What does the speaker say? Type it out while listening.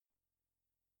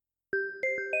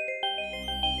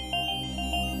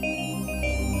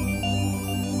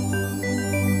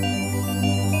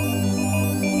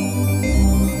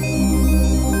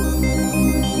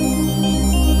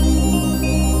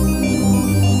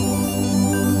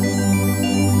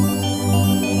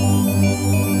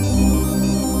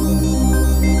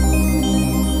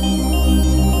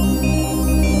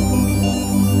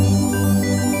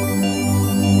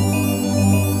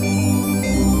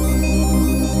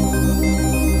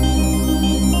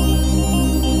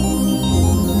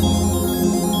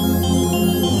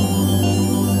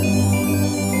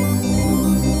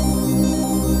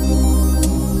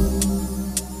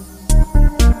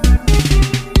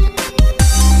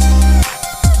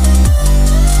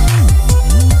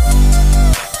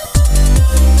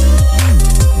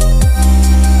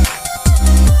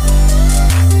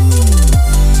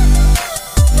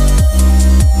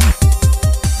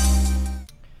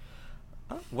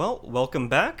Well, welcome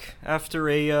back. After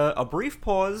a brief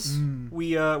pause,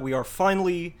 we are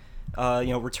finally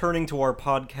returning to our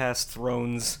podcast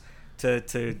thrones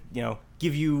to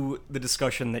give you the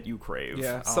discussion that you crave.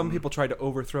 Yeah, some people try to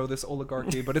overthrow this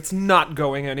oligarchy, but it's not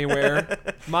going anywhere.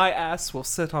 My ass will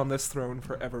sit on this throne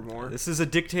forevermore. This is a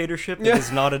dictatorship. It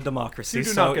is not a democracy. You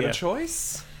do not get a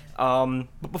choice.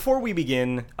 But before we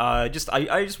begin, I just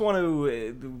want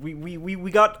to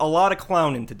we got a lot of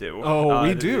clowning to do. Oh,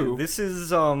 we do. This is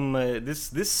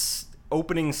this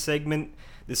opening segment,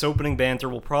 this opening banter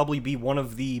will probably be one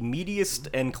of the meatiest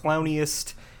and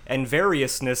clowniest and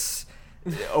variousness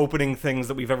opening things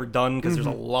that we've ever done because there's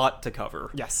a lot to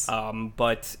cover. Yes.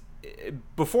 But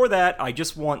before that, I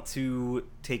just want to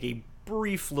take a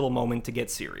brief little moment to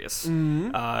get serious.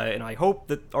 And I hope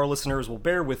that our listeners will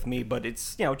bear with me, but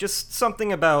it's, just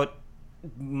something about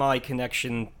my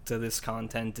connection to this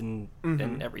content and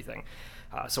everything.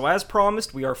 So as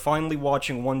promised, we are finally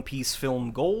watching One Piece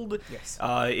Film Gold. Yes.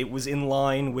 It was in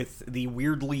line with the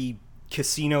weirdly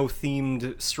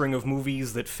casino-themed string of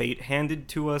movies that fate handed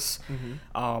to us.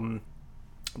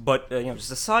 But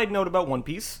just a side note about One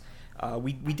Piece,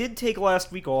 we did take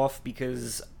last week off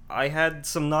because I had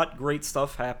some not great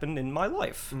stuff happen in my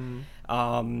life.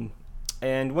 And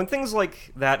when things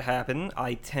like that happen,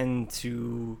 I tend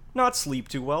to not sleep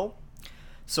too well.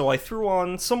 So I threw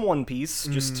on some One Piece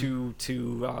just to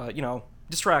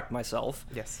distract myself.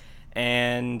 Yes.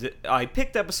 And I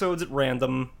picked episodes at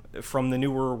random from the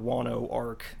newer Wano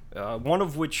arc, one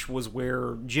of which was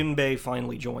where Jinbei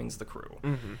finally joins the crew.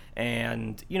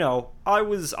 And, I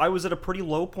was at a pretty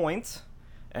low point,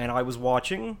 and I was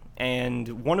watching,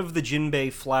 and one of the Jinbei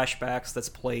flashbacks that's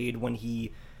played when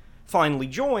he finally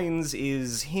joins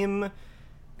is him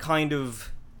kind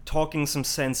of talking some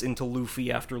sense into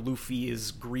Luffy after Luffy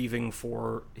is grieving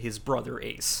for his brother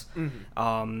Ace.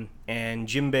 And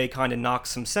Jinbei kind of knocks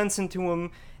some sense into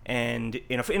him, and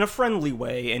in a friendly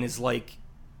way, and is like,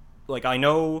 I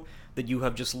know that you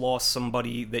have just lost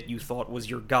somebody that you thought was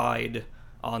your guide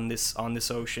on this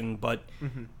ocean, but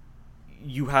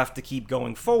you have to keep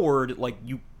going forward.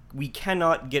 We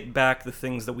cannot get back the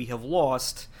things that we have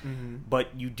lost, but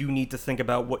you do need to think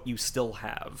about what you still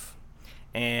have.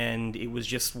 And it was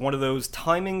just one of those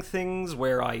timing things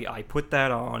where I put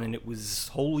that on, and it was,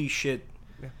 holy shit,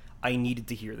 I needed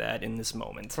to hear that in this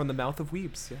moment. From the mouth of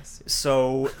weebs, yes.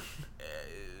 So,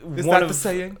 is that the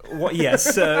saying?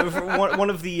 Yes,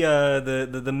 one of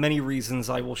the many reasons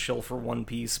I will shill for One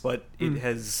Piece, but it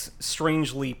has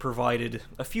strangely provided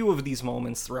a few of these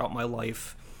moments throughout my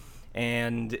life,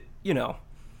 and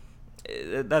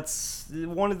that's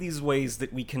one of these ways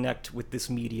that we connect with this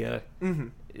media.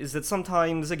 Is that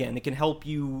sometimes, again, it can help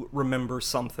you remember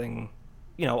something.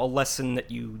 A lesson that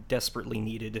you desperately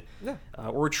needed,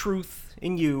 or a truth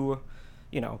in you,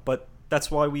 but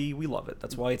that's why we love it.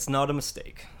 That's why it's not a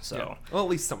mistake. So, well, at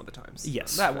least some of the times.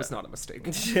 Yes, that was not a mistake.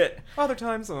 Other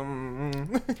times,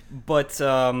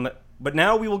 But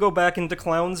now we will go back into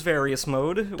Clown's Various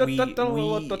mode. We have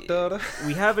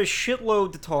a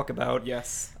shitload to talk about.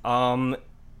 Yes.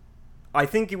 I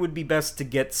think it would be best to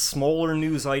get smaller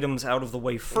news items out of the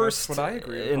way first. That's what I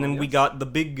agree with. And then we got the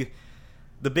big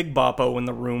boppo in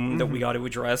the room that we got to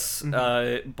address.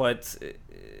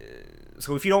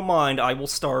 So if you don't mind, I will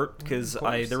start, because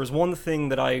there was one thing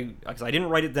that I didn't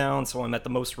write it down, so I'm at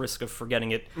the most risk of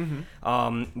forgetting it.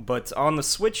 But on the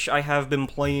Switch, I have been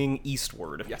playing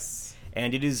Eastward. Yes.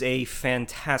 And it is a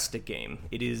fantastic game.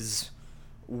 It is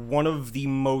one of the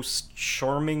most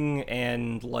charming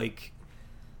and,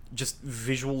 just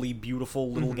visually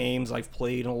beautiful little games I've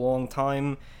played in a long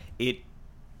time. It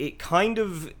kind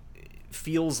of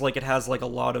feels like it has a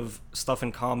lot of stuff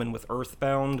in common with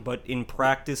Earthbound, but in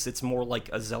practice it's more like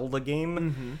a Zelda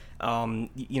game.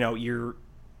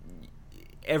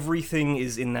 Everything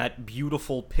is in that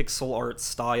beautiful pixel art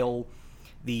style.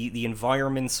 The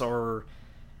environments are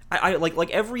I like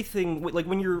everything,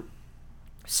 when you're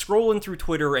scrolling through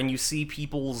Twitter and you see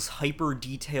people's hyper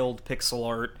detailed pixel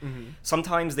art.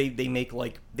 Sometimes they make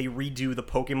they redo the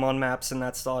Pokemon maps in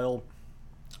that style.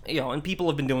 And people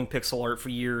have been doing pixel art for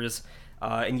years,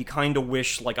 and you kind of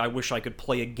wish, I wish I could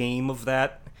play a game of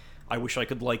that. I wish I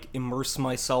could, immerse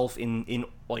myself in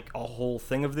a whole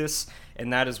thing of this,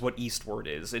 and that is what Eastward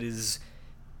is. It is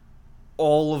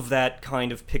all of that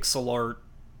kind of pixel art,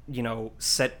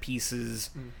 set pieces,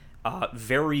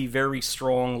 very, very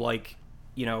strong,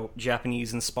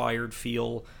 Japanese-inspired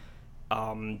feel.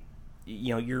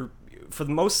 You're, for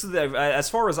the most of as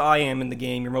far as I am in the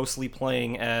game, you're mostly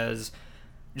playing as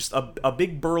just a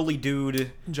big burly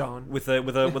dude, John, with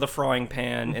a frying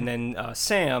pan, and then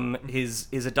Sam, his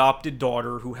adopted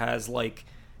daughter, who has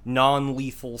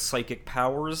non-lethal psychic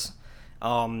powers,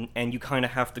 and you kind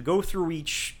of have to go through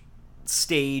each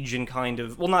stage and kind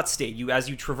of, well, not stage, you as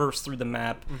you traverse through the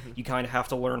map, you kind of have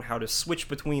to learn how to switch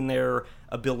between their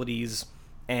abilities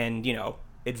and, you know,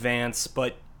 advance.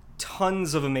 But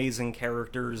tons of amazing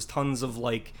characters, tons of,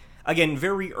 like, again,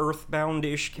 very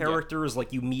Earthbound-ish characters.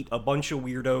 Like, you meet a bunch of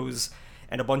weirdos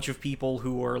and a bunch of people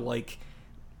who are, like,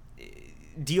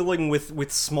 dealing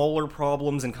with smaller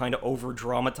problems and kind of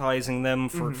over-dramatizing them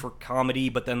for comedy,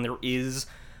 but then there is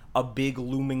a big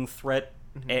looming threat,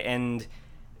 and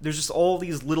there's just all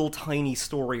these little tiny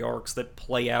story arcs that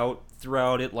play out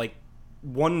throughout it. Like,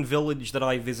 one village that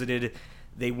I visited,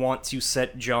 they want to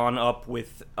set John up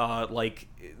with like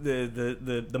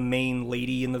the main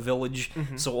lady in the village,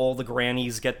 so all the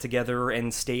grannies get together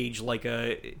and stage like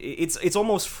it's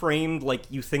almost framed like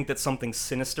you think that something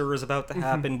sinister is about to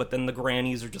happen, but then the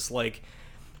grannies are just like,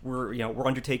 we're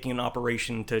undertaking an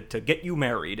operation to get you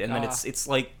married, and then it's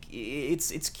like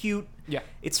it's cute,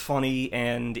 it's funny,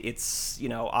 and it's, you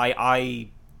know, I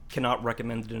cannot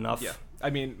recommend it enough. I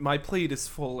mean, my plate is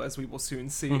full, as we will soon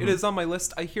see. It is on my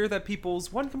list. I hear that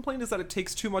people's one complaint is that it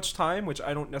takes too much time, which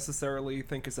I don't necessarily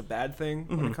think is a bad thing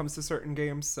when it comes to certain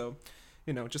games. So,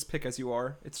 you know, just pick as you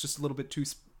are. It's just a little bit too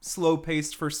slow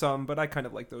paced for some, but I kind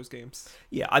of like those games.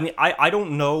 Yeah, I mean, I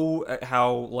don't know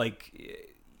how, like,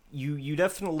 you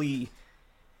definitely,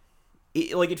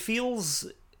 it feels,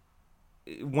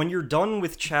 when you're done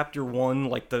with chapter 1,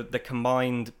 like the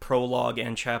combined prologue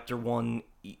and chapter 1,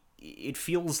 it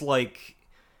feels like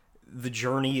the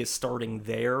journey is starting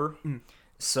there.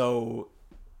 So,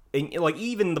 like,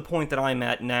 even the point that I'm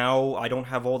at now, I don't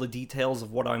have all the details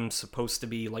of what I'm supposed to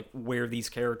be, like, where these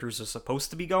characters are supposed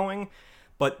to be going,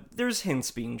 but there's hints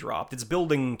being dropped. It's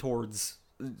building towards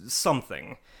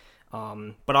something.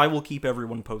 But I will keep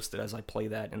everyone posted as I play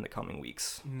that in the coming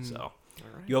weeks. So,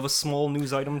 right. You have a small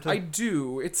news item to... I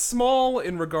do. It's small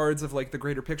in regards of, like, the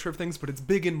greater picture of things, but it's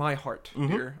big in my heart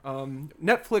here.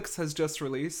 Netflix has just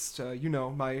released, you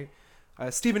know, my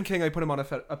Stephen King. I put him on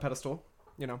a pedestal.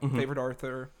 You know, favorite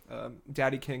Arthur,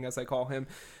 Daddy King, as I call him.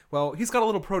 Well, he's got a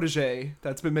little protege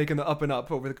that's been making the up and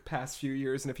up over the past few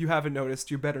years, and if you haven't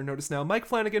noticed, you better notice now. Mike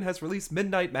Flanagan has released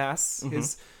Midnight Mass,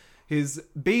 his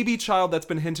baby child that's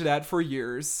been hinted at for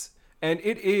years, and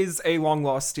it is a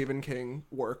long-lost Stephen King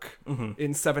work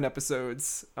in 7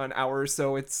 episodes, an hour or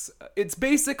so. It's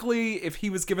basically if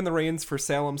he was given the reins for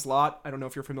Salem's Lot. I don't know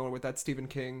if you're familiar with that Stephen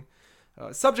King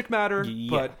subject matter,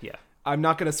 but I'm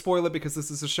not going to spoil it because this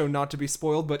is a show not to be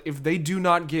spoiled, but if they do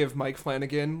not give Mike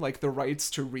Flanagan, like, the rights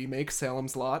to remake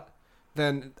Salem's Lot,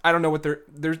 then I don't know what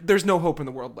there's no hope in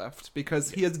the world left,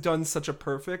 because he has done such a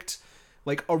perfect,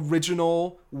 like,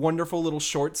 original, wonderful little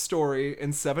short story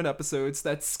in 7 episodes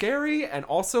that's scary and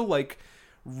also, like,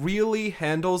 really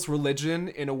handles religion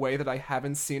in a way that I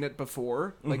haven't seen it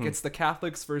before. Like, it's the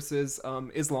Catholics versus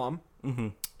Islam.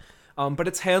 But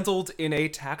it's handled in a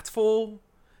tactful,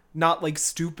 not, like,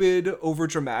 stupid,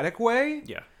 over-dramatic way.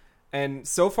 Yeah. And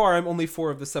so far, I'm only 4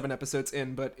 of the 7 episodes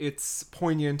in, but it's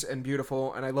poignant and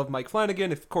beautiful, and I love Mike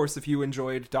Flanagan. Of course, if you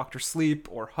enjoyed Dr. Sleep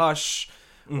or Hush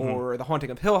or The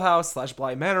Haunting of Hill House /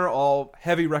 Bly Manor, all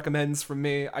heavy recommends from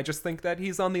me. I just think that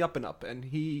he's on the up and up, and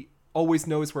he always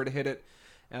knows where to hit it.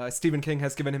 Stephen King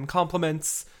has given him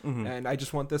compliments, and I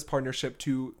just want this partnership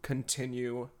to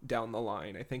continue down the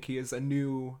line. I think he is a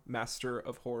new master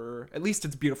of horror. At least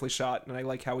it's beautifully shot, and I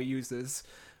like how he uses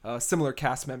similar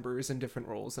cast members in different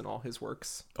roles in all his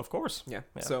works. Of course. Yeah.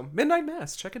 So, Midnight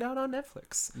Mass, check it out on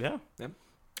Netflix. Yeah.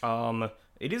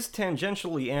 It is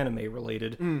tangentially anime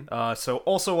related. So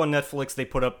also on Netflix they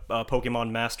put up Pokemon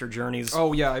Master Journeys.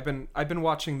 Oh yeah, I've been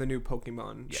watching the new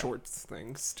Pokemon shorts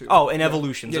things too. Oh, and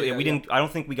Evolution. So we didn't. I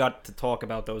don't think we got to talk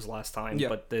about those last time.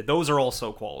 But those are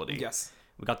also quality. Yes.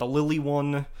 We got the Lily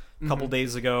one a couple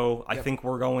days ago. I think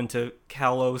we're going to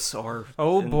Kalos, our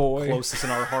closest in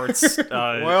our hearts.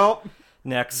 Well.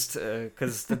 Next,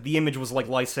 because the image was like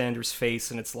Lysander's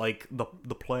face, and it's like the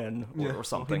plan or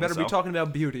something. You better be talking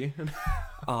about beauty.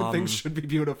 Things should be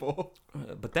beautiful.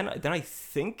 But then I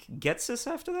think Getsis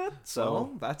after that. So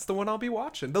well, that's the one I'll be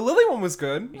watching. The Lily one was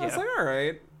good. I was like, all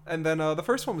right. And then the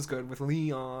first one was good with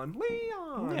Leon.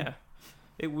 Yeah.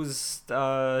 It was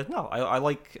I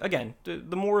like, again,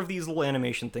 the more of these little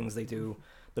animation things they do,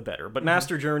 the better. But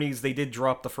Master Journeys, they did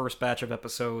drop the first batch of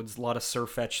episodes. A lot of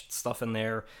Sirfetch'd stuff in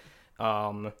there.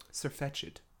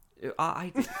 Sirfetch'd. The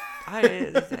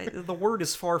word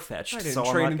is far-fetched. I didn't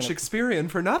so train I'm in not Shakespearean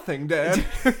for nothing, Dad.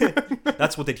 gonna...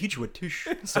 That's what they teach you at Tisch.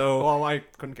 So, Well, I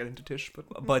couldn't get into Tisch, but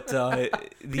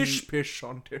pish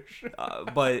on Tisch.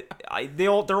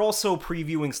 they're also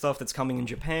previewing stuff that's coming in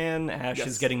Japan. Ash Yes.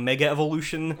 is getting Mega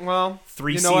Evolution. Well,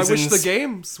 3 I wish seasons. the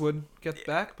games would get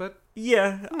back, but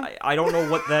Yeah, I don't know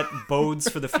what that bodes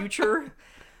for the future,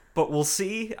 but we'll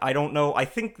see. I don't know. I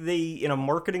think in a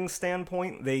marketing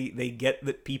standpoint, they get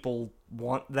that people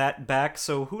want that back,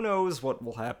 so who knows what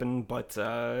will happen, but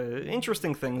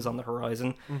interesting things on the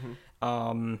horizon.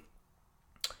 Mm-hmm.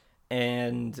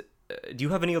 And do you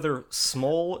have any other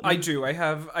small... I do. I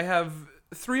have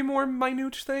 3 more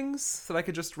minute things that I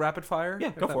could just rapid fire. Yeah,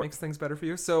 if go that for it. makes things better for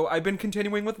you. So I've been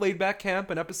continuing with Laid Back Camp,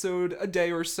 an episode a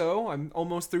day or so. I'm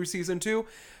almost through season 2.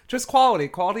 Just quality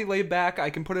laid back. I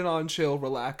can put it on, chill,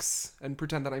 relax, and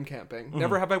pretend that I'm camping. Mm-hmm.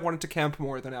 Never have I wanted to camp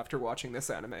more than after watching this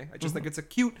anime. I just think it's a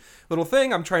cute little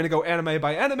thing. I'm trying to go anime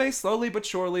by anime, slowly but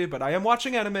surely, but I am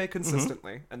watching anime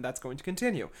consistently, and that's going to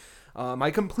continue.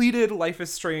 I completed Life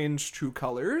is Strange True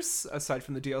Colors, aside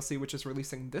from the DLC, which is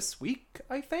releasing this week,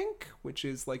 I think, which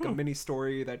is like a mini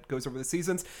story that goes over the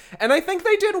seasons. And I think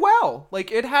they did well.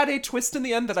 Like, it had a twist in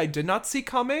the end that I did not see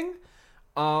coming.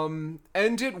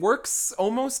 And it works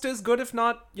almost as good, if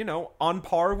not, on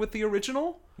par with the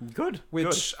original. Good.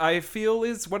 Which I feel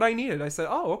is what I needed. I said,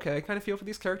 oh, okay, I kind of feel for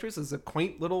these characters. It's a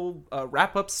quaint little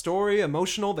wrap-up story,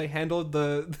 emotional. They handled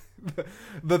the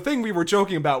thing we were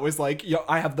joking about was like,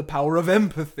 I have the power of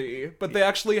empathy, but they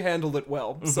actually handled it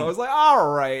well. Mm-hmm. So I was like,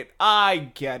 all right,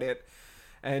 I get it.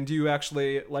 And you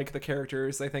actually like the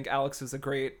characters. I think Alex is a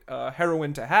great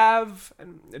heroine to have,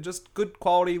 and just good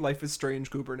quality Life is Strange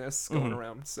gooberness going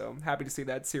around. So happy to see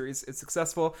that series is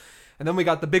successful. And then we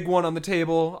got the big one on the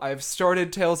table. I've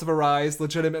started Tales of Arise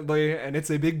legitimately, and it's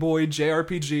a big boy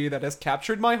JRPG that has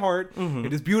captured my heart. Mm-hmm.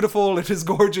 It is beautiful. It is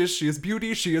gorgeous. She is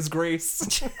beauty. She is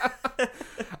grace.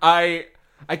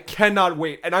 I cannot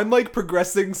wait. And I'm like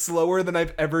progressing slower than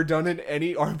I've ever done in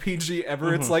any RPG ever.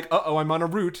 Mm-hmm. It's like, I'm on a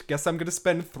route. Guess I'm going to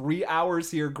spend 3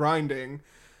 hours here grinding.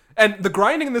 And the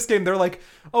grinding in this game, they're like,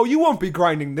 oh, you won't be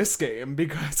grinding this game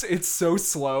because it's so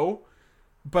slow.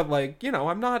 But like,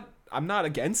 I'm not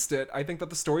against it. I think that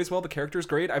the story's well, the character's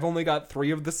great. I've only got 3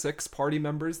 of the 6 party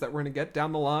members that we're going to get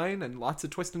down the line, and lots of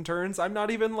twists and turns. I'm not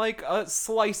even like a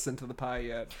slice into the pie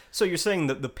yet. So you're saying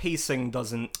that the pacing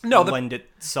doesn't lend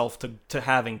itself to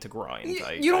having to grind.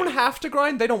 You don't have to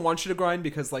grind. They don't want you to grind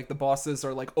because like the bosses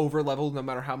are like over leveled no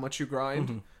matter how much you grind.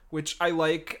 Mm-hmm. Which I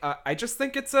like. I just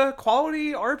think it's a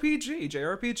quality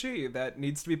JRPG that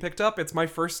needs to be picked up. It's my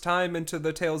first time into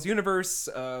the Tales universe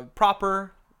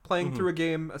proper, playing through a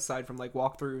game, aside from like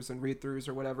walkthroughs and read-throughs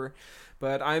or whatever.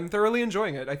 But I'm thoroughly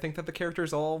enjoying it. I think that the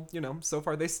characters all, so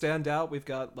far they stand out. We've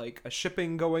got like a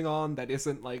shipping going on that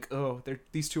isn't like,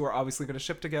 these two are obviously going to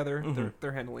ship together. Mm-hmm.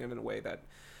 They're handling it in a way that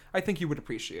I think you would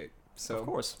appreciate. So, of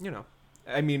course.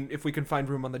 I mean, if we can find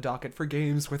room on the docket for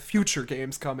games with future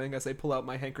games coming, as I pull out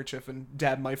my handkerchief and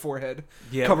dab my forehead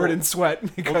covered in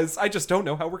sweat, because I just don't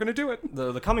know how we're going to do it.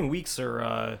 The coming weeks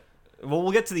are...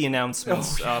 we'll get to the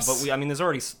announcements, yes. But there's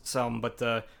already some. But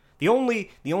the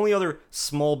only other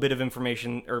small bit of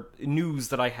information or news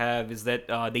that I have is that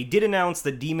they did announce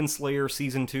that Demon Slayer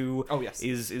Season 2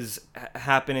 is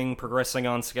happening, progressing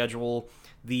on schedule.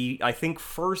 I think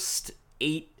first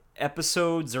 8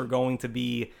 episodes are going to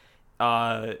be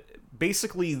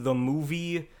basically the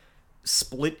movie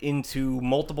split into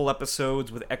multiple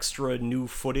episodes with extra new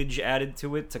footage added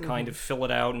to it to kind of fill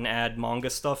it out and add manga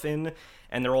stuff in.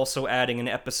 And they're also adding an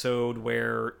episode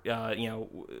where,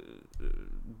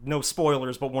 no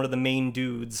spoilers, but one of the main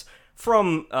dudes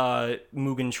from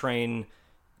Mugen Train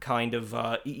kind of,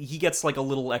 he gets like a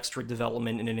little extra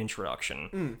development in an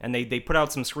introduction. And they put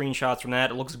out some screenshots from that.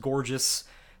 It looks gorgeous.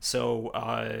 So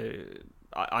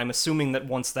I'm assuming that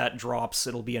once that drops,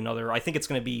 it'll be another... I think it's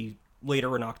going to be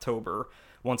later in October.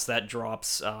 Once that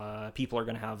drops, people are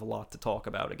going to have a lot to talk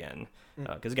about again.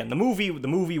 Because again, the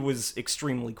movie was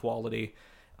extremely quality.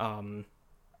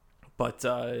 But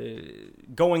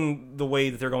going the way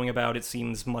that they're going about it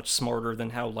seems much smarter than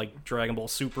how like Dragon Ball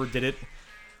Super did it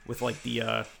with like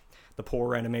the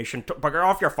poor animation. Get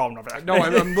off your phone over there. No,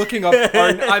 I'm looking up.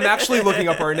 I'm actually looking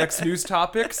up our next news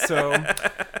topic, so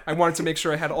I wanted to make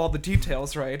sure I had all the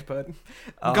details right. But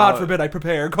God forbid I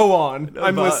prepare. Go on,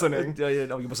 I'm listening.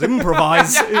 You must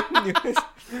improvise.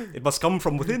 It must come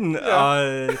from within.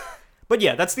 Yeah. But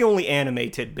yeah, that's the only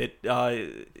anime tidbit.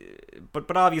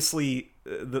 But obviously,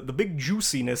 the big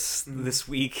juiciness this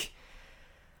week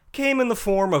came in the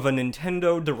form of a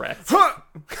Nintendo Direct.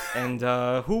 And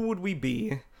who would we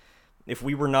be if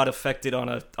we were not affected on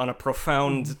a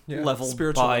profound level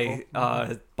spiritual by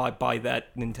level. by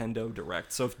that Nintendo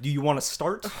Direct. So do you want to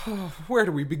start? Where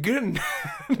do we begin?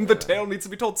 The tale needs to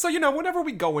be told. So, whenever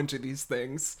we go into these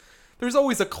things, there's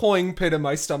always a clawing pit in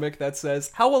my stomach that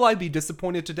says, how will I be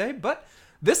disappointed today? But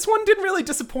this one didn't really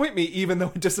disappoint me, even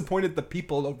though it disappointed the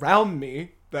people around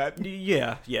me.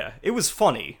 Yeah, it was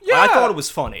funny. Yeah. I thought it was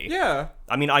funny. Yeah.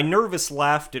 I mean, I nervous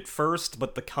laughed at first,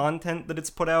 but the content that it's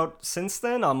put out since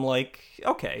then, I'm like,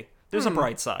 okay, there's a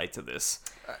bright side to this.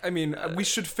 I mean, we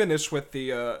should finish with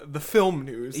the film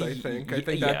news, I think. I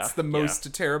think that's the most to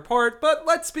tear apart. But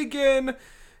let's begin,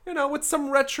 with some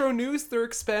retro news. They're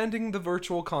expanding the the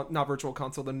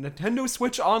Nintendo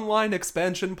Switch Online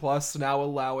Expansion Plus, now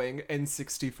allowing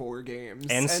N64 games.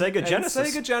 And Sega Genesis. And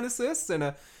Sega Genesis, and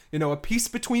a peace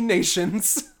between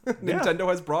nations. Nintendo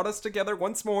has brought us together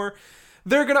once more.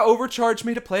 They're gonna overcharge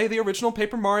me to play the original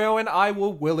Paper Mario, and I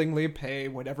will willingly pay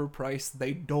whatever price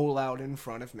they dole out in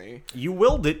front of me. You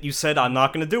willed it. You said, I'm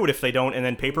not gonna do it if they don't, and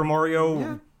then Paper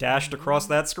Mario dashed across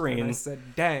that screen. And I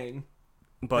said, dang.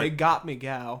 But they got me,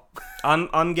 gal.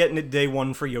 I'm getting it day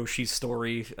one for Yoshi's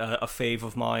Story, a fave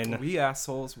of mine. We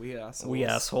assholes. Yes,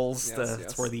 yes.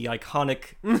 That's where the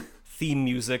iconic theme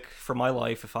music for my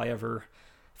life. If I ever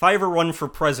run for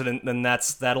president, then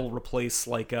that'll replace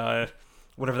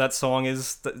whatever that song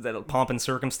is, that Pomp and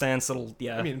Circumstance.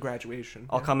 I mean, Graduation.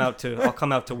 I'll come out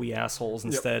to We Assholes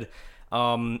instead.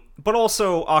 But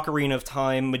also Ocarina of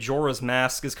Time, Majora's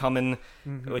Mask is coming,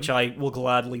 which I will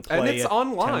gladly play. And it's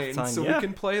online, so we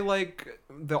can play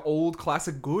the old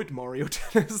classic good Mario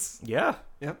Tennis. Yeah.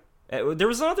 Yep.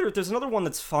 There's another one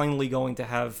that's finally going to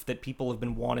have that people have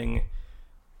been wanting.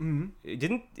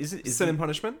 Is Sin and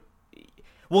Punishment?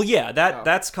 Well, yeah,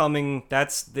 that's coming.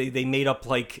 They made up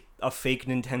a fake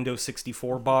Nintendo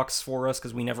 64 box for us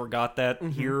because we never got that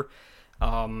here.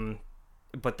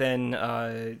 But then,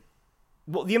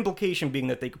 the implication being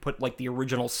that they could put the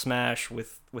original Smash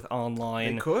with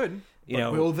online. They could.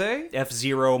 But will they?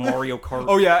 F-Zero, Mario Kart.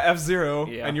 Oh yeah, F-Zero,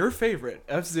 yeah. And your favorite,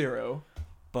 F-Zero.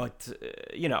 But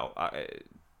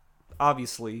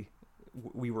obviously,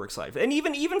 we were excited, and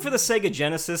even for the Sega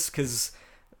Genesis, because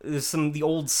the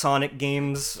old Sonic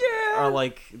games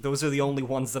are those are the only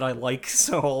ones that I like,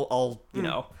 so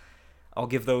I'll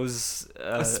give those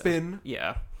a spin.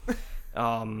 Yeah.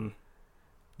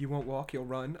 You won't walk, you'll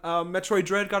run. Metroid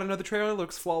Dread got another trailer,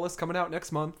 looks flawless, coming out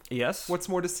next month. Yes. What's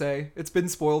more to say? It's been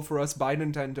spoiled for us by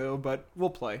Nintendo, but we'll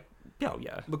play. Oh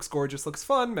yeah. Looks gorgeous, looks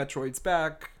fun. Metroid's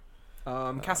back.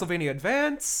 Castlevania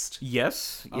Advanced.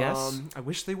 Yes. I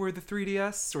wish they were the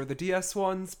 3DS or the DS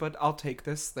ones, but I'll take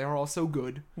this. They are also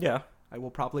good. Yeah. I will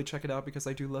probably check it out because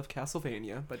I do love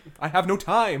Castlevania, but I have no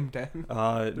time, Dan.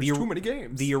 There's too many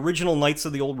games. The original Knights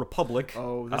of the Old Republic.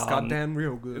 Oh, this got Dan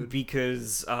real good.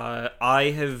 Because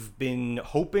I have been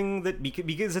hoping that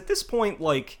because at this point,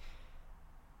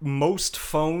 most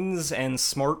phones and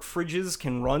smart fridges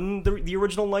can run the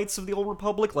original Knights of the Old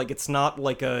Republic. It's not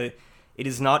it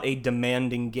is not a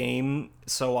demanding game.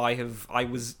 So I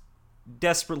was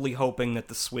desperately hoping that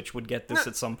the Switch would get this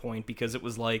at some point because it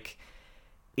was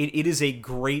It is a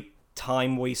great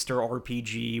time waster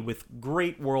RPG with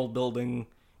great world building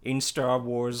in Star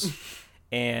Wars,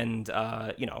 and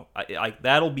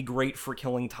that'll be great for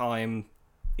killing time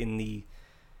in the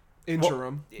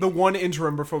interim. The one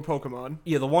interim before Pokemon.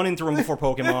 Yeah, the one interim before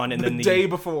Pokemon, and then the day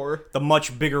before the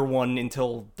much bigger one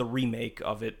until the remake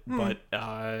of it. But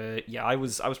I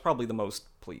was probably the most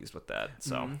pleased with that.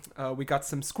 So we got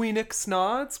some Squeenix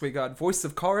nods. We got Voice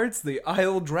of Cards, the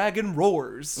Isle Dragon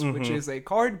Roars, which is a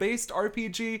card-based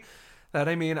RPG. That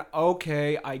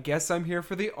okay, I guess I'm here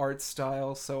for the art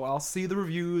style, so I'll see the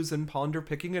reviews and ponder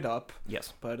picking it up.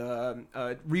 Yes. But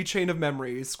Rechain of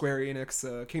Memories, Square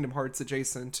Enix, Kingdom Hearts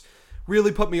adjacent,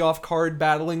 really put me off card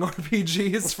battling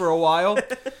RPGs for a while.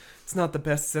 It's not the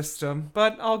best system,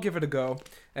 but I'll give it a go.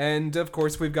 And, of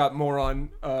course, we've got more on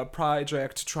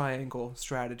Project Triangle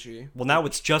Strategy. Well, now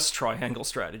it's just Triangle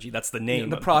Strategy. That's the name.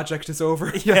 The project is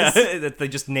over. Yes. Yeah, they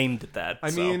just named it that.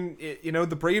 I mean,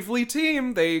 the Bravely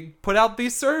team, they put out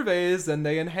these surveys and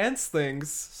they enhance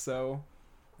things, so...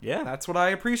 Yeah. That's what I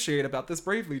appreciate about this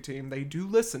Bravely team. They do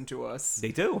listen to us.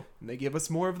 They do. And they give us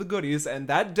more of the goodies, and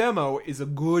that demo is a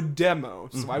good demo,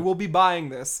 so I will be buying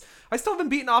this. I still haven't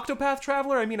beaten Octopath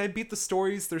Traveler. I beat the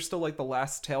stories. There's still, the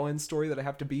last tail-end story that I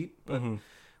have to beat, but,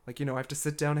 I have to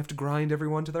sit down, have to grind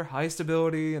everyone to their highest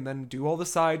ability, and then do all the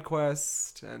side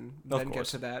quests, and then get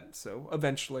to that, so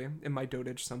eventually, in my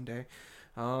dotage someday.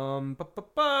 I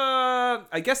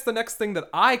guess the next thing that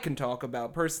I can talk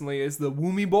about personally is the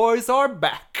Woomy Boys are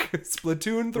back.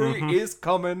 Splatoon 3 is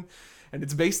coming, and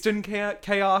it's based in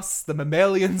chaos. The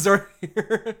mammalians are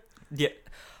here. Yeah.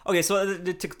 Okay, so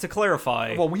to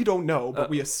clarify, Well, we don't know, but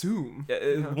we assume.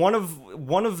 one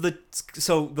of the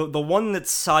the one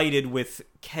that's sided with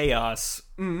Chaos,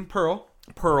 Pearl.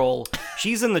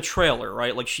 she's in the trailer,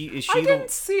 right? Like is she I didn't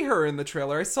see her in the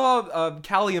trailer. I saw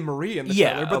Callie and Marie in the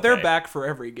trailer, but they're back for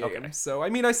every game. Okay. So, I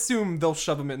mean, I assume they'll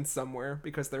shove them in somewhere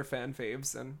because they're fan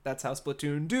faves, and that's how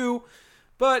Splatoon do.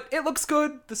 But it looks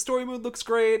good. The story mode looks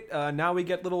great. Now we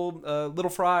get little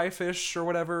fry fish or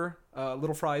whatever,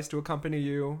 little fries to accompany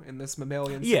you in this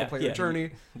mammalian single-player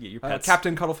journey. Your pets.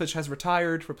 Captain Cuttlefish has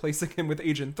retired, replacing him with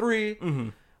Agent 3.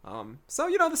 So,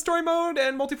 the story mode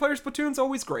and multiplayer Splatoon's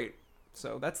always great.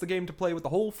 So that's the game to play with the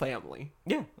whole family.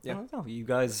 Yeah. You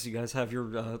guys have your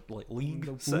league.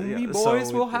 The Boomy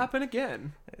Boys will happen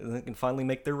again. They can finally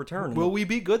make their return. Will we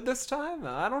be good this time?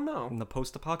 I don't know. In the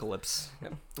post-apocalypse.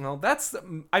 Yeah. Well, that's...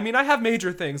 I mean, I have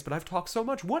major things, but I've talked so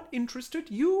much. What interested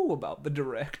you about the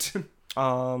Direct?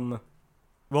 Well,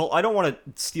 I don't want to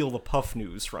steal the Puff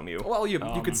news from you. Well, you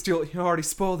could steal... You already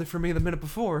spoiled it for me the minute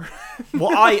before.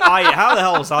 Well, I how the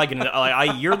hell was I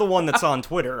gonna... you're the one that's on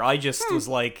Twitter. I just was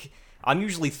like... I'm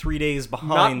usually 3 days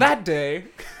behind. Not that day.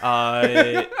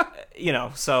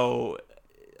 So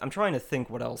I'm trying to think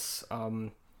what else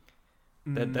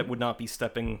that would not be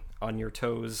stepping on your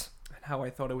toes. And how I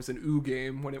thought it was an OO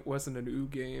game when it wasn't an OO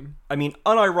game. I mean,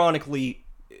 unironically,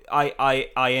 I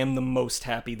am the most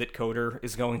happy that Coder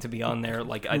is going to be on there.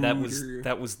 Like that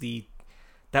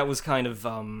was kind of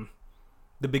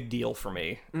the big deal for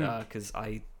me because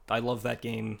I love that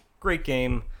game. Great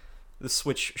game. The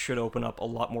Switch should open up a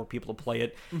lot more people to play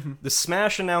it. The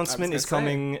Smash announcement is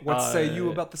coming. What say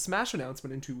you about the Smash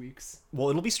announcement in 2 weeks? Well,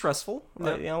 it'll be stressful.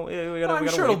 I'm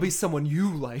sure it'll be someone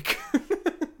you like.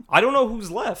 I don't know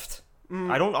who's left.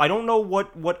 I don't know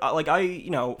what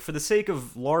like for the sake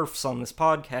of larfs on this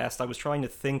podcast, I was trying to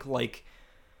think like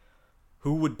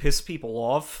who would piss people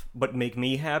off but make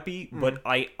me happy, but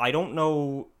I don't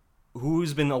know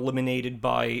who's been eliminated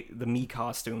by the Mii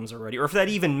costumes already, or if that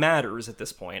even matters at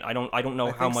this point. I don't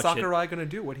know how much Sakurai gonna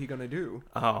do what he gonna do.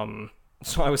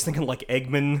 So I was thinking like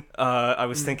Eggman. I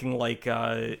was thinking like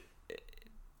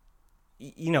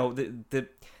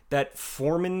that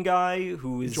Foreman guy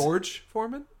who is George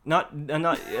Foreman. Not in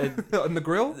the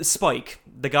grill. Spike,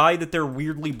 the guy that they're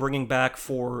weirdly bringing back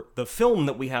for the film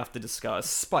that we have to discuss.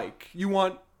 Spike. You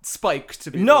want Spike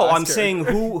to be no the last I'm saying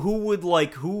who would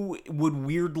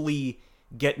weirdly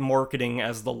get marketing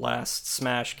as the last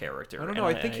Smash character. I don't know.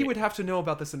 I think he would have to know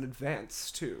about this in advance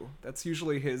too. That's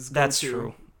usually his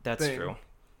go-to. That's true.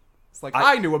 It's like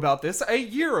I knew about this a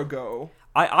year ago.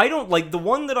 I don't like the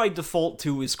one that I default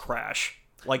to is Crash.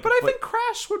 But I think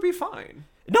Crash would be fine.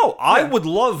 No, I would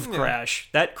love Crash.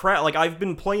 That Crash, I've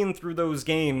been playing through those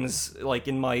games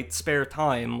in my spare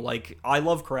time. I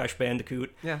love Crash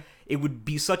Bandicoot. Yeah. It would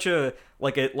be such a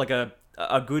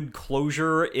good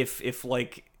closure if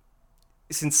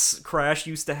since Crash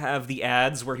used to have the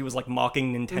ads where he was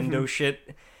mocking Nintendo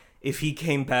shit, if he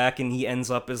came back and he ends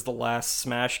up as the last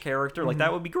Smash character,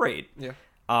 that would be great. Yeah.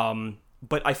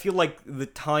 But I feel like the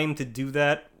time to do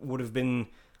that would have been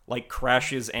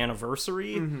Crash's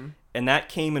anniversary, and that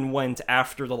came and went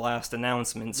after the last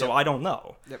announcement, so I don't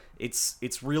know. Yep.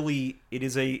 It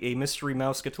is a mystery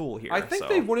mouse Catool here. I think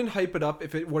they wouldn't hype it up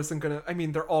if it wasn't gonna... I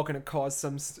mean, they're all gonna cause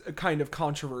some kind of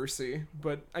controversy,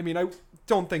 but I mean, I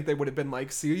don't think they would have been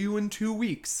see you in 2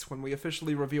 weeks when we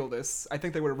officially reveal this. I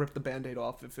think they would have ripped the Band-Aid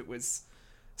off if it was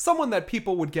someone that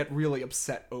people would get really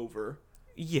upset over.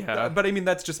 Yeah. But I mean,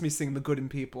 that's just me seeing the good in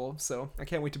people, so I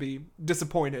can't wait to be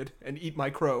disappointed and eat my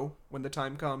crow when the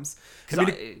time comes.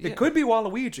 It could be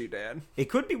Waluigi, Dan. It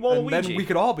could be Waluigi. And then we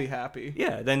could all be happy.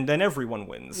 Yeah, then everyone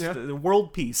wins. Yeah. The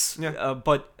world peace. Yeah.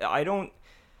 But I don't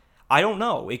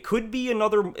know. It could be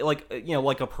another,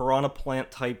 a Piranha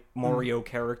Plant type Mario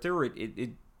character.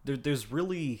 There's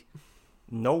really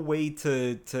no way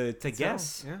to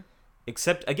guess. Yeah.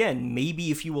 Except, again, maybe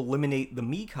if you eliminate the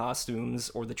Mii costumes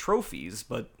or the trophies,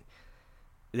 but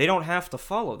they don't have to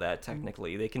follow that,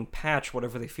 technically. They can patch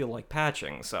whatever they feel like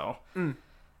patching, so...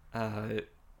 I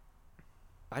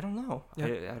don't know.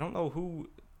 Yeah. I don't know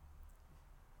who...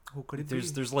 Who could it be?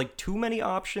 There's, too many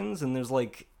options, and there's,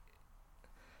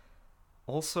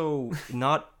 also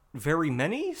not very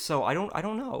many, so I don't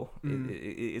know.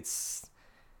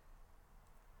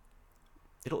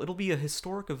 It'll be a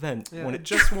historic event when it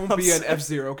just won't be an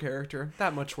F-Zero character.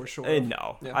 That much we're sure.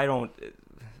 No, yeah. I don't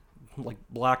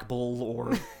Black Bull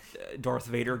or Darth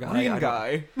Vader guy. Green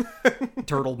guy.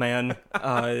 Turtle Man.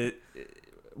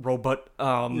 robot.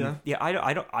 Yeah,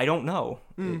 I don't know.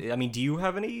 I mean, do you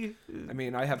have any? I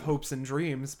mean, I have hopes and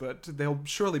dreams, but they'll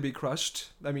surely be crushed.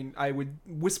 I mean, I would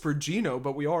whisper Geno,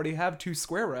 but we already have 2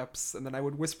 square reps, and then I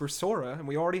would whisper Sora, and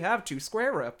we already have 2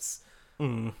 square reps.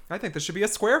 I think there should be a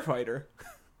Square Fighter.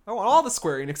 I want all the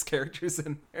Square Enix characters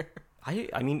in there.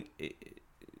 I mean,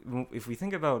 if we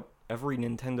think about every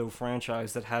Nintendo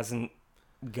franchise that hasn't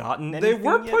gotten anything They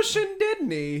were yet, pushing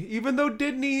Disney, even though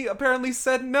Disney apparently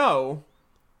said no.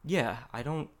 Yeah, I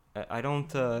don't.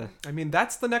 I mean,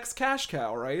 that's the next cash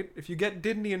cow, right? If you get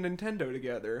Disney and Nintendo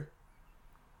together.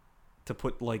 To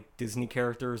put like Disney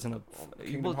characters in a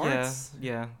Kingdom Hearts.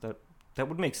 Yeah, that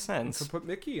would make sense. To put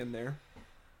Mickey in there.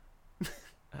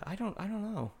 I don't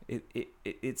know.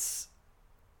 It's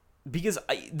because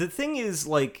the thing is,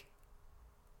 like,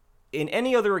 in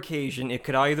any other occasion, it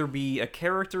could either be a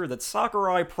character that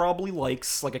Sakurai probably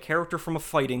likes, like a character from a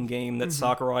fighting game that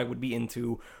Sakurai would be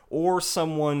into, or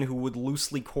someone who would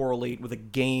loosely correlate with a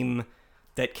game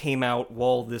that came out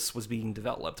while this was being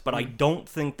developed. But I don't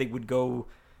think they would go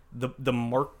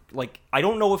I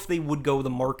don't know if they would go the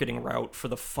marketing route for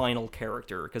the final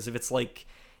character, because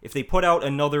if they put out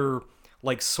another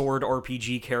like Sword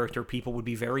RPG character, people would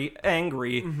be very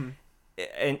angry.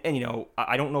 And you know,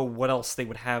 I don't know what else they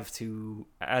would have to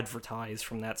advertise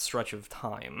from that stretch of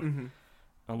time.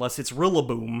 Unless it's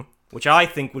Rillaboom, which I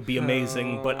think would be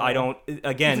amazing, but I don't,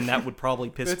 again, that would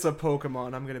probably piss... It's a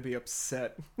Pokemon, I'm gonna be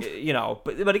upset. You know,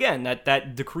 but again,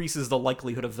 that decreases the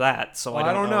likelihood of that, so Well,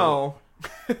 I don't know.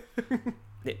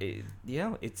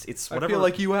 Yeah, it's whatever. I feel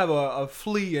like you have a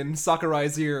flea in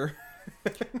Sakurai's ear.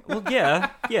 Well, yeah.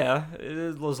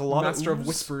 There's a lot Master of of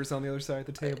Whispers on the other side of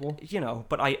the table. You know,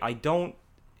 but I don't...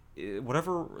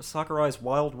 Whatever Sakurai's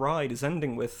wild ride is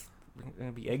ending with, we're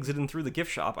going to be exiting through the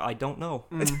gift shop, I don't know.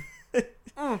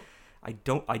 I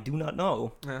do not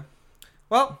know. Yeah.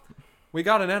 Well, we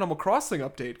got an Animal Crossing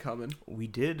update coming. We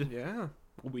did. Yeah.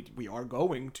 We are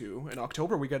going to. In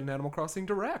October, we get an Animal Crossing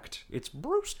Direct. It's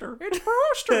Brewster. It's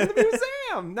Brewster in the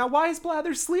museum. Now, why is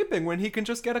Blather sleeping when he can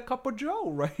just get a cup of Joe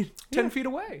right 10 feet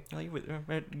away?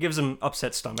 It gives him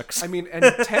upset stomachs. I mean, and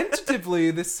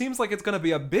tentatively, this seems like it's going to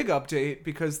be a big update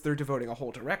because they're devoting a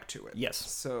whole Direct to it. Yes.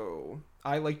 So,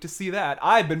 I like to see that.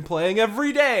 I've been playing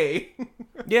every day.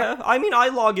 Yeah, I mean, I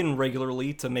log in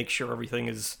regularly to make sure everything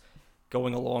is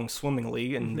going along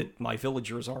swimmingly and that my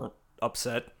villagers aren't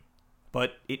upset.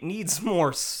 But it needs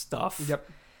more stuff. Yep.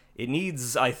 It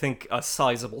needs, I think, a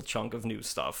sizable chunk of new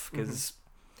stuff, because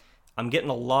I'm getting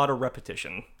a lot of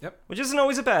repetition. Yep. Which isn't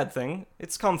always a bad thing.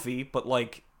 It's comfy, but,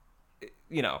 like,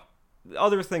 you know,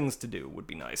 other things to do would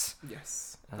be nice.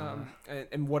 Yes.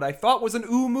 And what I thought was an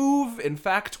ooh move, in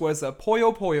fact, was a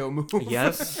Puyo Puyo move.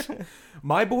 Yes.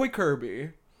 My Boy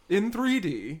Kirby, in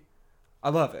 3D. I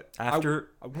love it. I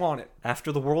want it.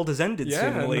 After the world has ended, yeah,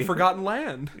 seemingly. in the Forgotten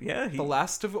Land. Yeah. The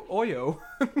last of Oyo.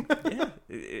 Yeah.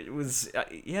 It was,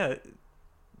 yeah.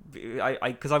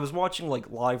 Because I was watching,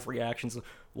 like, live reactions of,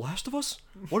 Last of Us?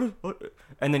 What?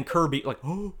 And then Kirby, like,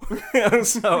 oh.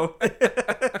 So,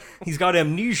 he's got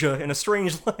amnesia in a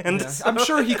strange land. Yeah. So. I'm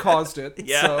sure he caused it.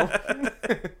 Yeah.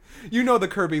 So. You know the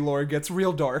Kirby lore gets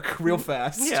real dark real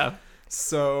fast. Yeah.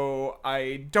 So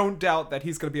I don't doubt that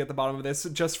he's going to be at the bottom of this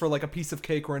just for like a piece of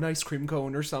cake or an ice cream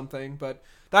cone or something. But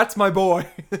that's my boy.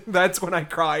 That's when I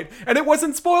cried. And it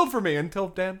wasn't spoiled for me until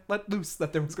Dan let loose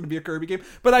that there was going to be a Kirby game.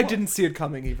 But I didn't see it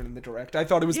coming even in the Direct. I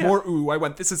thought it was more ooh. I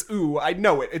went, this is ooh. I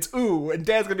know it. It's ooh. And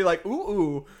Dan's going to be like, ooh,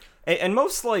 ooh. And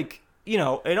most, like, you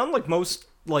know, and unlike most,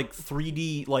 like,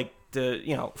 3D, like,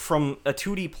 you know, from a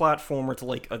 2D platformer to,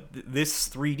 like, this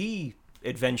 3D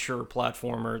adventure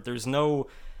platformer, there's no...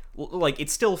 Like, it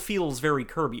still feels very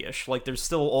Kirby-ish. Like, there's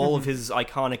still all of his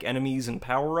iconic enemies and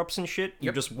power-ups and shit.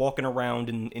 You're just walking around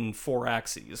in 4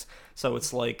 axes. So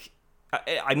it's like...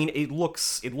 I mean, it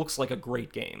looks like a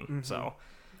great game, so...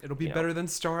 It'll be better than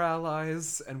Star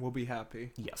Allies, and we'll be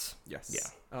happy. Yes. Yes.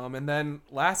 Yeah. And then,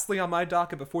 lastly on my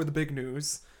docket before the big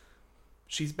news,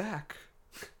 she's back.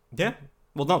 Yeah.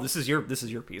 Well, no, this is your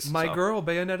piece. My girl,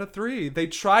 Bayonetta 3. They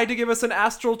tried to give us an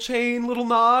Astral Chain little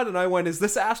nod, and I went, is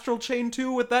this Astral Chain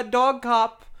 2 with that dog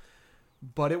cop?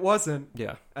 But it wasn't.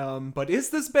 Yeah. But is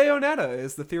this Bayonetta?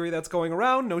 Is the theory that's going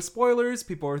around. No spoilers.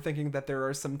 People are thinking that there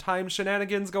are some time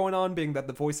shenanigans going on, being that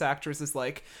the voice actress is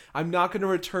like, I'm not going to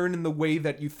return in the way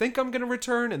that you think I'm going to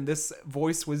return, and this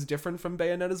voice was different from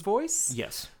Bayonetta's voice.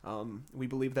 Yes. We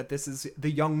believe that this is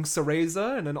the young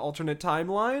Cereza in an alternate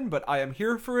timeline, but I am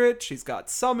here for it. She's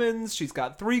got summons. She's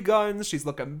got 3 guns. She's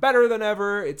looking better than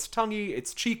ever. It's tonguey.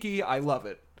 It's cheeky. I love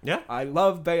it. Yeah. I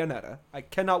love Bayonetta. I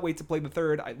cannot wait to play the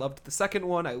third. I loved the second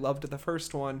one. I loved the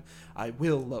first one. I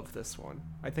will love this one.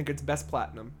 I think it's best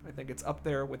Platinum. I think it's up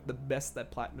there with the best that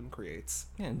Platinum creates.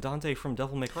 Yeah, and Dante from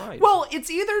Devil May Cry. Well,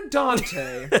 it's either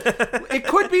Dante. It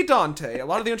could be Dante. A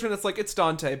lot of the internet's like, it's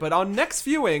Dante. But on next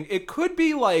viewing, it could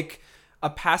be like a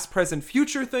past, present,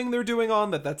 future thing they're doing on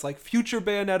that's like future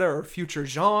Bayonetta or future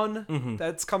Jean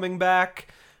that's coming back.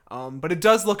 But it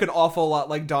does look an awful lot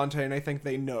like Dante, and I think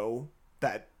they know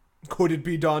that. Could it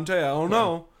be Dante? I don't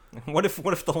know. What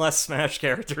if the last Smash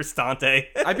character is Dante?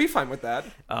 I'd be fine with that.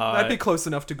 That'd be close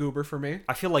enough to Goober for me.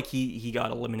 I feel like he got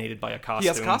eliminated by a costume. He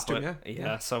has a costume, but,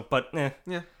 yeah. So, but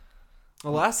Yeah. The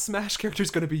last Smash character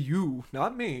is going to be you,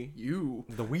 not me. You.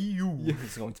 The Wii U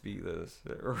is going to be this,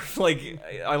 or like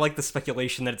I like the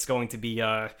speculation that it's going to be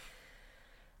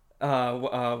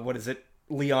what is it?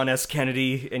 Leon S.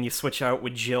 Kennedy, and you switch out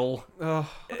with Jill. That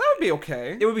would be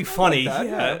okay. It would be funny. Like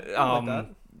that, Yeah. I like that.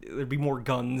 There'd be more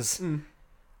guns.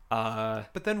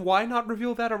 But then why not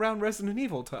reveal that around Resident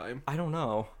Evil time? I don't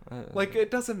know. Like, it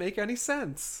doesn't make any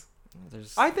sense.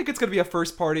 There's... I think it's going to be a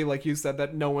first party, like you said,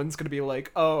 that no one's going to be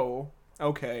like, oh,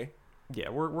 okay. Yeah,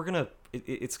 we're gonna...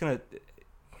 It's gonna...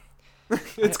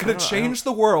 It's going to change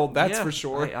the world, that's for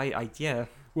sure. Yeah.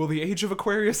 Will the age of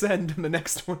Aquarius end and the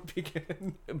next one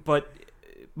begin? But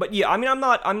yeah, I mean,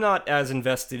 I'm not as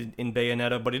invested in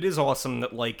Bayonetta, but it is awesome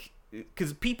that, like,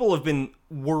 because people have been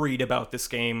worried about this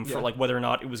game for like whether or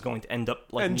not it was going to end up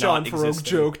like and not John Farrow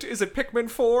existing. joked, "Is it Pikmin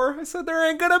 4?" I said, "There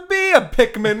ain't gonna be a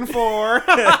Pikmin 4."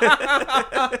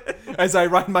 As I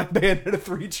ride my Bayonetta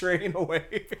 3 train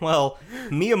away. Well,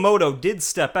 Miyamoto did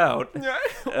step out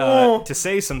to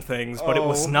say some things, but it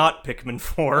was not Pikmin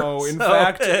 4. Oh, in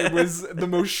fact, it was the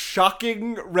most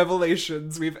shocking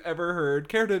revelations we've ever heard.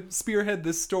 Care to spearhead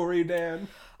this story, Dan?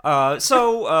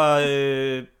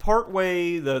 Partway,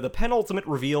 the penultimate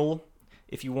reveal,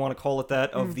 if you want to call it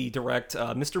that, of the direct,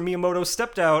 Mr. Miyamoto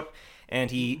stepped out,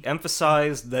 and he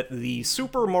emphasized that the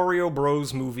Super Mario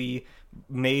Bros. Movie,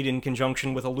 made in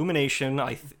conjunction with Illumination,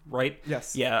 right?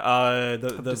 Yes. Yeah,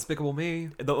 Despicable Me.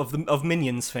 Of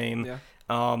Minions fame, Yeah.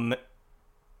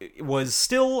 was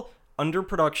still under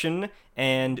production,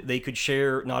 and they could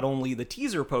share not only the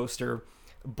teaser poster,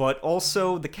 but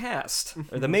also the cast,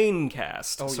 or the main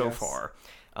cast far.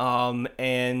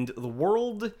 And the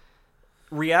world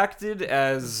reacted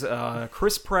as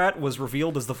Chris Pratt was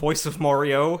revealed as the voice of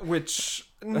Mario. Which,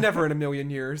 never in a million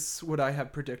years would I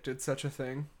have predicted such a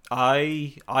thing.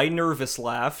 I nervous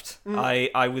laughed.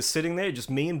 I was sitting there, just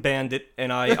me and Bandit,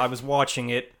 and I was watching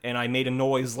it, and I made a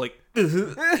noise like,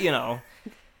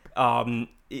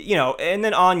 and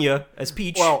then Anya as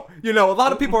Peach. Well, a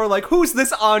lot of people are like, who's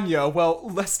this Anya? Well,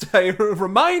 lest I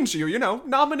remind you,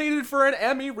 nominated for an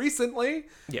Emmy recently.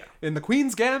 Yeah. In The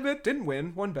Queen's Gambit, didn't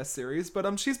win, won Best Series,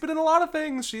 but she's been in a lot of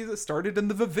things. She started in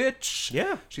The Vivitch.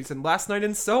 Yeah. She's in Last Night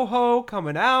in Soho,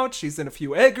 coming out. She's in a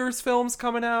few Eggers films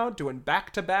coming out, doing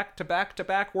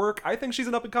back-to-back work. I think she's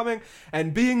an up-and-coming,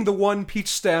 and being the one Peach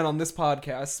stan on this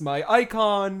podcast, my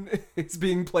icon is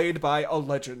being played by a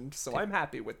legend, so I'm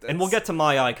happy with this. And we'll get to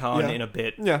my icon in a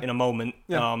bit, in a moment.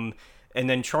 Yeah. And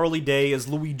then Charlie Day as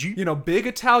Luigi. Big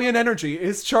Italian energy.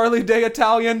 Is Charlie Day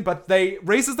Italian? But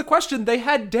raises the question, they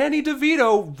had Danny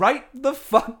DeVito right the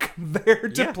fuck there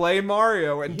to play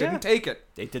Mario and didn't take it.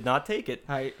 They did not take it.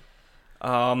 I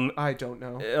don't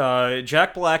know.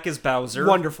 Jack Black as Bowser.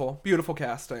 Wonderful. Beautiful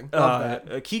casting. Love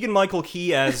that. Keegan-Michael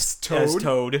Key as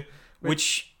Toad,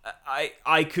 which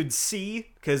I could see,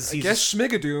 because he's... I guess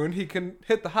Schmigadoon, he can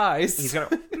hit the highs. He's gonna...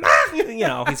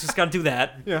 he's just gotta do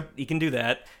that. Yeah. He can do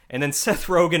that. And then Seth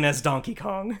Rogen as Donkey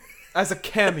Kong. As a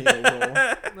cameo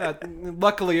role.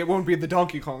 Luckily, it won't be the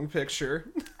Donkey Kong picture.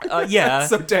 Yeah.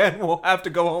 So Dan will have to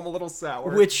go home a little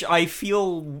sour. Which I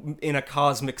feel, in a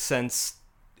cosmic sense,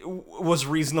 was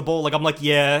reasonable. Like, I'm like,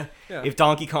 if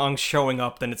Donkey Kong's showing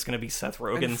up, then it's gonna be Seth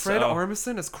Rogen. And Fred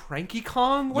Armisen as Cranky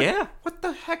Kong? What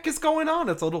the heck is going on?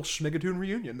 It's a little Schmigadoon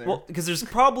reunion there. Well, because there's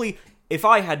probably, if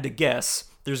I had to guess,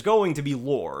 there's going to be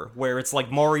lore where it's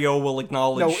like Mario will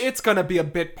acknowledge... No, it's gonna be a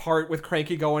bit part with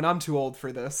Cranky going, I'm too old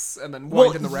for this, and then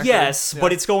winding the record. Yes,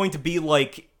 but it's going to be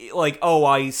like, oh,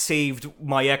 I saved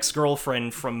my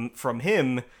ex-girlfriend from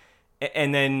him,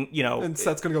 and then, and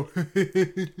Seth's gonna go...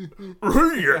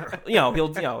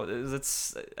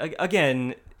 it's...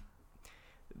 Again...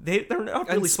 They're not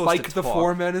really supposed Spike to the talk.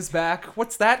 Foreman is back.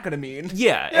 What's that gonna mean?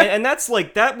 Yeah, and that's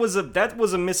like, that was a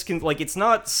like, it's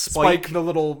not Spike the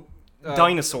little...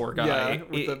 dinosaur guy.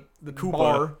 With the Koopa.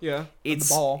 bar. Yeah, it's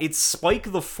the ball. It's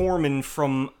Spike the Foreman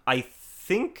from, I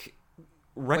think,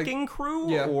 Wrecking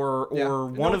Crew, or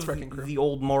one of the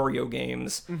old Mario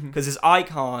games, because his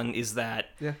icon is that.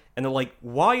 Yeah. And they're like,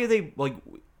 why are they like?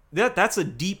 that's a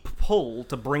deep pull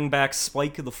to bring back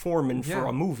Spike the Foreman for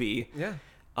a movie. Yeah.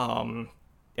 And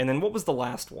then what was the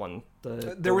last one?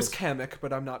 There was Kamek,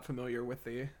 but I'm not familiar with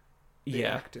the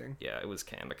acting. Yeah, it was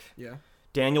Kamek. Yeah.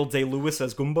 Daniel Day-Lewis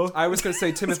as Goomba. I was going to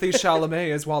say Timothy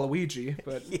Chalamet as Waluigi,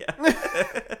 but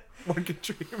Yeah. one could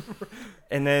dream.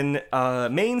 And then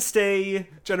mainstay.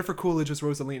 Jennifer Coolidge as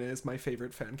Rosalina is my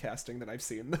favorite fan casting that I've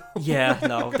seen. Yeah,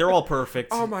 no, they're all perfect.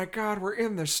 Oh my God, we're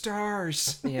in the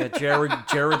stars. Yeah,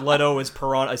 Jared Leto as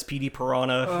PD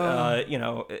Piranha. You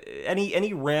know,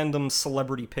 any random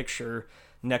celebrity picture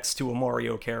next to a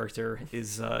Mario character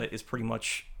is pretty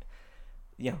much,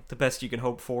 you know, the best you can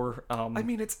hope for. I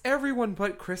mean, it's everyone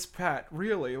but Chris Pratt,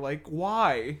 really. Like,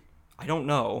 why? I don't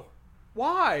know.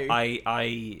 Why?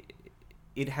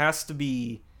 It has to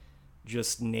be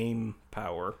just name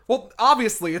power. Well,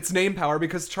 obviously it's name power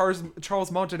because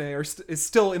Charles Martinet is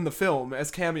still in the film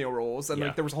as cameo roles, and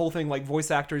like there was a whole thing like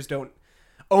voice actors don't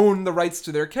own the rights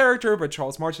to their character, but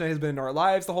Charles Martinet has been in our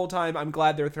lives the whole time. I'm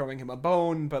glad they're throwing him a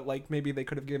bone, but like maybe they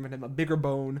could have given him a bigger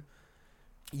bone.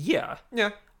 Yeah.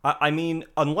 Yeah. I mean,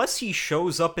 unless he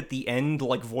shows up at the end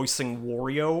like voicing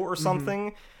Wario or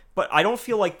something. But I don't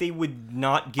feel like they would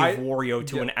not give Wario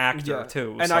to an actor,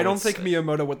 too. And so I don't think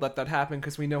Miyamoto would let that happen,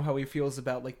 because we know how he feels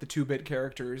about, like, the 2-bit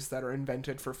characters that are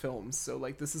invented for films. So,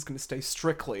 like, this is going to stay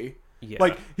strictly... Yeah.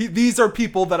 Like, these are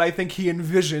people that I think he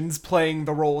envisions playing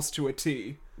the roles to a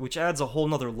T. Which adds a whole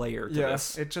nother layer to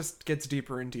this. It just gets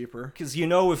deeper and deeper. Because, you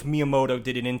know, if Miyamoto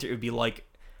did an interview, it would be like,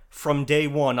 from day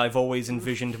one, I've always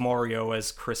envisioned Mario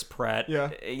as Chris Pratt. Yeah.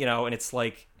 You know, and it's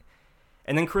like...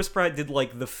 And then Chris Pratt did,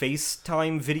 like, the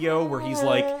FaceTime video where he's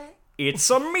like, it's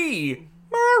a me,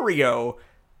 Mario.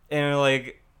 And,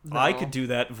 like, no. I could do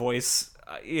that voice,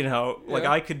 you know, like,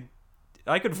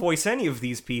 I could voice any of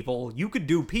these people. You could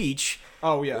do Peach.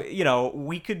 Oh, yeah. You know,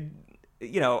 we could,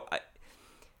 you know...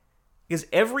 Because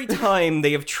every time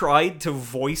they have tried to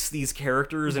voice these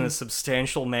characters in a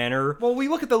substantial manner... Well, we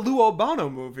look at the Lou Albano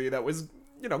movie that was...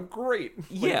 You know, great.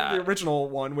 Yeah. Like the original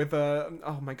one with,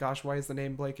 oh my gosh, why is the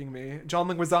name blanking me? John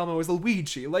Leguizamo as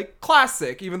Luigi. Like,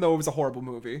 classic, even though it was a horrible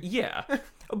movie. Yeah.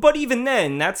 But even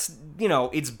then, that's, you know,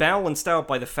 it's balanced out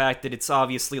by the fact that it's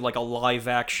obviously like a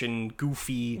live-action,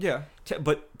 goofy... Yeah.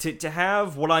 But to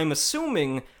have what I'm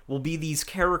assuming will be these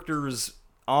characters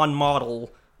on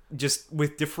model, just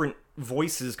with different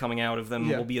voices coming out of them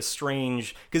will be a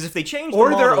strange... Because if they change or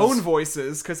the their models, own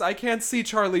voices, because I can't see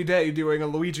Charlie Day doing a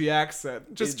Luigi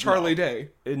accent. Just Charlie Day.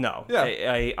 No.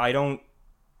 Yeah. I don't...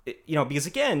 You know, because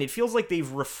again, it feels like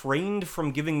they've refrained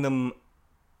from giving them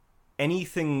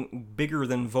anything bigger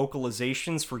than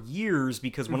vocalizations for years,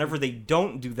 because whenever they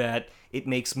don't do that, it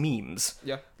makes memes.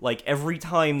 Yeah. Like, every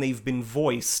time they've been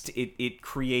voiced, it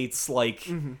creates, like...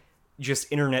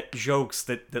 just internet jokes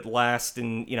that last,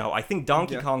 and you know, I think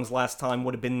Donkey Kong's last time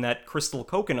would have been that Crystal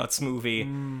Coconuts movie,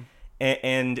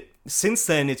 and since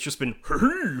then it's just been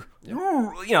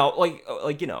you know,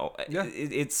 like you know,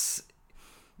 it's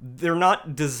they're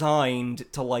not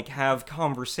designed to like have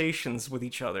conversations with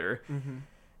each other,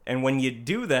 and when you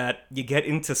do that, you get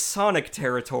into Sonic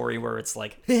territory where it's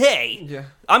like, hey,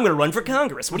 I'm gonna run for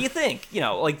Congress. What do you think? You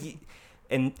know, like,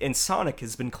 and Sonic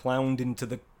has been clowned into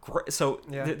the so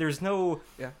there's no...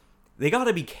 They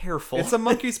gotta be careful. It's a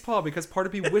monkey's paw, because part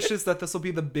of me wishes that this will be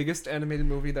the biggest animated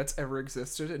movie that's ever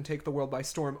existed and take the world by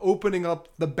storm, opening up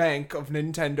the bank of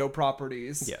Nintendo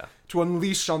properties to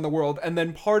unleash on the world, and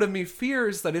then part of me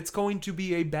fears that it's going to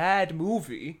be a bad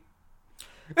movie.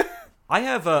 I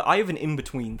have an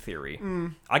in-between theory.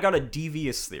 I got a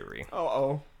devious theory.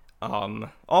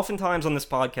 Oftentimes on this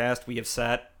podcast,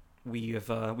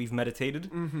 we've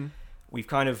meditated. We've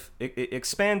kind of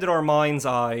expanded our mind's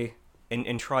eye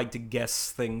and tried to guess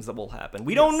things that will happen.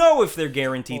 We don't know if they're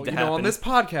guaranteed to happen. On this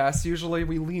podcast, usually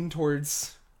we lean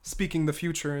towards speaking the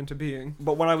future into being.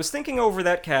 But when I was thinking over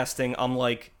that casting, I'm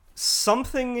like,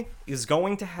 something is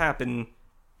going to happen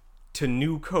to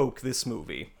New Coke this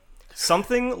movie.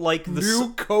 Something like this.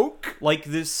 New Coke? Like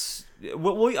this...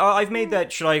 Well, I've made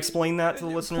that. Should I explain that to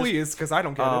the listeners? Please, because I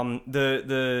don't get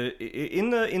it. In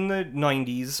the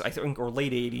 90s, I think, or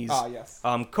late 80s. Yes.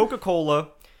 Coca-Cola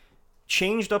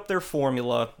changed up their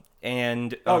formula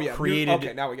and created.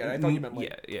 Okay, now we get it. I thought you meant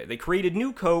like... Yeah. They created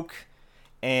New Coke,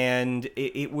 and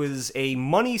it was a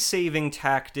money-saving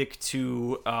tactic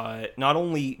to not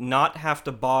only not have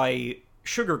to buy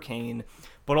sugarcane,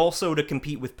 but also to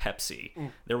compete with Pepsi.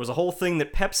 There was a whole thing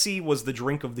that Pepsi was the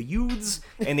drink of the youths,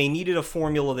 and they needed a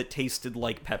formula that tasted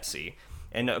like Pepsi.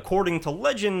 And according to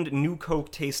legend, New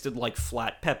Coke tasted like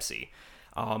flat Pepsi.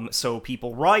 So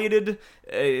people rioted.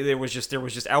 There was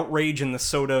just outrage in the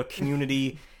soda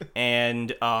community,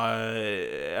 and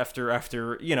after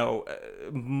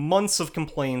months of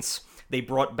complaints, they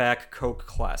brought back Coke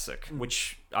Classic,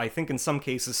 which I think in some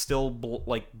cases still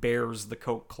bears the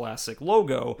Coke Classic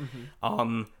logo.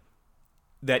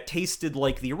 That tasted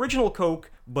like the original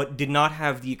Coke, but did not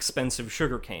have the expensive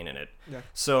sugarcane in it. Yeah.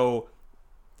 So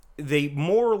they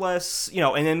more or less,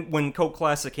 and then when Coke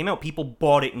Classic came out, people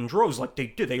bought it in droves. Like, they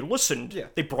did. They listened. Yeah.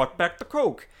 They brought back the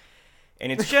Coke.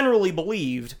 And it's generally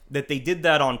believed that they did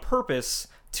that on purpose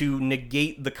to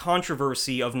negate the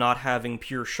controversy of not having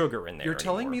pure sugar in there. You're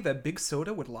telling anymore. me that Big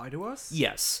Soda would lie to us?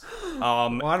 Yes.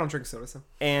 Well, I don't drink soda, so.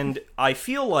 And I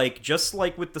feel like, just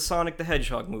like with the Sonic the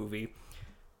Hedgehog movie,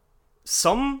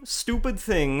 some stupid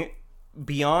thing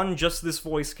beyond just this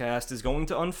voice cast is going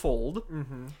to unfold.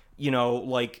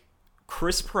 Like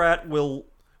Chris Pratt will...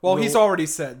 Well, he's already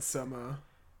said some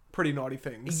pretty naughty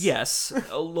things. Yes.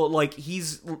 Like,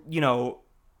 he's,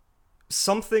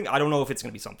 something... I don't know if it's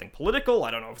going to be something political. I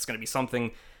don't know if it's going to be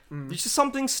something... It's just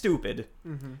something stupid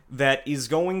that is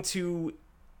going to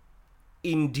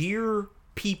endear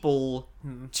people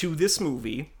to this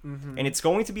movie, and it's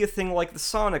going to be a thing like the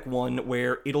Sonic one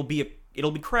where it'll be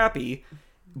crappy,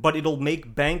 but it'll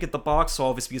make bank at the box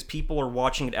office because people are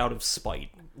watching it out of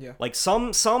spite. Yeah. Like,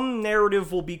 some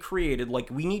narrative will be created, like,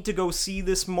 we need to go see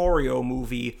this Mario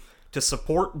movie to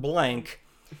support blank,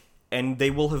 and they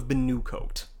will have been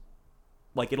new-coked.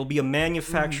 Like, it'll be a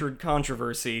manufactured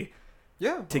controversy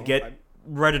to get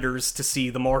Redditors to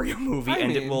see the Mario movie,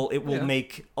 it will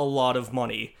make a lot of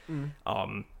money.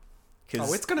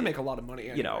 It's gonna make a lot of money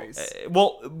anyways.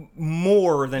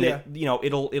 More than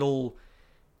it'll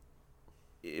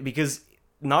because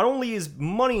not only is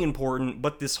money important,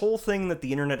 but this whole thing that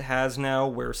the internet has now,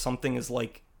 where something is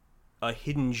like a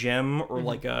hidden gem or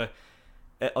like an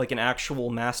actual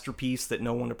masterpiece that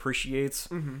no one appreciates.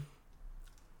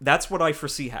 That's what I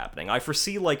foresee happening. I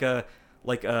foresee like a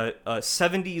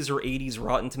 70s or 80s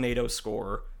Rotten Tomatoes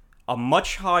score, a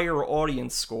much higher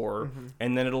audience score,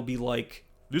 and then it'll be like,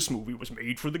 this movie was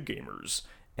made for the gamers,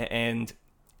 and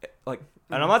like,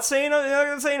 and I'm not saying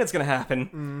it's gonna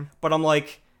happen, but I'm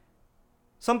like,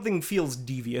 something feels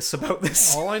devious about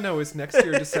this. All I know is next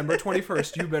year, December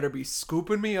 21st, you better be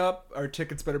scooping me up. Our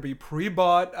tickets better be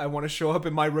pre-bought. I want to show up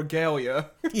in my regalia.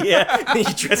 Yeah, you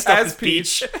dressed up as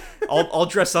Peach. I'll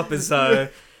dress up as I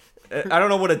don't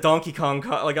know what a Donkey Kong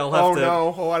I'll have to.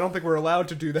 Oh no! I don't think we're allowed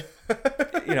to do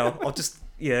that. I'll just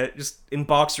in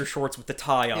boxer shorts with the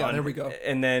tie on. Yeah, there we go.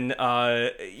 And then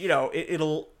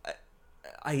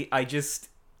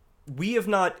we have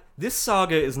not. This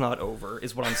saga is not over,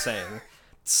 is what I'm saying.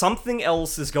 Something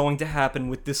else is going to happen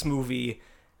with this movie.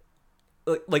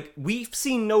 Like, we've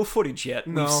seen no footage yet.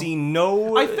 No. We've seen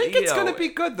no... I think it's going to be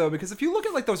good, though, because if you look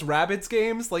at, like, those Rabbids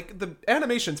games, like, the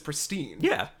animation's pristine.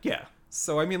 Yeah.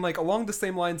 So, I mean, like, along the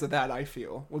same lines of that, I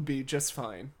feel, would be just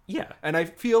fine. Yeah. And I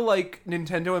feel like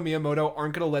Nintendo and Miyamoto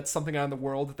aren't going to let something out in the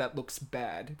world that looks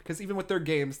bad. Because even with their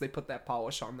games, they put that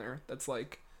polish on there that's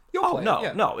like...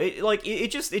 No. It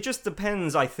just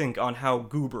depends, I think, on how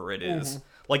goober it is.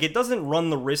 Like, it doesn't run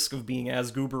the risk of being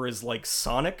as goober as, like,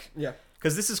 Sonic. Yeah.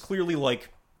 Because this is clearly, like,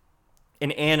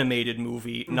 an animated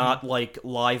movie, not, like,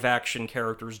 live-action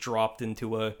characters dropped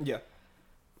into a... Yeah.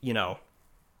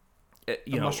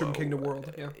 Mushroom Kingdom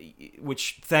world. Yeah.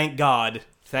 Which, thank God.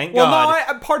 No,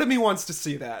 part of me wants to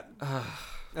see that.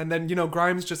 And then,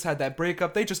 Grimes just had that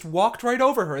breakup. They just walked right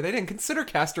over her. They didn't consider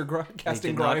casting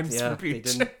Grimes for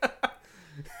Peach.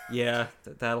 Yeah,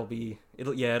 it'll be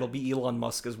Elon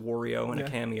Musk as Wario in a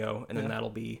cameo, and then that'll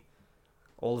be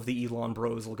all of the Elon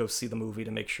bros will go see the movie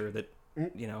to make sure that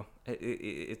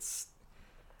it's.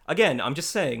 Again, I'm just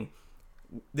saying,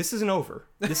 this isn't over.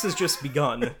 This has just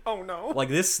begun. Oh no! Like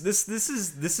this is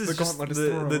just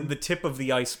the tip of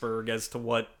the iceberg as to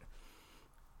what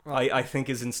I think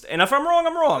is and if I'm wrong,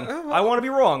 I'm wrong. I want to be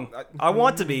wrong. I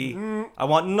want to be. I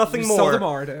want nothing more. Seldom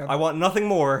are, Dan. I want nothing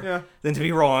more than to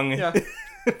be wrong. Yeah.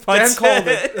 Dan called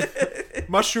it.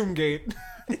 Mushroom Gate.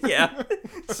 Yeah.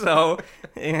 So,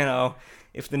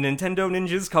 if the Nintendo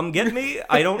ninjas come get me,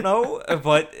 I don't know.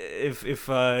 But if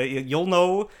you'll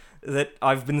know that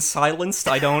I've been silenced,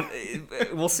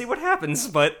 we'll see what happens.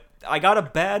 But I got a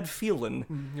bad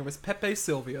feeling. It was Pepe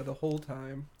Sylvia the whole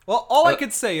time. Well, all I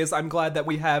could say is I'm glad that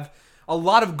we have a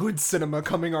lot of good cinema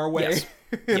coming our way.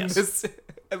 Yes.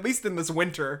 At least in this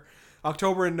winter.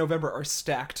 October and November are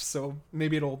stacked, so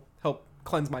maybe it'll help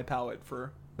cleanse my palate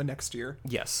for the next year.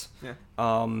 Yes. Yeah.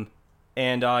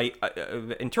 And I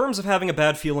in terms of having a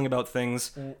bad feeling about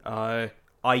things,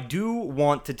 I do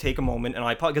want to take a moment,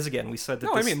 and because again, we said that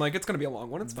No, I mean, like, it's going to be a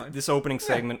long one. It's fine. this opening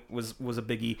segment was a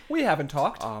biggie. We haven't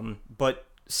talked. But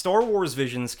Star Wars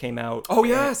Visions came out. Oh,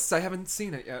 yes! I haven't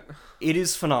seen it yet. It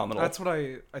is phenomenal. That's what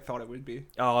I thought it would be.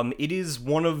 It is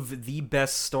one of the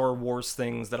best Star Wars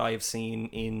things that I have seen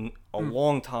in a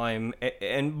long time,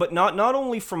 but not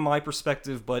only from my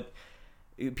perspective, but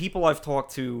people I've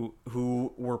talked to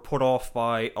who were put off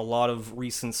by a lot of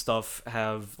recent stuff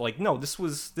have like, no, this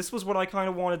was what I kind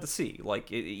of wanted to see.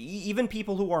 Like even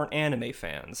people who aren't anime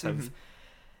fans have.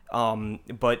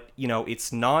 But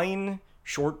it's 9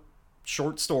 short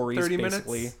stories, 30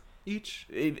 basically. minutes each.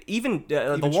 Even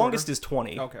the longest is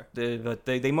 20. Okay. But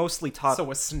they mostly top. So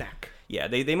a snack. Yeah,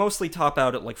 they mostly top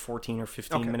out at like 14 or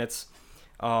 15 minutes.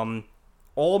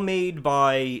 All made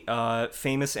by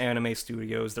famous anime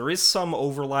studios. There is some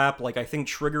overlap. Like, I think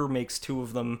Trigger makes 2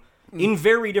 of them in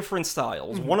very different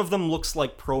styles. One of them looks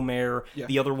like Promare. Yeah.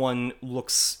 The other one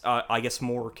looks, I guess,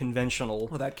 more conventional.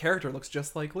 Well, that character looks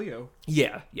just like Leo.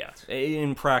 Yeah.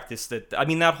 In practice, that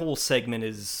whole segment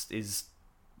has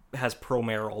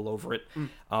Promare all over it.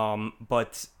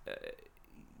 But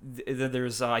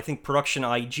there's, I think, Production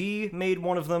IG made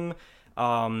one of them.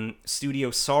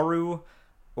 Studio Saru.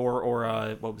 Or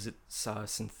what was it?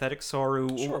 Synthetic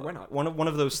Saru. Sure, why not? One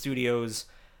of those studios,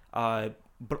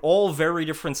 but all very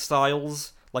different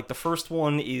styles. Like the first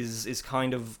one is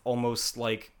kind of almost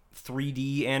like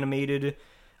 3D animated,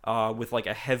 with like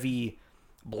a heavy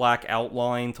black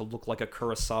outline to look like a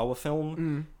Kurosawa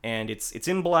film, and it's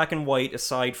in black and white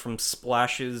aside from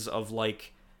splashes of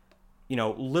like,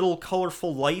 little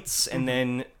colorful lights and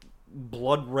then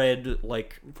blood red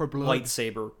like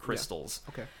lightsaber crystals.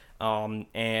 Yeah. Okay.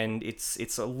 And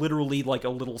it's literally like a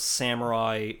little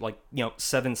samurai, like,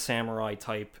 7 samurai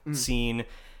type scene.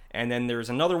 And then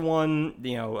there's another one,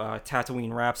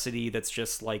 Tatooine Rhapsody, that's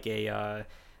just like a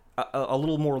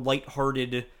little more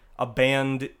lighthearted. A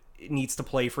band needs to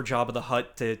play for Jabba the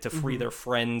Hutt to free their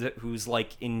friend who's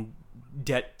like in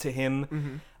debt to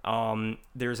him.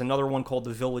 There's another one called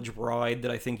The Village Bride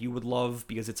that I think you would love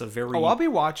because it's a very... Oh, I'll be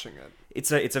watching it.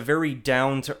 It's a very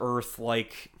down-to-earth,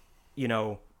 like,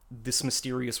 this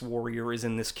mysterious warrior is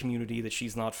in this community that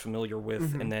she's not familiar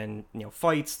with, and then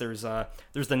fights. There's the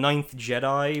 9th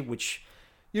Jedi, which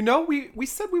we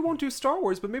said we won't do Star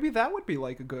Wars, but maybe that would be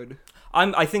like a good.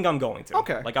 I think I'm going to.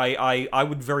 Okay. Like I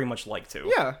would very much like to.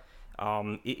 Yeah.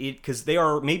 Because they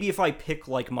are, maybe if I pick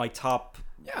like my top.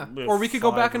 Yeah. Or we could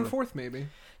go back and forth maybe.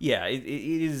 Yeah, it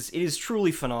is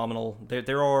truly phenomenal.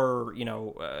 There are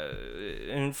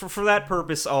and for that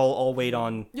purpose I'll wait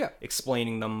on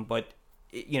explaining them, but.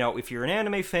 If you're an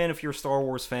anime fan, if you're a Star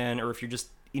Wars fan, or if you're just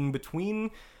in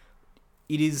between,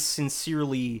 it is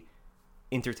sincerely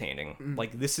entertaining.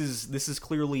 Like this is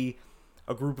clearly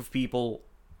a group of people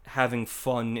having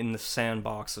fun in the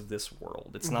sandbox of this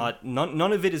world. It's not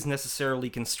none of it is necessarily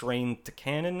constrained to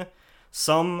canon.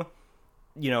 Some,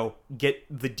 get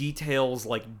the details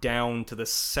like down to the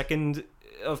second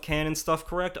of canon stuff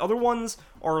correct. Other ones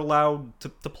are allowed to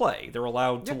play. They're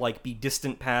allowed to like be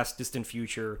distant past, distant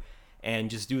future,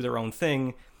 and just do their own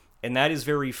thing, and that is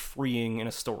very freeing in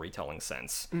a storytelling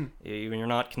sense. When you're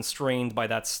not constrained by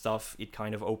that stuff, it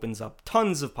kind of opens up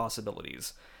tons of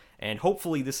possibilities. And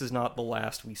hopefully this is not the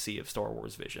last we see of Star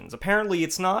Wars Visions. Apparently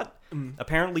it's not.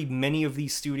 Apparently many of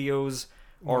these studios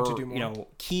are,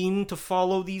 keen to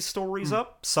follow these stories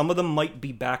up. Some of them might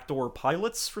be backdoor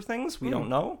pilots for things, we don't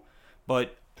know.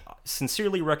 But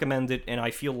sincerely recommend it, and I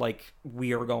feel like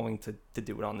we are going to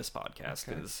do it on this podcast,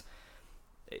 because...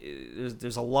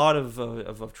 There's a lot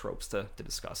of tropes to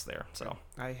discuss there. So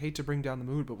I hate to bring down the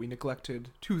mood, but we neglected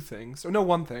 2 things. Or no,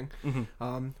 1 thing.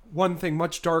 One thing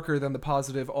much darker than the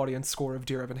positive audience score of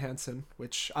Dear Evan Hansen,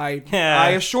 which I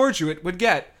assured you it would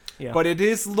get. Yeah. But it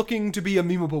is looking to be a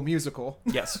memeable musical.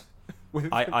 Yes. With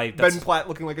Ben Platt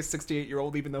looking like a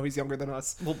 68-year-old, even though he's younger than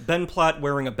us. Well, Ben Platt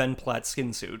wearing a Ben Platt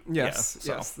skin suit. Yes,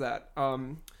 yes, that.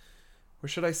 Or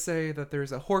should I say that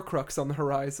there's a Horcrux on the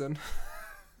horizon?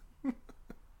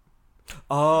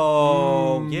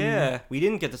 Oh, yeah. We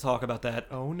didn't get to talk about that.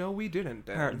 Oh, no, we didn't,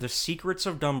 Dan. The Secrets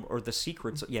of Dumb... Or the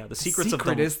Secrets... Yeah, the Secrets of Dumb...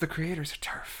 The secret is the creators of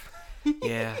Turf.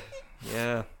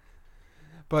 Yeah.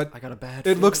 But I got a bad it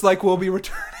feeling. Looks like we'll be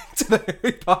returning to the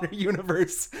Harry Potter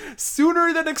universe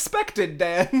sooner than expected,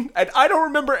 Dan. And I don't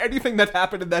remember anything that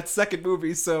happened in that second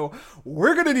movie, so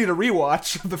we're gonna need a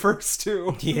rewatch of the first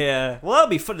 2. Yeah, well, that'll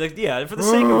be fun. Yeah, for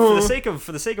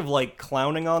the sake of like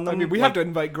clowning on them. I mean, we have to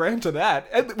invite Grant to that.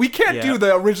 And we can't do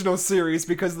the original series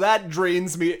because that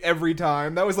drains me every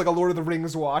time. That was like a Lord of the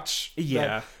Rings watch.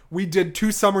 Yeah. We did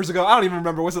 2 summers ago. I don't even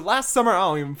remember. Was it last summer? I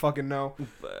don't even fucking know.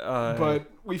 But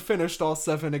we finished all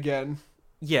 7 again.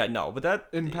 Yeah, no, but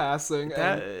in passing.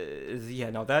 I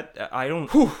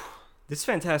don't. This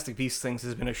Fantastic Beasts things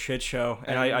has been a shit show,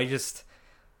 and I just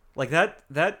like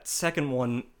that second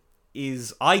one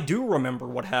is I do remember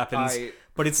what happens,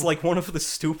 but it's like one of the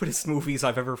stupidest movies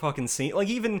I've ever fucking seen. Like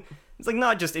even it's like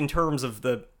not just in terms of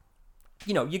the,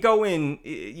 you know, you go in,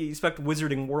 you expect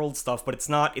Wizarding World stuff, but it's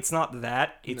not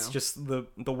that. It's just the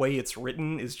way it's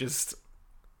written is just,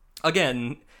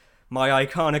 again, my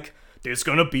iconic, there's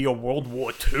gonna be a World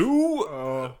War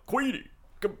II? Queenie,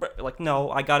 come back. Like,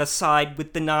 no, I gotta side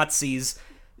with the Nazis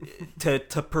to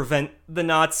prevent the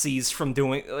Nazis from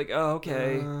doing, like, oh,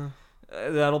 okay.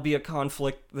 That'll be a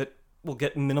conflict that will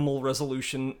get minimal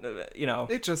resolution, you know.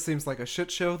 It just seems like a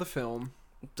shit show, the film.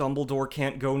 Dumbledore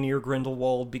can't go near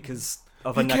Grindelwald because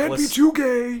of a necklace. necklace. Can't be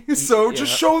too gay, so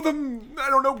just show them, I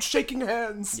don't know, shaking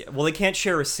hands. Yeah, well, they can't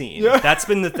share a scene. Yeah.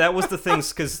 That was the thing,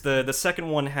 because the second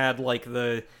one had, like,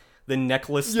 the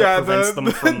necklace that prevents them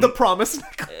from... the promise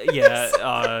necklace.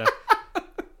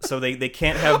 So they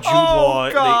can't have Jude Law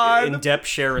and Depp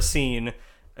share a scene.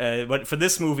 But for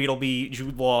this movie, it'll be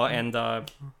Jude Law and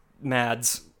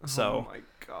Mads. So, oh my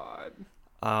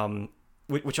god.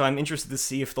 Which I'm interested to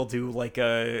see if they'll do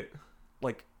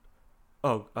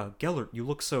Gellert, you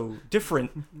look so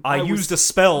different. I used a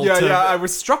spell. I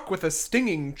was struck with a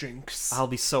stinging jinx. I'll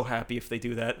be so happy if they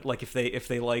do that. Like if they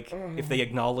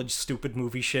acknowledge stupid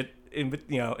movie shit,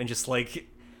 and just like,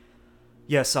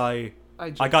 yes, I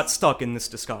got stuck in this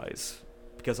disguise.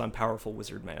 Because I'm powerful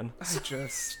wizard man. I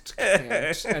just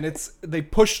can't. And they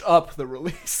pushed up the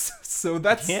release. So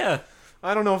that's... Yeah.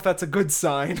 I don't know if that's a good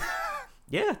sign.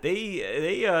 Yeah,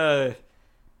 they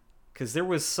because there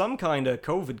was some kind of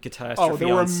COVID catastrophe. Oh,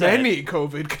 there were many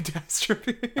COVID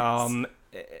catastrophes. I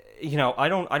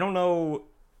don't know.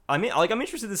 I mean, like, I'm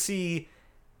interested to see...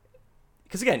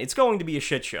 Because, again, it's going to be a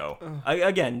shit show.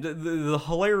 Again, the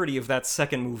hilarity of that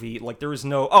second movie, like, there is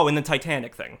no... Oh, and the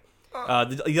Titanic thing.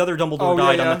 The other Dumbledore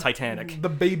died on the Titanic. The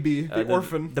baby, the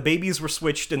orphan. The babies were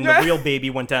switched, and the real baby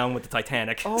went down with the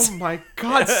Titanic. Oh my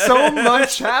god, so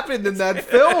much happened in that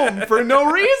film for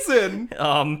no reason.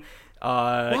 What?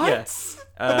 Yeah.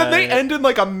 And then they end in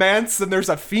like a manse, and there's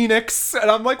a phoenix,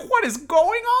 and I'm like, what is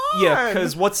going on? Yeah,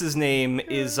 because what's his name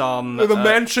is the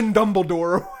Mansion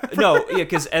Dumbledore. No, yeah,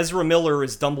 because Ezra Miller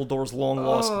is Dumbledore's long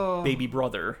lost baby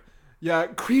brother. Yeah,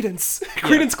 Credence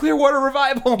Clearwater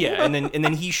Revival. Yeah, and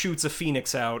then he shoots a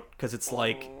phoenix out because it's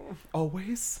like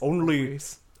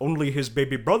only his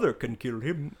baby brother can kill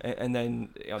him, and then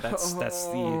that's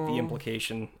the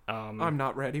implication. I'm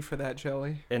not ready for that,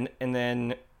 Jelly. And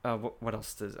then what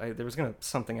else does there was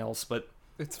something else, but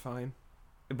it's fine.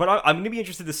 But I'm gonna be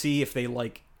interested to see if they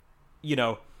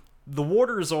the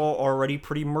waters are already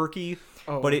pretty murky.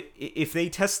 But if they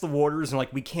test the waters and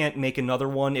like we can't make another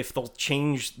one, if they'll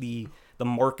change the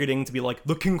marketing to be like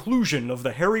the conclusion of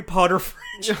the Harry Potter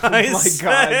franchise. Oh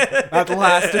my god! At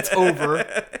last, it's over.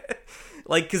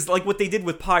 Like, because like what they did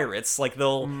with Pirates, like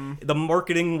the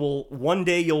marketing will one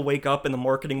day you'll wake up and the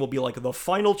marketing will be like the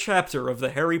final chapter of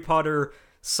the Harry Potter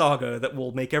saga that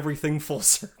will make everything full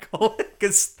circle.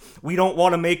 Because we don't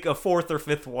want to make a fourth or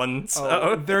fifth one.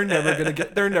 So. They're never gonna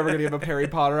give up Harry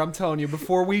Potter. I'm telling you,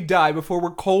 before we die, before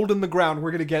we're cold in the ground, we're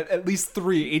gonna get at least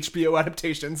 3 HBO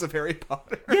adaptations of Harry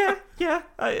Potter. Yeah,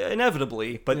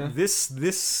 inevitably. But this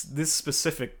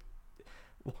specific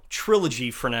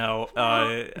trilogy for now,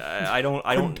 I don't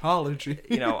Ontology.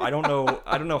 I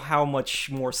don't know how much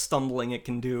more stumbling it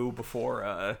can do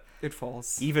before it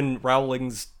falls. Even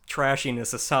Rowling's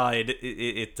trashiness aside,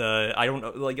 I don't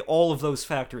know, like all of those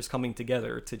factors coming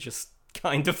together to just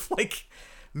kind of like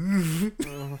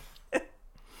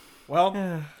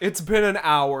well, it's been an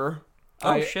hour.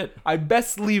 Shit. I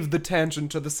best leave the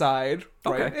tangent to the side.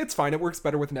 Right? Okay. It's fine. It works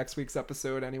better with next week's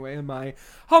episode anyway, in my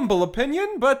humble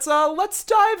opinion. But let's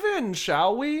dive in,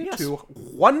 shall we? Yes. To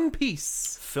One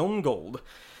Piece. Film Gold.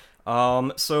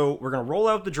 So we're going to roll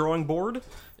out the drawing board.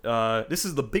 This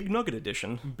is the Big Nugget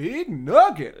edition. Big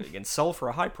Nugget! You can sell for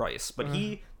a high price. But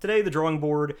today the drawing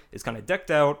board is kind of decked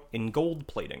out in gold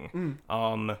plating.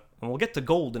 And we'll get to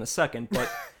gold in a second, but...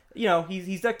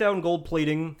 he's decked out in gold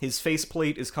plating. His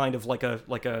faceplate is kind of like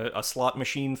a slot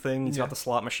machine thing. He's got the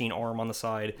slot machine arm on the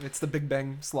side. It's the Big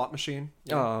Bang slot machine.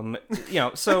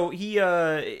 Yeah. So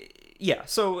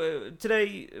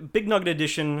today, Big Nugget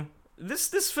edition.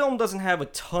 This film doesn't have a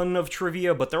ton of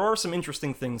trivia, but there are some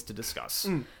interesting things to discuss.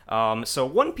 So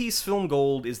One Piece Film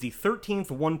Gold is the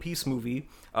 13th One Piece movie,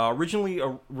 originally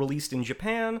released in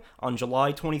Japan on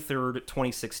July 23rd,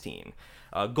 2016.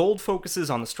 Gold focuses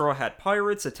on the Straw Hat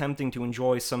Pirates attempting to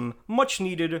enjoy some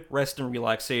much-needed rest and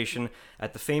relaxation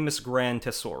at the famous Grand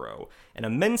Tesoro, an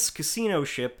immense casino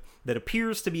ship that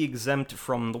appears to be exempt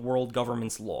from the world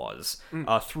government's laws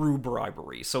through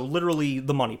bribery. So literally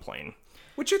the money plane.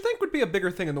 Which you think would be a bigger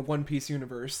thing in the One Piece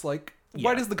universe. Like,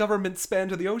 why does the government span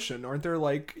to the ocean? Aren't there,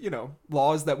 like,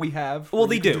 laws that we have? Well,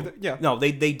 they do. Yeah. No,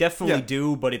 they definitely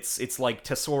do, but it's like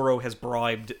Tesoro has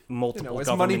bribed multiple as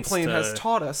governments Money Plane has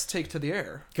taught us, take to the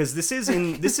air. Because this is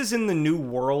in the New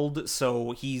World,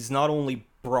 so he's not only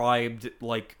bribed,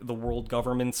 like, the world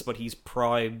governments, but he's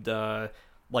bribed,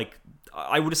 like,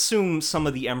 I would assume some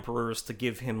of the emperors to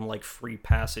give him, like, free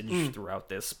passage throughout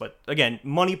this. But, again,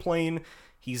 Money Plane,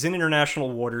 he's in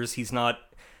international waters, he's not...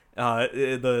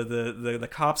 the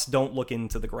cops don't look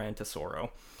into the Grand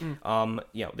Tesoro.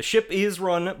 The ship is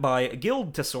run by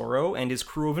Guild Tesoro and his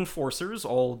crew of enforcers,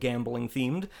 all gambling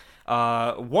themed,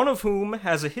 one of whom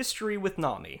has a history with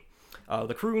Nami.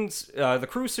 The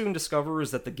crew soon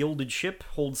discovers that the gilded ship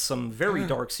holds some very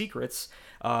dark secrets,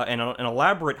 and an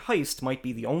elaborate heist might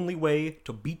be the only way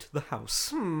to beat the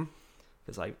house.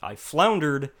 Because I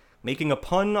floundered making a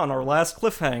pun on our last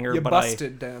cliffhanger. You but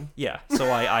busted, Dan. Yeah,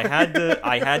 so I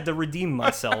had to redeem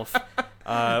myself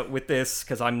with this,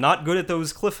 because I'm not good at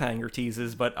those cliffhanger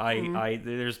teases, but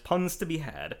there's puns to be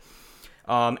had.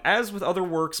 As with other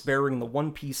works bearing the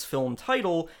One Piece film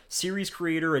title, series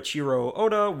creator Eiichiro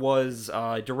Oda was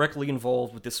directly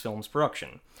involved with this film's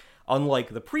production. Unlike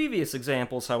the previous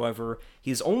examples, however,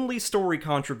 his only story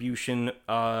contribution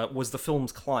was the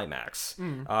film's climax.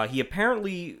 He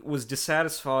apparently was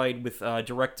dissatisfied with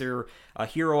director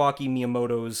Hiroaki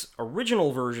Miyamoto's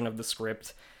original version of the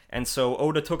script, and so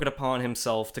Oda took it upon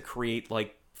himself to create,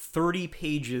 like, 30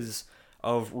 pages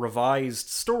of revised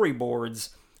storyboards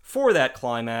for that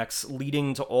climax,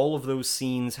 leading to all of those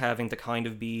scenes having to kind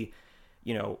of be,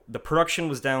 the production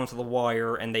was down to the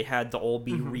wire, and they had to all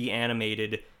be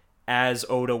reanimated as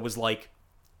Oda was, like,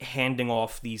 handing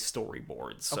off these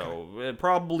storyboards. So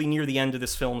probably near the end of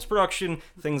this film's production,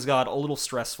 things got a little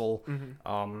stressful.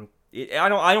 I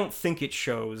don't think it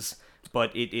shows,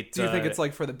 but it Do you think it's,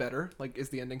 like, for the better? Like, is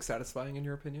the ending satisfying in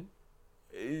your opinion?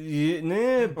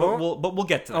 But we'll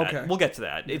get to that. Okay. We'll get to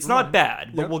that. It's not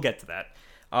bad, but we'll get to that.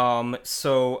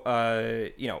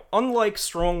 Unlike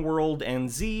Strong World and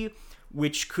Z,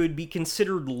 which could be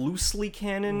considered loosely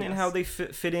canon in how they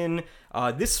fit in,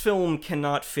 this film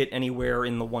cannot fit anywhere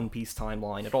in the One Piece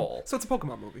timeline at all. So it's a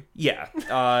Pokemon movie. Yeah.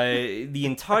 The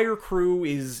entire crew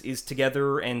is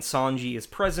together, and Sanji is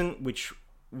present, which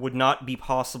would not be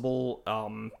possible,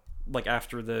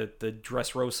 after the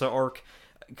Dressrosa arc,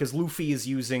 because Luffy is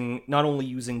not only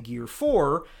using Gear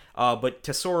 4, but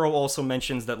Tesoro also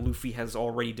mentions that Luffy has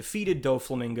already defeated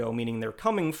Doflamingo, meaning they're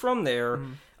coming from there,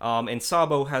 and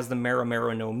Sabo has the Mera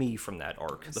Mera no Mi from that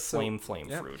arc, the Flame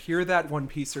Fruit. Hear that, One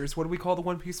Piecers. What do we call the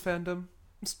One Piece fandom?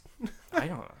 I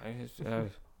don't know.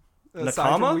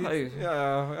 Nakama?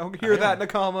 I'll hear that,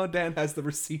 Nakama. Dan has the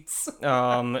receipts.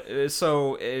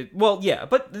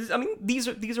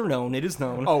 These are known. It is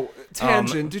known. Oh,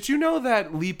 tangent. Did you know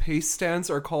that Lee Pace stands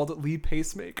are called Lee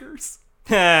Pacemakers?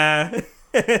 I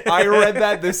read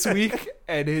that this week,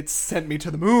 and it sent me to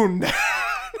the moon.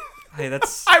 Hey,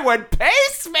 that's... I went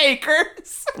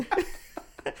pacemakers!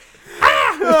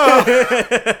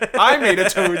 I made a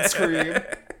toad scream.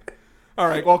 All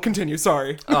right, well, continue.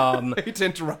 Sorry. I hate to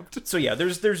interrupt. So yeah,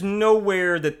 there's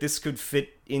nowhere that this could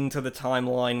fit into the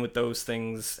timeline with those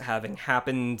things having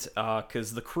happened,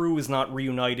 because the crew is not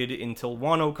reunited until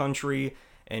Wano Country,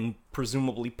 and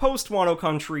presumably post Wano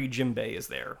Country, Jinbei is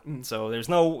there. So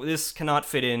this cannot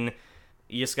fit in.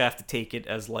 You just have to take it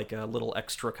as, like, a little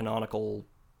extra canonical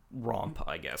romp,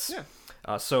 I guess. Yeah.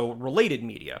 So related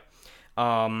media.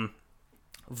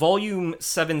 Volume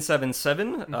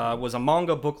 777 was a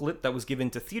manga booklet that was given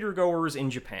to theatergoers in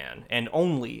Japan, and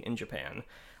only in Japan.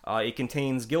 It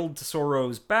contains Guild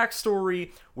Tesoro's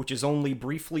backstory, which is only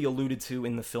briefly alluded to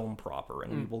in the film proper,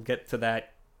 and we will get to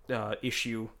that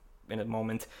issue in a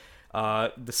moment.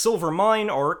 The Silver Mine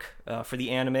arc for the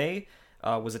anime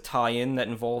was a tie-in that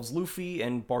involves Luffy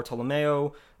and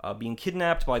Bartolomeo being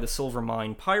kidnapped by the Silver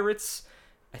Mine pirates.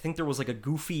 I think there was, like, a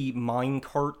goofy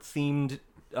minecart-themed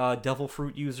devil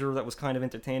fruit user that was kind of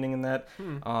entertaining in that.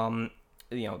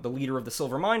 The leader of the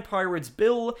Silver Mine Pirates,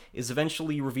 Bill, is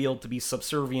eventually revealed to be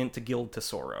subservient to Guild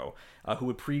Tesoro, who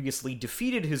had previously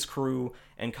defeated his crew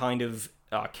and kind of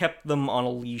kept them on a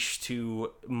leash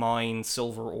to mine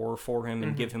silver ore for him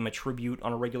and give him a tribute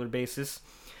on a regular basis.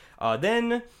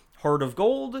 Then, Heart of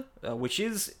Gold, which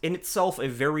is in itself a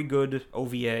very good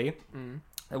OVA,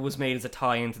 that was made as a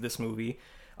tie-in to this movie.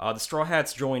 The Straw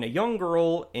Hats join a young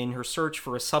girl in her search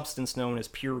for a substance known as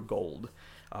pure gold,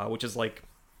 which is like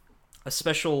a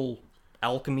special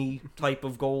alchemy type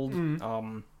of gold.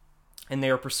 and they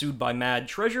are pursued by Mad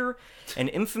Treasure, an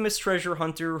infamous treasure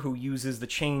hunter who uses the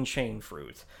chain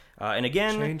fruit. And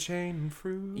again, chain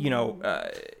fruit. You know,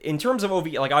 in terms of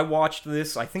OV, like I watched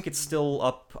this, I think it's still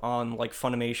up on like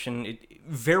Funimation.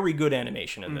 Very good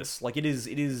animation in this. Like it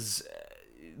is,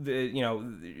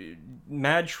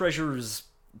 Mad Treasure's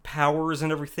powers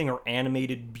and everything are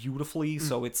animated beautifully.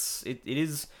 So it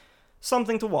is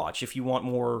something to watch if you want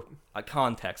more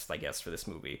context, I guess, for this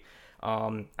movie.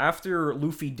 After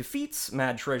Luffy defeats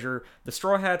Mad Treasure, the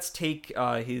Straw Hats take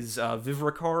his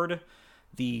Vivre card,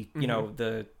 the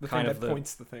kind of that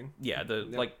points the thing. Yeah,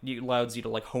 like it allows you to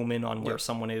like home in on where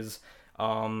someone is.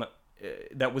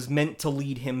 That was meant to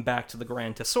lead him back to the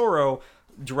Grand Tesoro,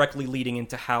 directly leading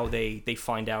into how they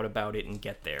find out about it and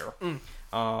get there.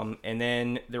 And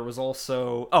then there was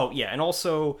also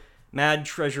also Mad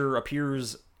Treasure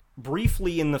appears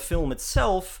briefly in the film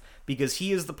itself because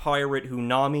he is the pirate who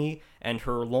Nami and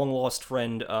her long-lost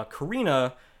friend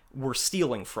Karina were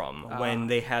stealing from when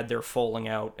they had their falling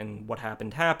out, and what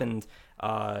happened.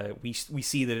 We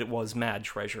see that it was Mad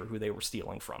Treasure who they were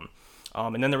stealing from.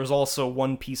 And then there was also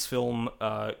One Piece film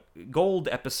Gold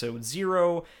Episode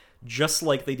 0. Just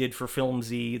like they did for Film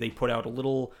Z, they put out a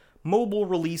little mobile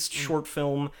released short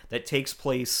film that takes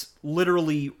place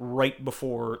literally right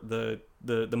before the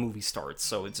movie starts.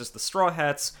 So it's just the Straw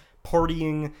Hats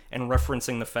partying and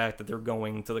referencing the fact that they're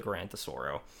going to the Grand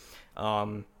Tesoro.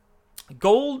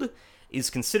 Gold is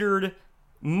considered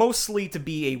mostly to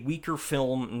be a weaker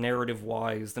film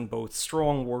narrative-wise than both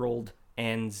Strong World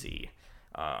and Z.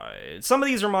 Some of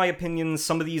these are my opinions,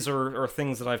 some of these are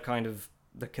things that I've kind of,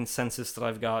 the consensus that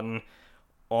I've gotten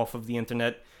off of the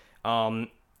internet. I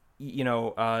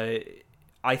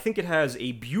think it has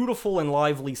a beautiful and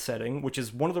lively setting, which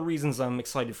is one of the reasons I'm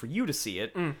excited for you to see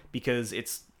it, because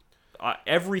it's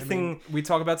everything. I mean, we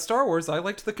talk about Star Wars. I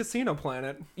liked the Casino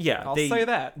Planet. Yeah, I'll say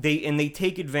that. They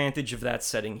take advantage of that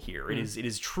setting here. It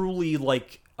is truly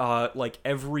like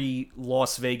every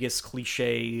Las Vegas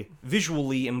cliche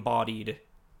visually embodied,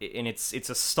 and it's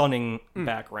a stunning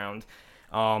background.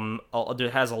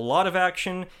 It has a lot of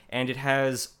action, and it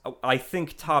has, I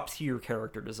think, top tier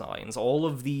character designs. All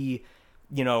of the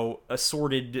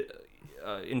assorted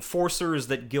enforcers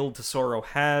that Guild Tesoro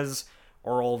has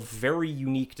are all very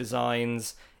unique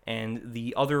designs, and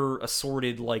the other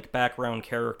assorted like background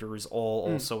characters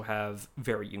all also have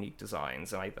very unique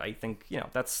designs, and I think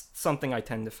that's something I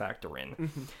tend to factor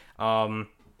in.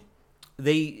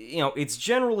 It's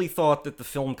generally thought that the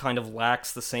film kind of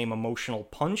lacks the same emotional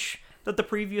punch that the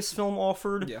previous film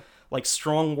offered. Yeah. Like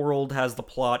Strong World has the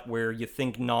plot where you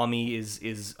think Nami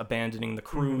is abandoning the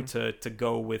crew to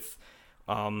go with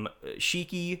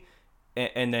Shiki,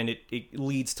 and then it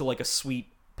leads to like a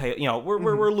sweet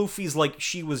where Luffy's like,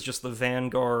 she was just the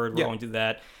vanguard, we're going to do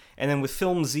that. And then with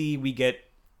Film Z we get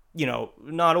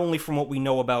not only from what we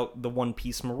know about the One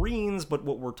Piece Marines, but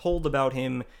what we're told about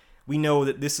him, we know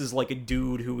that this is like a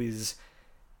dude who is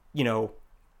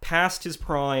past his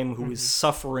prime, who is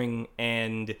suffering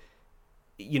and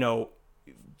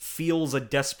feels a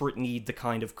desperate need to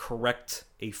kind of correct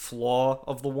a flaw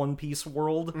of the One Piece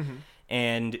world.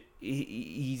 And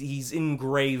he's in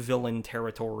gray villain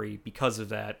territory because of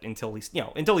that until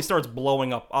he starts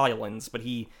blowing up islands. But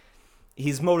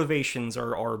his motivations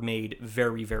are made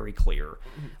very, very clear.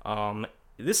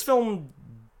 This film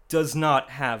does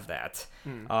not have that.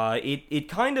 It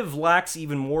kind of lacks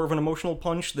even more of an emotional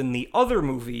punch than the other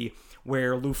movie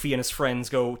where Luffy and his friends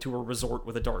go to a resort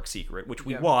with a dark secret, which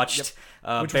we watched.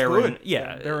 Which Baron, was good.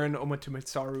 yeah, Baron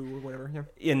Omatumitsaru or whatever. Yeah.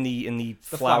 In the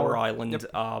Flower Island,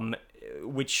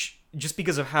 which just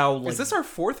because of how is this our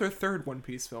fourth or third One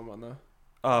Piece film on the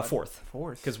fourth,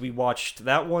 because we watched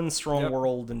that one, Strong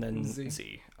World, and then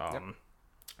Z.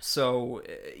 So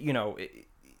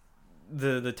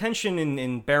the tension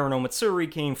in Baron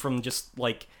Omatsuri came from just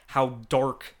like how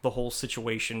dark the whole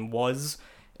situation was,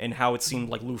 and how it seemed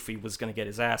like Luffy was going to get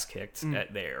his ass kicked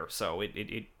there. So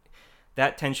it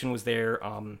that tension was there.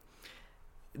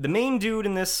 The main dude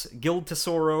in this, Guild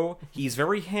Tesoro, he's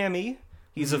very hammy.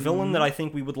 He's a villain that I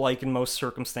think we would like in most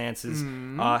circumstances.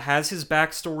 Has his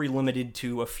backstory limited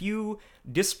to a few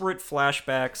disparate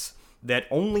flashbacks that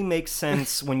only make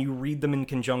sense when you read them in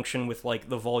conjunction with like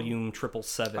the volume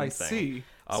 777 I thing. see.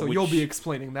 So you'll be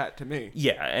explaining that to me.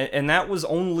 Yeah, and that was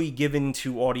only given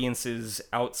to audiences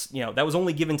that was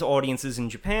only given to audiences in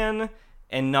Japan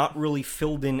and not really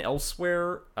filled in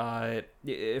elsewhere.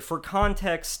 For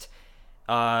context,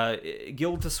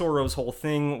 Guild Tesoro's whole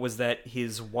thing was that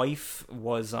his wife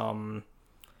was I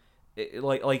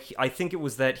think it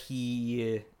was that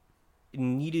he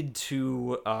needed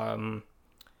to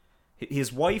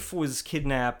his wife was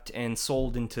kidnapped and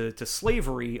sold into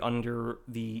slavery under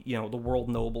the the world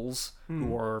nobles,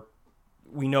 who are,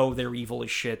 we know they're evil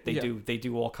as shit. They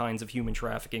do all kinds of human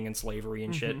trafficking and slavery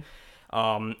and shit.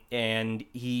 And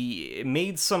he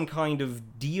made some kind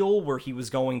of deal where he was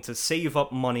going to save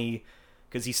up money,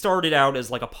 because he started out as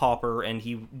like a pauper, and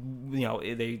he,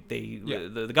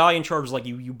 the guy in charge was like,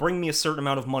 you bring me a certain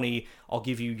amount of money, I'll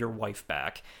give you your wife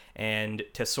back. And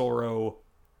Tesoro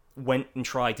went and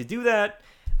tried to do that.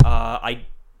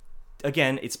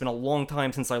 Again, it's been a long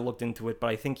time since I looked into it, but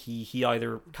I think he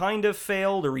either kind of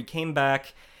failed or he came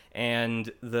back,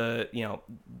 and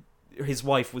his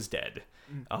wife was dead.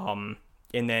 And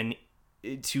then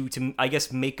to I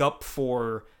guess make up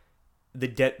for the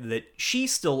debt that she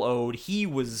still owed, he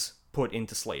was put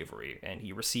into slavery, and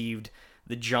he received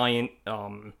the giant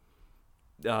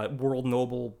World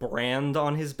Noble brand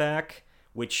on his back,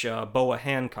 which Boa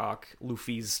Hancock,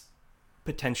 Luffy's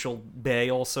potential bae,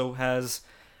 also has,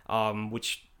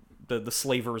 which the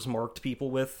slavers marked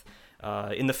people with.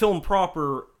 In the film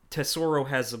proper, Tesoro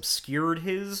has obscured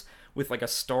his with like a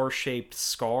star-shaped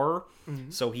scar,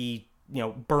 so he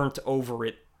burnt over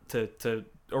it to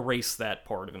erase that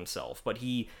part of himself. But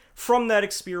he, from that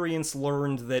experience,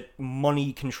 learned that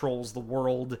money controls the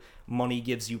world, money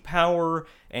gives you power,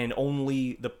 and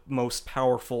only the most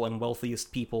powerful and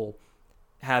wealthiest people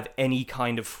have any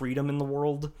kind of freedom in the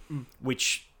world,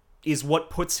 which is what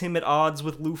puts him at odds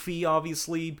with Luffy,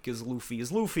 obviously, because Luffy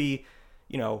is Luffy.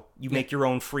 You make your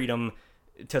own freedom.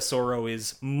 Tesoro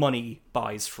is money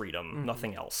buys freedom,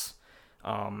 nothing else.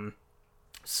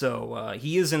 So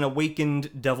he is an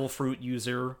awakened devil fruit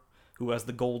user who has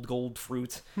the gold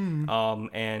fruit.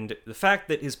 And the fact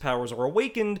that his powers are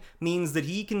awakened means that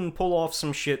he can pull off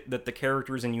some shit that the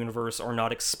characters in universe are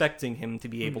not expecting him to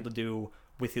be able to do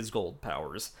with his gold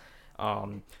powers.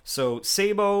 So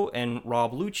Sabo and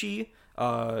Rob Lucci,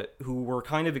 who were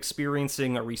kind of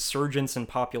experiencing a resurgence in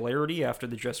popularity after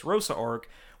the Dressrosa arc,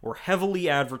 were heavily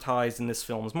advertised in this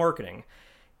film's marketing.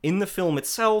 In the film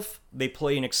itself, they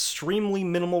play an extremely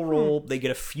minimal role. They get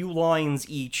a few lines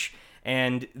each,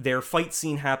 and their fight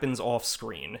scene happens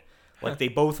off-screen. Like, they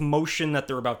both motion that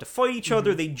they're about to fight each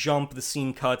other, they jump, the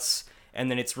scene cuts,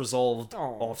 and then it's resolved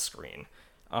off-screen.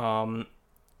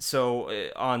 So,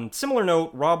 on similar note,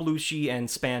 Rob Lucci and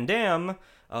Spandam,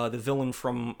 the villain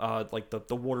from,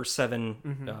 the Water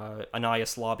 7 Anais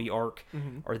Lobby arc,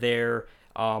 are there.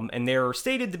 And they're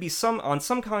stated to be on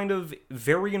some kind of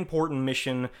very important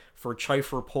mission for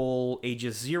Chifer Pol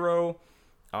Aegis Zero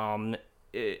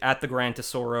at the Grand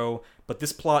Tesoro, but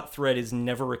this plot thread is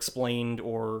never explained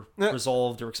or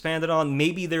resolved or expanded on.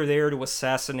 Maybe they're there to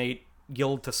assassinate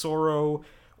Guild Tesoro,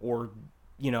 or,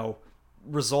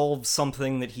 resolve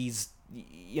something that he's,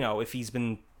 if he's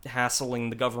been hassling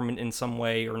the government in some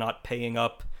way or not paying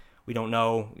up. We don't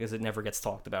know, because it never gets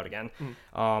talked about again.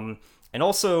 And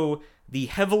also, the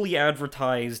heavily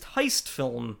advertised heist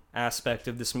film aspect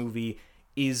of this movie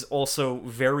is also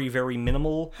very, very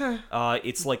minimal.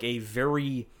 It's like a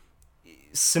very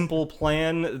simple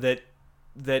plan that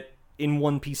in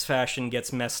One Piece fashion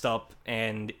gets messed up,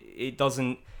 and it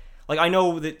doesn't... Like, I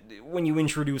know that when you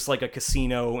introduce, like, a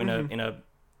casino in a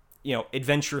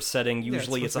adventure setting,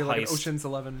 usually it's a heist. Like an Ocean's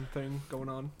 11 thing going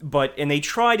on. And they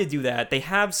try to do that. They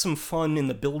have some fun in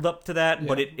the build-up to that,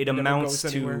 but it amounts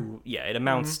to... Yeah, it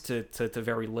amounts to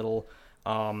very little.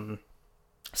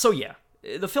 So yeah,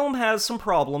 the film has some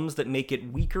problems that make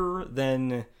it weaker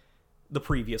than the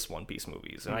previous One Piece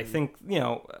movies. And I think,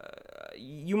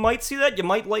 you might see that, you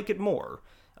might like it more.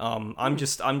 I'm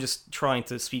just trying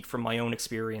to speak from my own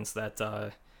experience that,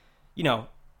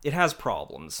 it has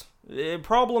problems.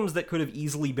 Problems that could have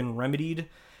easily been remedied,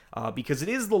 because it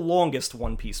is the longest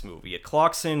One Piece movie. It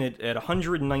clocks in at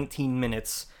 119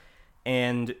 minutes,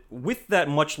 and with that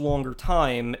much longer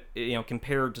time,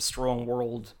 compared to Strong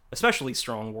World, especially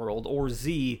Strong World, or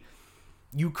Z,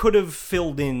 you could have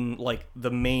filled in, like, the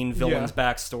main villain's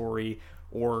backstory,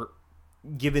 or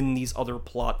given these other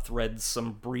plot threads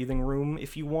some breathing room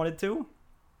if you wanted to.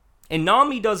 And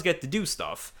Nami does get to do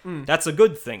stuff. That's a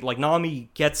good thing. Like, Nami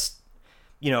gets,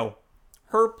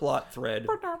 her plot thread,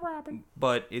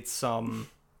 but it's, how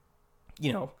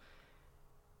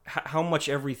much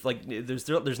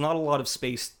there's not a lot of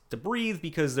space to breathe,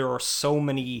 because there are so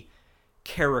many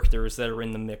characters that are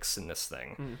in the mix in this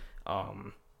thing.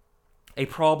 A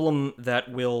problem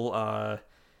that will,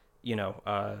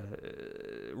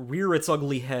 rear its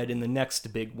ugly head in the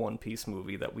next big One Piece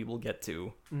movie that we will get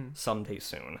to someday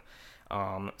soon.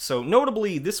 So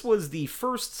notably, this was the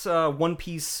first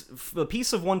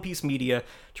piece of One Piece media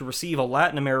to receive a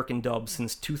Latin American dub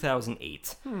since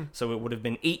 2008. So it would have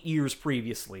been 8 years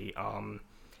previously.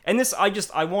 And this,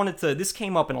 I wanted to, this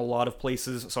came up in a lot of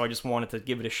places, so I just wanted to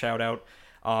give it a shout out.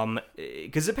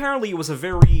 Because apparently it was a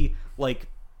very, like,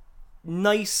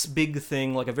 nice big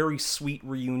thing, like a very sweet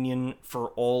reunion for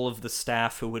all of the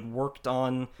staff who had worked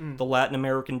on the Latin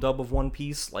American dub of One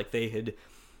Piece. Like, they had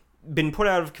been put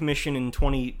out of commission in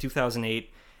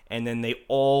 2008, and then they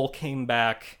all came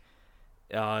back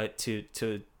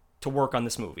to work on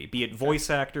this movie, be it voice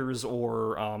actors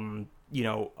or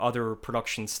other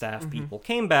production staff people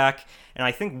came back. And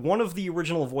I think one of the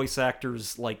original voice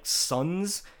actors, like,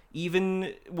 sons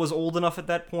even was old enough at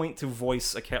that point to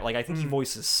voice a cat. Like, I think he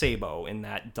voices Sabo in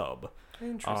that dub.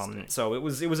 Interesting. So it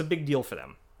was a big deal for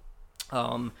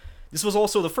them. This was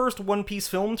also the first One Piece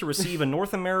film to receive a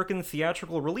North American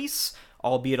theatrical release,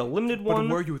 albeit a limited one.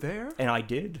 But were you there? And I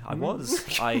did. I was.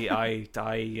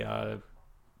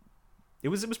 It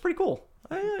was pretty cool.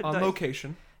 On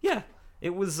location. Yeah.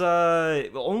 It was,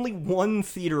 only one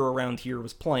theater around here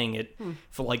was playing it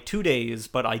for like 2 days,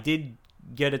 but I did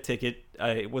get a ticket.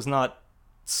 It was not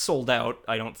sold out,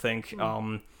 I don't think.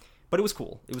 But it was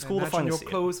cool. It was cool to finally see it. Your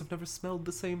clothes have never smelled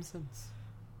the same since.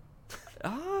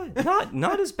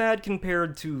 Not as bad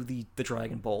compared to the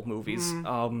Dragon Ball movies.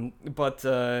 But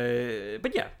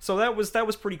yeah, so that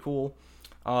was pretty cool.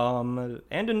 And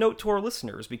a note to our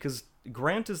listeners, because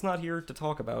Grant is not here to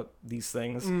talk about these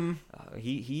things.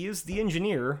 He is the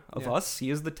engineer of us. He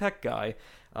is the tech guy.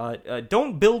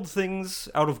 Don't build things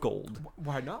out of gold.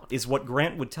 Why not? Is what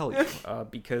Grant would tell you.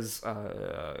 Because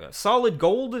solid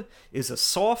gold is a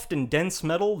soft and dense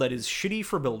metal that is shitty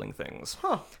for building things.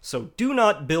 So do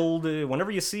not build, whenever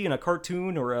you see in a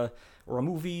cartoon or a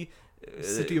movie,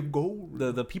 City of Gold.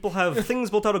 The people have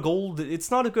things built out of gold. It's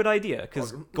not a good idea,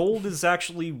 because gold is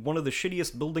actually one of the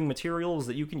shittiest building materials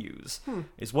that you can use,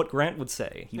 is what Grant would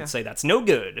say. He would say, that's no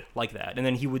good, like that. And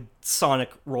then he would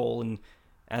sonic roll, and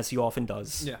as he often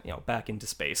does, back into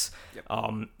space.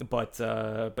 But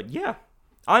yeah,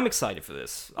 I'm excited for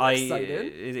this.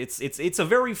 Excited? It's a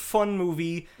very fun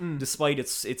movie, despite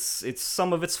its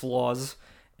some of its flaws.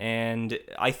 And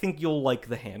I think you'll like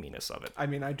the hamminess of it. I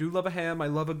mean, I do love a ham. I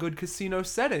love a good casino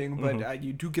setting, but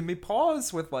you do give me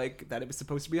pause with, like, that it was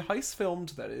supposed to be a heist filmed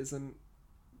that isn't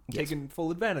taken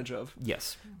full advantage of.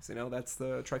 Yes. So, that's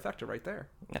the trifecta right there.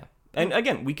 Yeah. And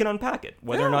again, we can unpack it.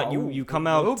 Whether or not you come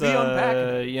out, we'll be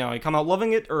unpacking it. You come out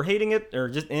loving it or hating it or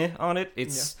just on it.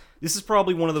 This is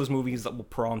probably one of those movies that will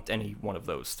prompt any one of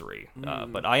those three.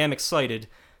 But I am excited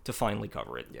to finally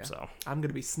cover it. Yeah. So I'm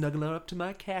gonna be snuggling up to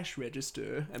my cash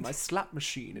register and my slot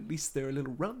machine. At least they're a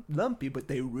little lumpy, but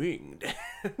they ringed.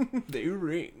 They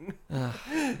ring. Well,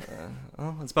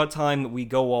 it's about time that we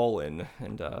go all in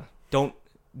and don't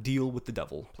deal with the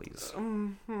devil, please. I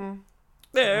wouldn't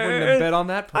have bet on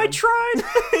that pun. I tried.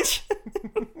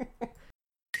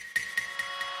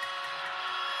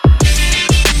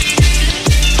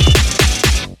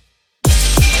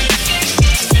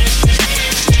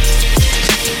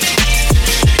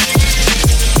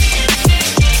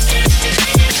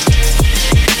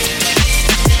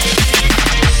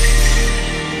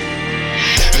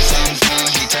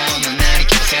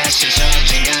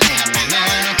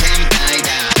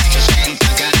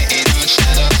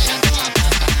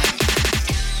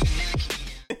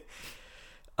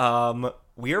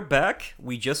 We are back.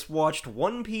 We just watched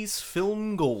One Piece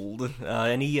Film Gold.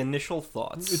 Any initial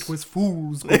thoughts? It was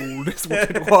fool's gold, is what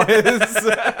it was.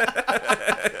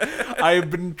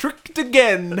 I've been tricked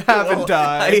again, haven't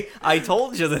I? I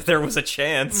told you that there was a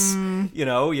chance.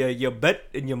 You bet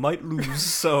and you might lose.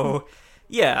 So,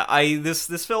 yeah,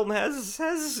 this film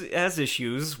has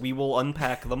issues. We will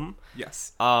unpack them.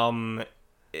 Yes.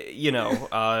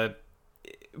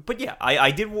 But yeah,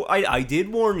 I did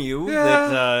warn you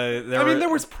that there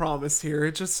was promise here.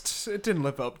 It didn't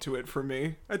live up to it for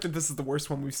me. I think this is the worst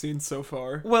one we've seen so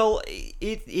far. Well,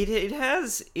 it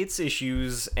has its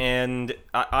issues, and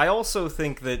I also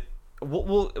think that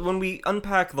we'll when we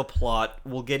unpack the plot,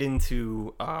 we'll get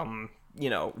into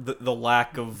the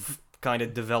lack of kind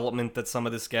of development that some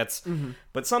of this gets.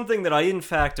 But something that I didn't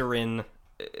factor in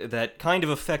that kind of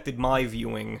affected my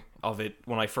viewing of it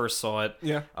when I first saw it,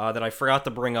 that I forgot to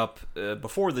bring up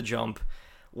before the jump,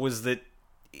 was that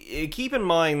keep in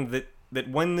mind that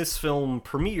when this film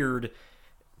premiered,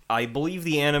 I believe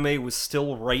the anime was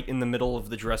still right in the middle of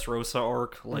the Dressrosa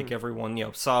arc. Like everyone,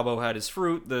 Sabo had his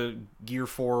fruit, the Gear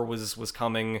 4 was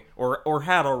coming, or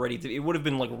had already. It would have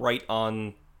been like right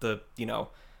on the,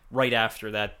 right after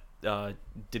that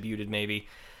debuted maybe.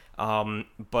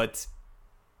 But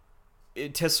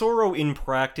Tesoro in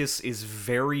practice is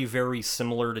very, very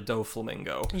similar to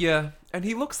Doflamingo. Yeah, and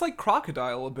he looks like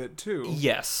Crocodile a bit too.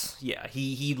 Yes, yeah.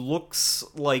 He looks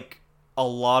like a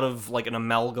lot of like an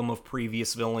amalgam of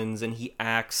previous villains, and he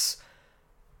acts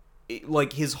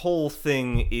like his whole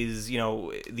thing is,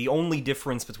 the only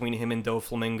difference between him and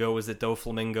Doflamingo is that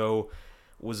Doflamingo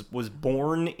was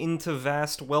born into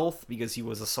vast wealth because he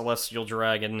was a celestial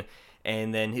dragon,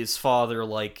 and then his father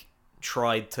like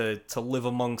tried to live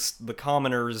amongst the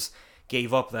commoners,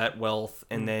 gave up that wealth,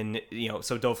 and then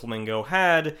so Doflamingo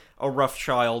had a rough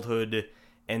childhood,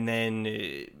 and then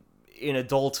in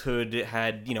adulthood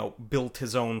had built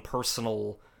his own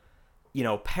personal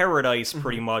paradise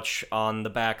pretty much on the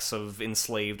backs of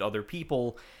enslaved other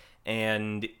people,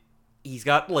 and he's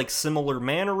got like similar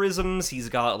mannerisms. He's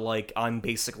got like, I'm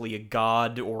basically a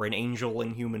god or an angel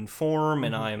in human form,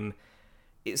 and I'm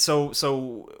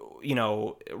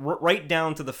right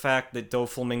down to the fact that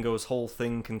Doflamingo's whole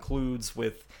thing concludes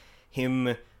with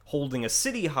him holding a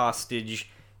city hostage.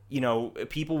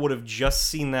 People would have just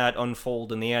seen that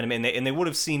unfold in the anime, and they would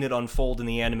have seen it unfold in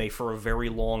the anime for a very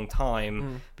long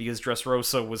time, because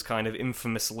Dressrosa was kind of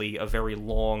infamously a very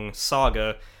long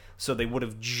saga, so they would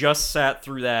have just sat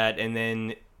through that, and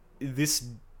then this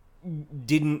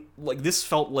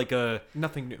felt like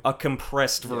nothing new, a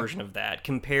compressed version of that,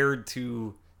 compared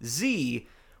to Z,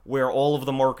 where all of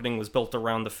the marketing was built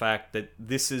around the fact that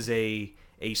this is a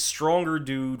stronger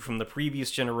dude from the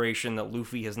previous generation that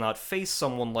Luffy has not faced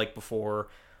someone like before,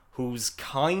 who's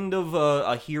kind of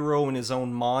a hero in his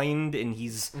own mind, and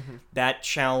he's that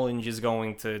challenge is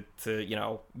going to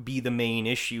be the main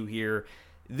issue here.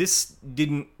 This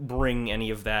didn't bring any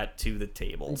of that to the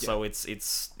table, so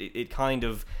it kind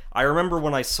of. I remember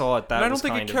when I saw it, and I don't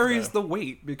think it carries the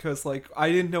weight, because like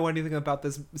I didn't know anything about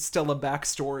this Stella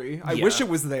backstory. I wish it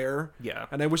was there,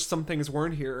 and I wish some things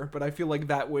weren't here. But I feel like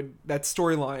that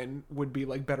storyline would be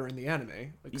like better in the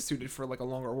anime, like suited for like a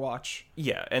longer watch.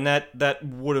 Yeah, and that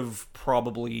would have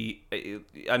probably.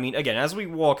 I mean, again, as we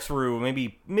walk through,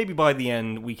 maybe by the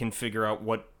end we can figure out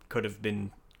what could have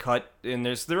been cut, and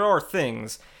there are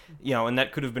things, and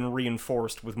that could have been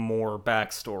reinforced with more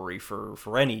backstory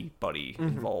for anybody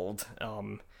involved,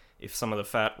 if some of the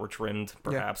fat were trimmed,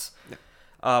 perhaps.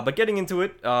 But getting into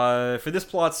it, for this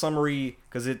plot summary,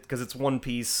 because it's One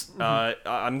Piece,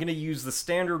 I'm going to use the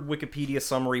standard Wikipedia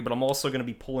summary, but I'm also going to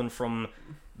be pulling from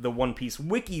the One Piece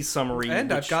wiki summary.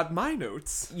 And I've got my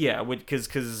notes. Yeah,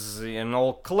 because and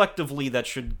all collectively that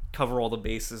should cover all the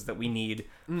bases that we need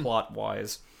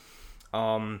plot-wise.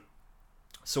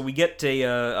 So we get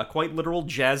a quite literal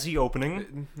jazzy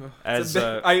opening.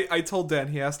 I told Dan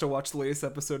he has to watch the latest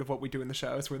episode of What We Do in the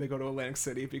Shadows, where they go to Atlantic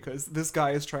City, because this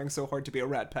guy is trying so hard to be a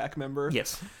Rat Pack member.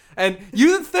 Yes. And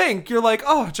you think, you're like,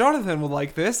 oh, Jonathan will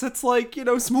like this. It's like,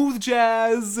 smooth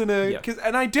jazz and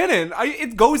and I didn't.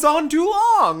 It goes on too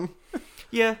long.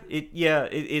 Yeah,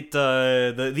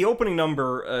 the opening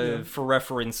number for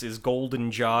reference is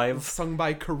Golden Jive, sung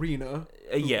by Karina.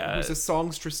 Who's a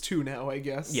songstress too now, I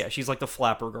guess. Yeah, she's like the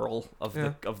flapper girl of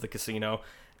the casino.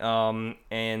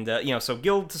 So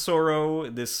Guild Tesoro,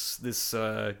 this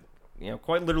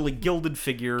quite literally gilded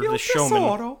figure, the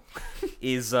showman,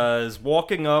 is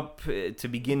walking up to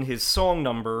begin his song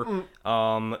number.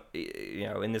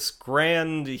 In this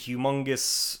grand,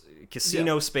 humongous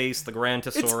casino space, the Grand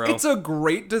Tesoro. It's a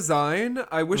great design.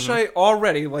 I wish I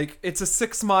already, it's a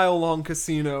 6 mile long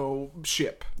casino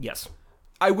ship. Yes.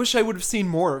 I wish I would have seen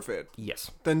more of it.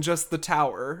 Yes. Than just the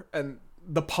tower and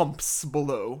the pumps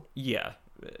below. Yeah.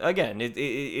 Again,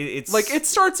 it's like, it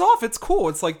starts off, it's cool.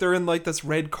 It's like they're in like this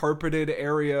red carpeted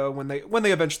area when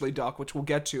they eventually dock, which we'll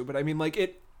get to. But I mean,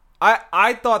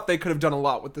 I thought they could have done a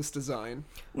lot with this design.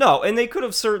 No, and they could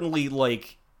have certainly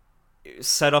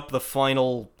set up the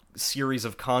final series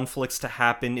of conflicts to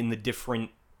happen in the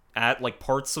different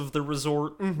parts of the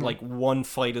resort. Like, one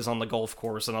fight is on the golf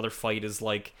course, another fight is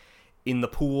in the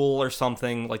pool or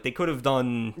something. Like, they could have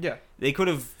done... Yeah. They could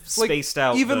have spaced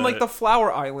out... Even the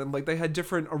Flower Island, they had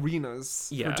different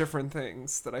arenas for different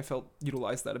things that I felt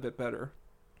utilized that a bit better.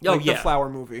 The Flower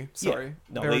movie. Sorry.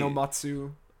 Yeah. No,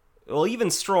 Matsu. Well,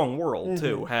 even Strong World,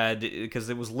 too, had... Because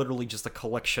it was literally just a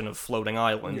collection of floating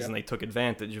islands, and they took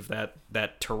advantage of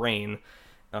that terrain.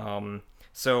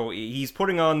 So he's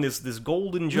putting on this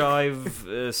Golden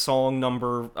Jive song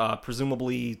number.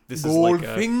 Presumably, this is like a...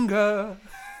 Goldfinger...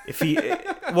 If he,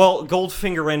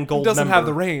 Goldfinger and Gold doesn't member. have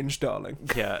the range, darling.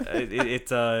 Yeah,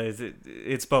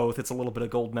 it's both. It's a little bit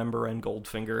of Gold member and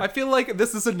Goldfinger. I feel like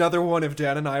this is another one. If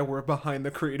Dan and I were behind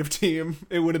the creative team,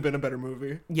 it would have been a better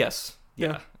movie. Yes,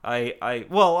 Yeah. I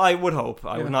would hope.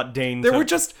 I would not deign There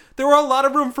to... were a lot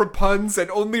of room for puns,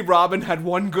 and only Robin had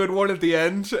one good one at the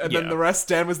end, and then Yeah. the rest,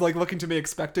 Dan was like looking to me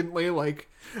expectantly, like,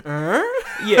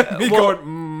 Yeah, me well,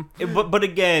 going, But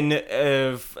again,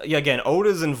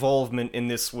 Oda's involvement in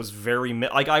this was very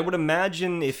like I would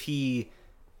imagine if he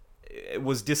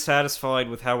was dissatisfied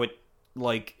with how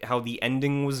the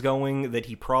ending was going, that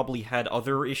he probably had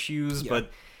other issues, but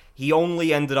he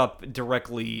only ended up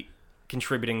directly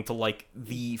contributing to like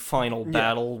the final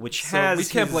battle, which so we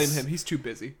can't blame him. He's too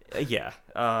busy.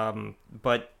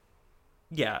 But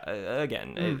yeah,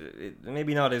 again,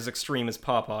 maybe not as extreme as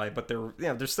Popeye, but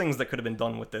there's things that could have been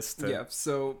done with this.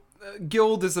 So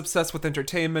Guild is obsessed with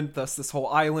entertainment, thus this whole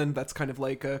island that's kind of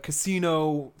like a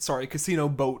casino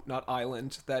boat, not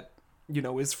island, that, you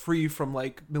know, is free from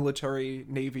like military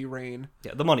navy reign.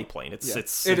 Yeah, the money plane. It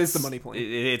is the money plane.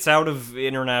 It's out of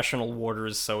international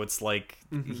waters, so it's like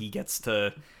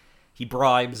he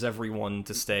bribes everyone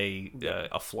to stay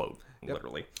afloat,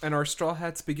 literally. And our Straw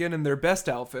Hats begin in their best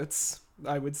outfits,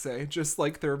 I would say, just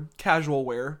like their casual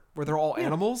wear, where they're all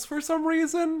animals for some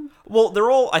reason.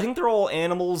 Well, I think they're all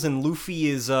animals, and Luffy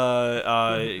is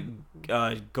Gotaro,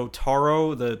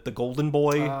 the golden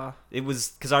boy. It was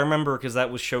because I remember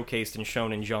that was showcased in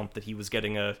Shonen Jump that he was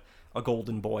getting a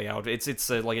golden boy out. It's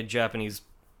like a Japanese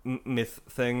myth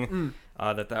thing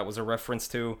that was a reference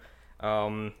to.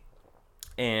 So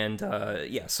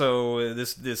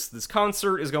this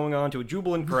concert is going on to a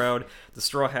jubilant crowd. The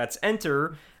Straw Hats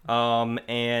enter.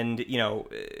 And you know,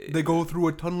 they go through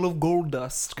a tunnel of gold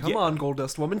dust. Come on, Gold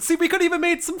Dust Woman. See, we could even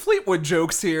made some Fleetwood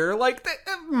jokes here. Like,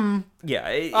 I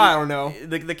don't know.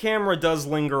 The camera does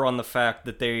linger on the fact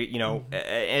that they, you know,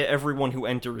 everyone who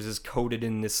enters is coated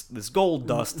in this gold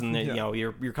dust, and you know,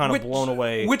 you're kind of blown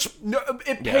away. Which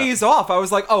it pays off. I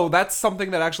was like, oh, that's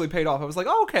something that actually paid off. I was like,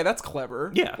 oh, okay, that's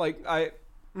clever. Yeah, like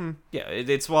Yeah,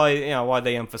 it's why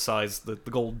they emphasize the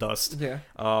gold dust. Yeah.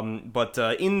 But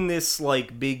in this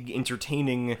like big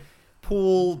entertaining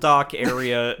pool dock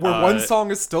area, where one song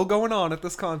is still going on at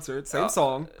this concert, same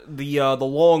song. The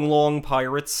long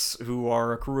pirates, who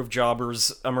are a crew of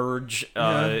jobbers, emerge,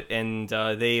 and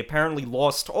they apparently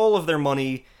lost all of their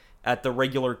money at the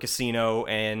regular casino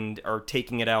and are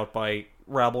taking it out by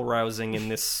rabble rousing in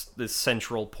this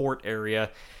central port area.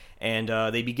 And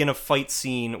they begin a fight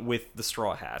scene with the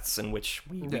Straw Hats, in which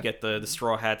we get the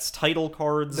Straw Hats title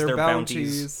cards, their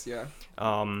bounties.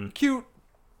 Cute.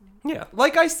 Yeah.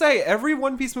 Like I say, every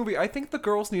One Piece movie, I think the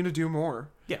girls need to do more.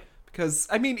 Yeah. Because,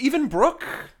 I mean, even Brooke,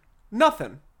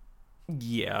 nothing.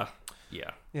 Yeah.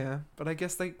 Yeah, but I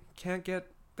guess they can't get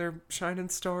their shining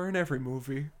star in every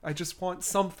movie. I just want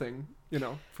something, you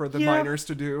know, for the minors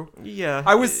to do. Yeah.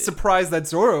 I was surprised that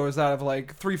Zoro is out of,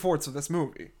 like, 3/4 of this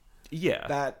movie.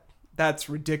 Yeah. That's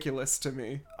ridiculous to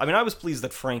me. I mean, I was pleased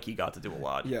that Frankie got to do a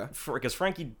lot. Yeah. Because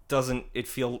Frankie doesn't... It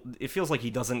feels like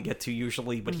he doesn't get to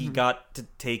usually, but he got to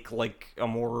take, like, a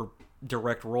more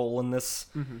direct role in this.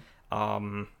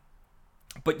 But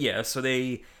yeah, so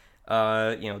they...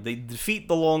 they defeat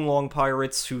the Long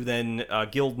Pirates, who then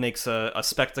Guild makes a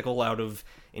spectacle out of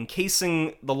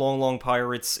encasing the Long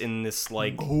Pirates in this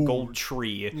like gold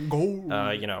tree. Gold.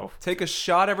 Take a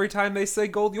shot every time they say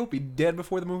gold. You'll be dead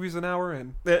before the movie's an hour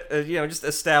in. Just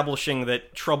establishing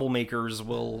that troublemakers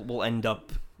will end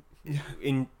up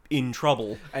in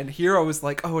trouble. And Hero is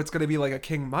like, oh, it's gonna be like a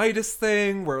King Midas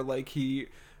thing, where like he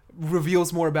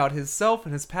reveals more about himself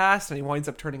and his past, and he winds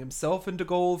up turning himself into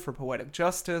gold for poetic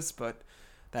justice, but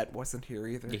that wasn't here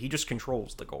either. Yeah, he just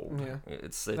controls the gold. Yeah.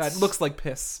 It's that looks like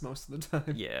piss most of the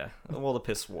time. Yeah, well, the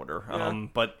piss water. Yeah.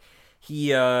 But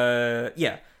he,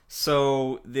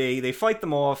 so they fight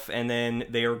them off, and then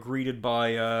they are greeted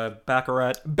by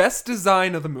Baccarat. Best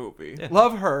design of the movie. Yeah.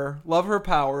 Love her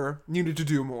power. Needed to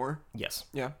do more. Yes.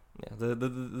 Yeah. Yeah,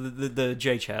 the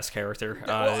J-Chas character.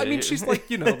 Well, I mean, she's like,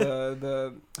 you know,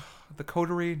 the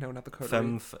coterie. No, not the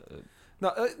coterie.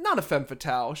 Not a femme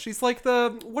fatale. She's like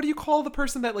what do you call the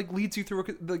person that like leads you through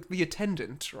the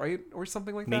attendant, right, or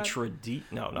something like that? Maitre d'?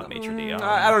 No, not maitre d'.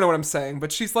 I don't know what I'm saying,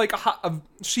 but she's like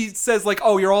she says like,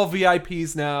 oh, you're all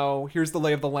VIPs now. Here's the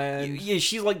lay of the land. Yeah,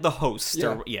 she's like the host.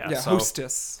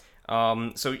 Hostess.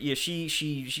 So yeah,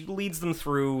 she leads them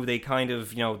through. They kind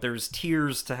of, there's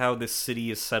tiers to how this city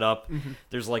is set up.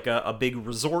 There's like a big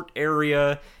resort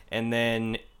area, and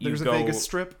then there's a Vegas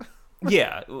Strip.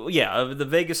 yeah, the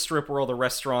Vegas Strip where all the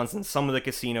restaurants and some of the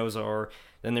casinos are.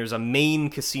 Then there's a main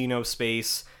casino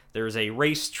space. There's a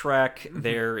racetrack.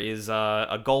 There is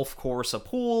a golf course, a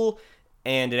pool,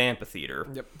 and an amphitheater.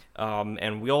 Yep.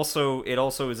 And it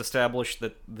also is established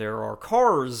that there are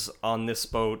cars on this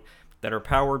boat that are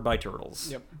powered by turtles.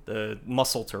 Yep. The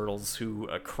muscle turtles who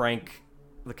crank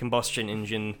the combustion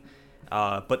engine.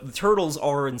 But the turtles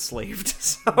are enslaved.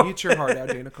 So, Eat your heart out,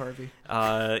 Dana Carvey.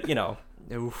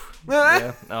 Oof.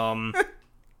 Yeah.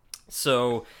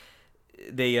 So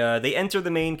they enter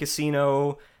the main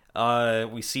casino.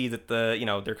 We see that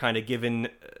they're kind of given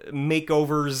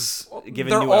makeovers, given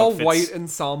They're new all outfits. white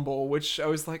ensemble, which I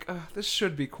was like, this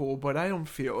should be cool, but I don't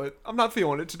feel it. I'm not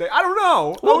feeling it today. I don't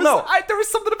know. Well, There was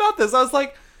something about this. I was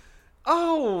like,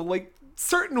 oh, like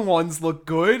certain ones look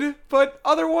good, but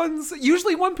other ones,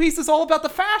 usually One Piece is all about the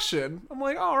fashion. I'm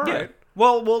like, oh, all right. Yeah.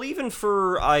 Well, even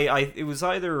for it was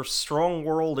either Strong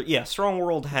World. Strong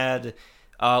World had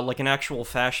like an actual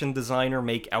fashion designer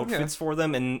make outfits for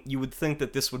them, and you would think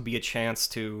that this would be a chance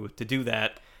to do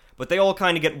that. But they all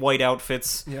kind of get white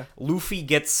outfits. Yeah. Luffy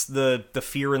gets the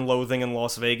Fear and Loathing in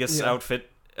Las Vegas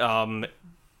outfit.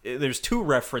 There's 2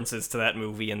 references to that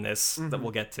movie in this that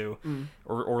we'll get to,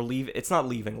 or leave. It's not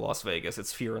Leaving Las Vegas.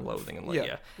 It's Fear and Loathing in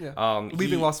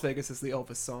Leaving Las Vegas is the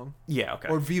Elvis song. Yeah, okay.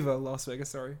 Or Viva Las Vegas.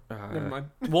 Sorry, never mind.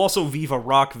 Well, also Viva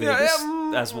Rock Vegas,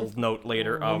 as we'll note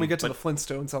later. When we get to the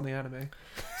Flintstones on the anime.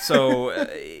 So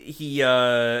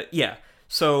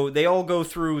So they all go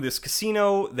through this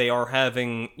casino. They are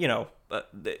having,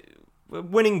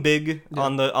 winning big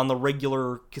on the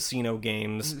regular casino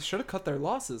games. Should have cut their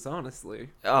losses, honestly.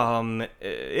 And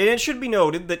it should be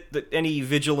noted that any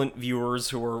vigilant viewers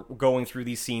who are going through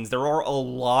these scenes, there are a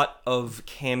lot of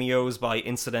cameos by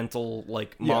incidental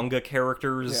manga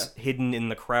characters hidden in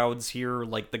the crowds here.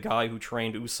 Like the guy who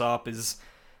trained Usopp is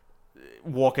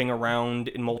walking around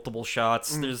in multiple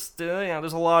shots. There's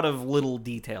a lot of little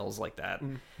details like that.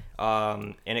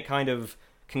 And it kind of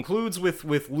concludes with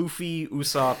Luffy,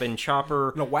 Usopp, and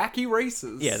Chopper. The wacky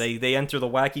races. Yeah, they enter the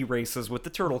wacky races with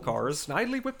the turtle cars.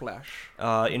 Snidely Whiplash.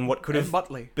 In what could have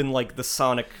been like the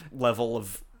Sonic level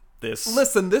of this.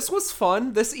 Listen, this was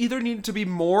fun. This either needed to be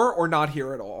more or not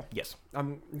here at all. Yes.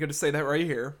 I'm going to say that right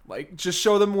here. Like, just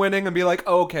show them winning and be like,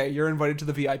 oh, okay, you're invited to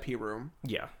the VIP room.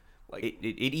 Yeah. Like it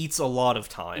eats a lot of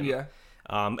time. Yeah.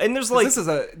 And there's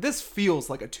this feels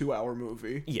like a 2-hour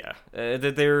movie. Yeah.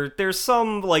 There's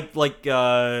some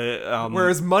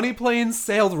whereas Money Plane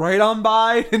sailed right on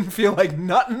by, didn't feel like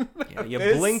nothing. Yeah, you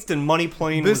blinked and Money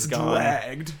Plane was gone.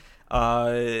 Dragged.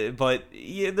 But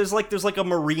yeah, there's a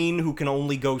Marine who can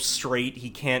only go straight. He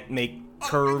can't make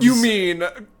curves. You mean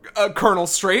Colonel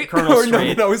Straight? Colonel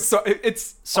Straight. No, it's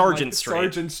Sergeant Straight.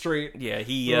 Sergeant Straight. Yeah,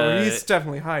 he's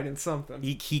definitely hiding something.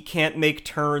 He can't make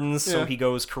turns, so he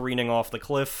goes careening off the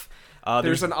cliff.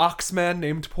 There's an Oxman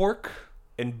named Pork.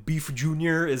 And Beef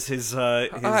Jr. is his these are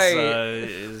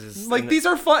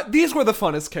fun. These were the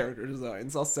funnest character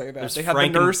designs. I'll say that. They had the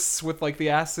nurse with the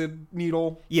acid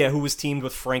needle. Yeah, who was teamed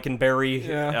with Frankenberry.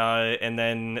 Yeah. And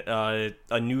then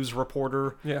a news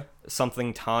reporter. Yeah.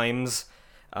 Something Times.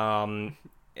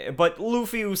 But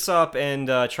Luffy, Usopp, and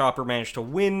Chopper manage to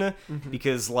win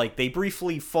because they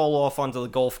briefly fall off onto the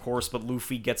golf course, but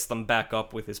Luffy gets them back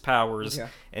up with his powers,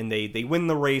 and they win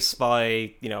the race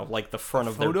by the front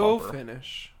of their bumper. Photo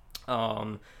finish.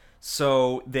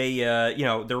 So they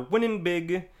they're winning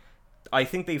big. I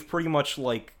think they've pretty much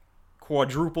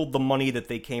quadrupled the money that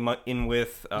they came in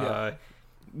with.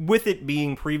 With it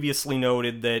being previously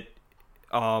noted that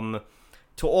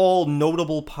to all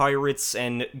notable pirates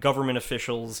and government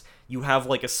officials, you have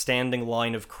a standing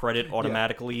line of credit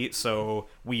automatically, so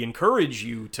we encourage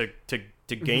you to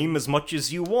game as much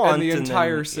as you want. And the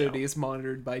entire city is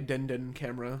monitored by Den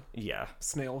camera. Yeah.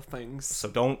 Snail things. So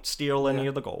don't steal any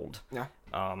of the gold. Yeah.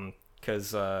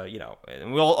 Because,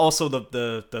 and we'll also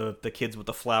the kids with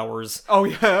the flowers. Oh,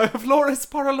 yeah. Flores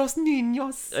para los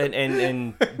niños.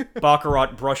 And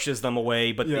Baccarat brushes them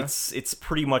away, but it's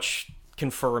pretty much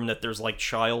confirmed that there's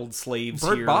child slaves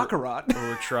Burt here. Baccarat.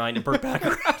 Who are trying to Burt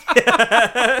Baccarat.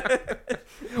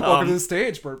 Welcome to the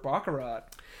stage, Burt Baccarat.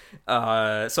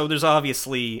 So there's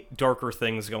obviously darker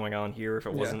things going on here if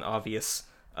it wasn't obvious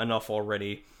enough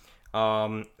already.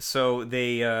 So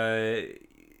they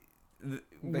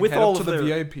with head all up of to the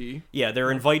their, VIP. Yeah,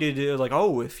 they're invited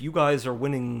if you guys are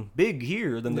winning big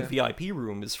here, then the VIP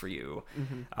room is for you.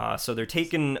 So they're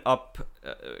taken up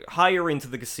higher into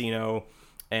the casino.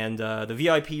 And the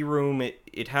VIP room,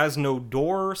 it has no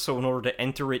door, so in order to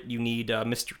enter it, you need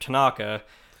Mr. Tanaka,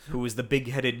 who is the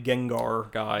big-headed Gengar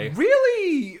guy.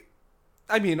 Really?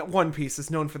 I mean, One Piece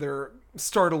is known for their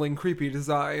startling, creepy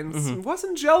designs.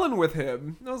 Wasn't gelling with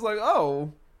him. I was like,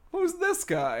 oh, who's this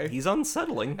guy? He's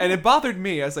unsettling. And it bothered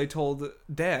me, as I told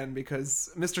Dan, because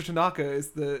Mr. Tanaka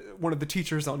is one of the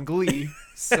teachers on Glee,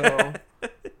 so...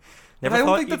 And I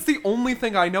don't think that's the only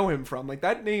thing I know him from.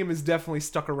 That name is definitely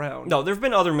stuck around. No, there have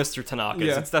been other Mr. Tanakas.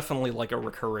 Yeah. It's definitely a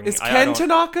recurring... Is Ken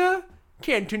Tanaka?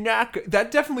 Ken Tanaka.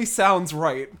 That definitely sounds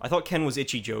right. I thought Ken was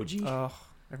Ichi Joji. Oh,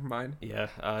 never mind. Yeah,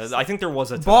 I think there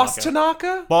was a Tanaka. Boss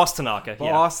Tanaka? Boss Tanaka,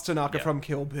 yeah. Boss Tanaka Yeah. from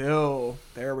Kill Bill.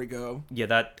 There we go. Yeah,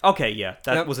 that... Okay, yeah,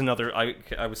 that Yep. was another...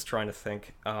 I was trying to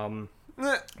think.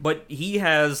 Eh, But he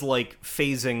has, like,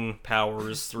 phasing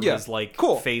powers through Yeah, his, like,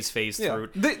 cool. phase Yeah. through.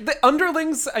 The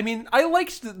underlings, I mean, I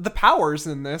liked the powers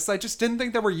in this. I just didn't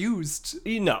think they were used.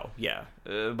 No, yeah.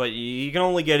 But you can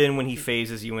only get in when he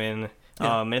phases you in.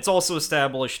 Yeah. And it's also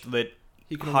established that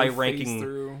He can only phase high-ranking...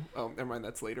 through. Oh, never mind.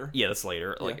 That's later. Yeah, that's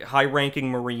later. Like, Yeah. high-ranking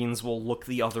Marines will look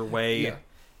the other way. Yeah.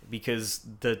 Because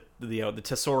the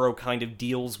Tesoro kind of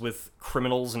deals with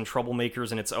criminals and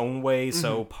troublemakers in its own way,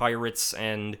 so pirates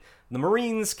and the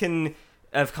Marines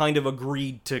have kind of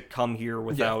agreed to come here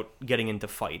without getting into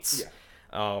fights.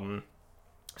 Yeah.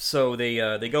 So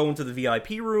they go into the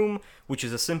VIP room, which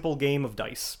is a simple game of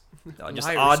dice, just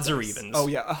Liar's odds or dice. evens. Oh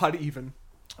yeah, odd even.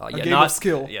 Yeah, game not of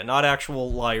skill. Yeah, not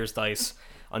actual liar's dice,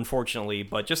 unfortunately,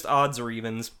 but just odds or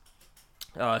evens.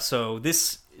 So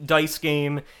this dice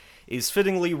game is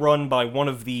fittingly run by one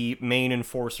of the main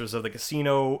enforcers of the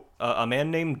casino, a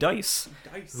man named Dice,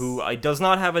 who does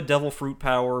not have a devil fruit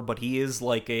power, but he is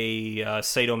like a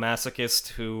sadomasochist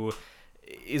who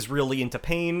is really into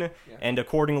pain, and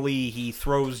accordingly he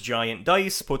throws giant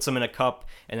dice, puts them in a cup,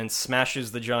 and then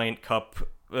smashes the giant cup,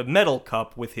 metal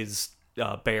cup, with his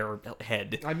bare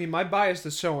head. I mean, my bias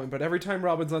is showing, but every time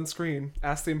Robin's on screen,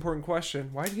 ask the important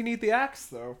question: why did he need the axe,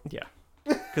 though? Yeah,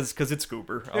 because it's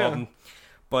Goober. Yeah.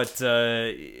 But,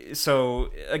 so,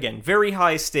 again, very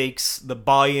high stakes. The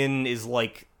buy-in is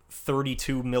like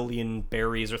 32 million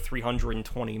berries or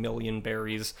 320 million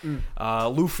berries.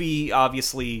 Luffy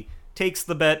obviously takes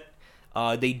the bet.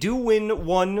 They do win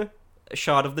one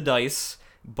shot of the dice,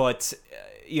 but,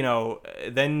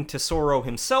 then Tesoro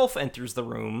himself enters the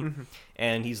room,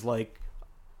 and he's like,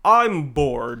 I'm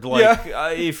bored. Like,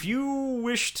 if you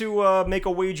wish to make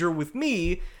a wager with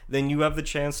me, then you have the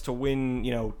chance to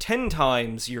win, 10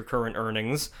 times your current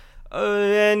earnings.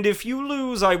 And if you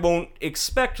lose, I won't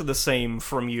expect the same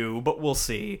from you, but we'll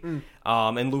see.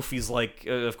 And Luffy's like,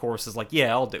 of course, is like,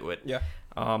 yeah, I'll do it. Yeah.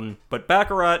 But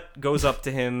Baccarat goes up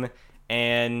to him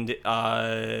and,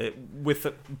 with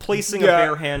placing a Yeah.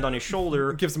 bare hand on his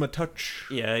shoulder, Gives him a touch.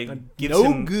 yeah, gives No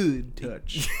him good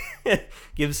touch.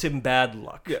 gives him bad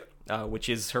luck. Yeah. Which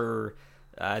is her,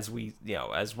 as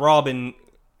Robin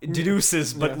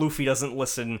deduces, but Yeah. Luffy doesn't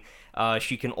listen.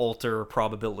 She can alter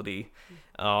probability.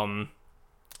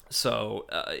 So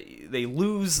they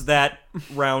lose that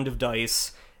round of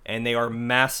dice, and they are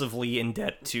massively in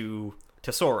debt to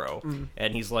Tesoro.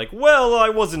 And he's like, well, I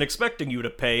wasn't expecting you to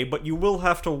pay, but you will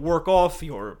have to work off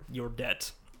your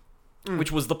debt.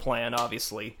 Which was the plan,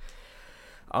 obviously.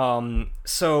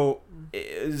 So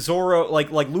Zoro, like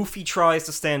Luffy tries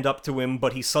to stand up to him,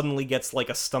 but he suddenly gets like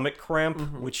a stomach cramp,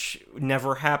 which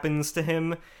never happens to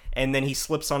him, and then he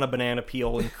slips on a banana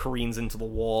peel and careens into the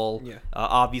wall. Yeah.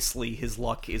 Obviously, his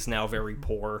luck is now very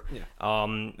poor. Yeah.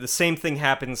 The same thing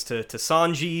happens to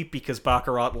Sanji, because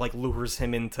Baccarat like lures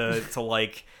him into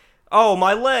like, oh,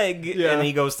 my leg, Yeah. and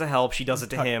he goes to help. She does it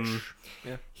to him.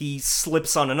 Yeah. He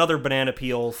slips on another banana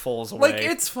peel, falls away. Like,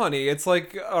 it's funny. It's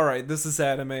like, all right, this is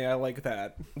anime. I like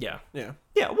that. Yeah. Yeah.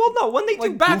 Yeah, well, no, when they do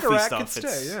Like, goofy Baccarat stuff, could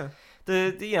stay,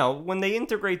 it's... yeah. When they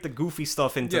integrate the goofy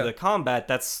stuff into Yeah. the combat,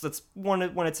 that's when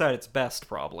it's at its best,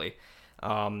 probably.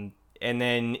 And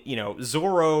then,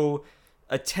 Zoro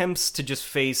attempts to just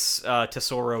face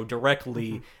Tesoro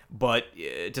directly, but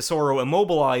Tesoro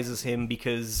immobilizes him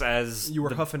because as... You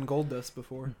were huffing gold dust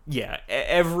before. Yeah,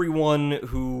 everyone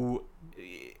who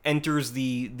enters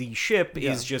the ship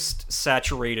is just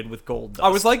saturated with gold dust. I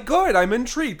was like, good. I'm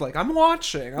intrigued. Like, I'm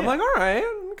watching. I'm Yeah. like, all right,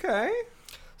 okay.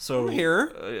 So I'm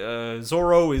here.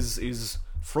 Zoro is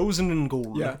frozen in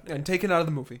gold. Yeah, and taken out of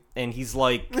the movie. And he's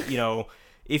like,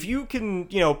 if you can,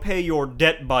 pay your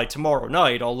debt by tomorrow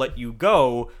night, I'll let you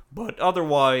go, but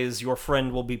otherwise your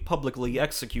friend will be publicly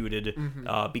executed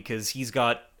because he's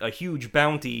got a huge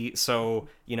bounty, so,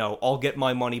 I'll get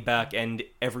my money back and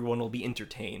everyone will be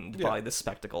entertained by the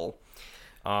spectacle.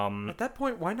 At that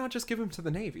point, why not just give him to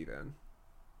the Navy then?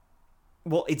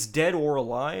 Well, it's dead or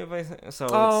alive, I think. So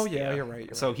Oh, it's, yeah, you're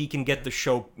right. So he can get the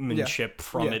showmanship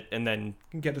from Yeah. it, and then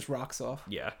Can get his rocks off.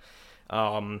 yeah.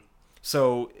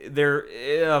 So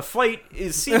their fight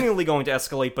is seemingly going to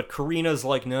escalate, but Karina's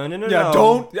like, no. Yeah,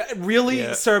 don't really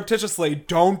Yeah. surreptitiously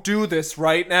don't do this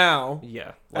right now.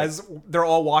 Yeah, like, As they're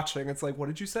all watching, it's like, what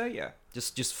did you say? Yeah.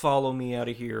 just follow me out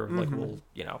of here. Like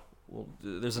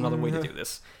there's another way to do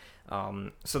this.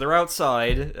 So they're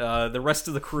outside. The rest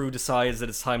of the crew decides that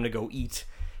it's time to go eat.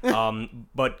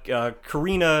 But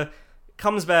Karina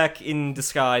comes back in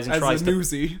disguise and As tries a to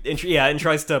newsie. and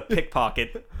tries to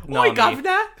pickpocket Oi, Nami.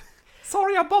 governor!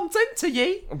 Sorry I bumped into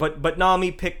ye. But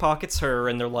Nami pickpockets her,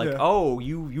 and they're like, Yeah. "Oh,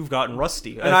 you've gotten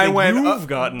rusty." And I think went, "You've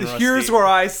gotten rusty." here's where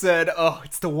I said, oh,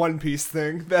 it's the One Piece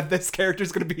thing, that this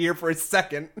character's gonna be here for a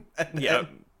second. And Yeah.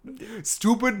 then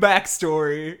stupid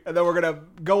backstory, and then we're gonna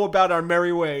go about our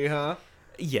merry way, huh?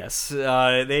 Yes,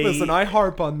 they. Listen, I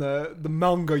harp on the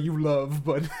manga you love,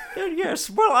 but Yes,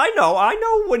 well, I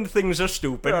know when things are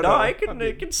stupid. No, I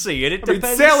can see it. It I mean,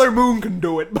 depends. Sailor Moon can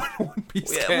do it, but One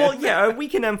Piece Yeah, can't. well, yeah, we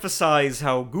can emphasize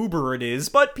how goober it is,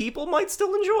 but people might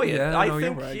still enjoy it. Yeah, I no, you're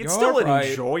think right. it's You're still an right.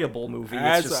 enjoyable movie.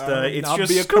 As, It's just, not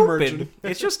be a stupid. curmudgeon.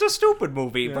 It's just a stupid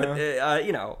movie, but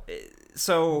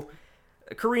so.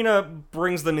 Karina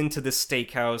brings them into this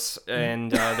steakhouse,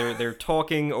 and they're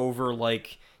talking over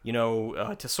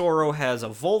Tesoro has a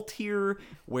vault here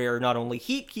where not only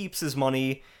he keeps his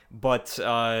money, but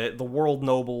the world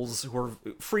nobles who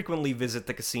frequently visit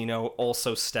the casino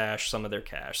also stash some of their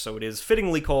cash. So it is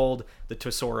fittingly called the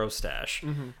Tesoro Stash.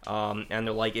 And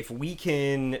they're like, if we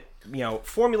can,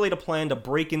 formulate a plan to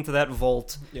break into that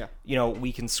vault,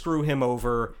 we can screw him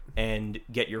over and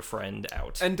get your friend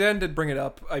out. And Dan did bring it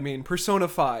up. I mean, Persona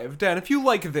 5. Dan, if you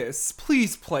like this,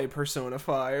 please play Persona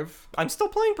 5. I'm still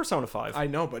playing Persona 5. I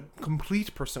know, but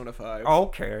complete Persona 5.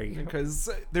 Okay. Because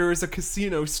there is a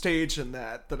casino stage in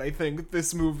that I think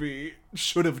this movie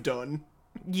should have done.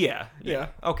 Yeah. Yeah.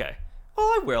 Okay. Well,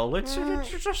 I will. It's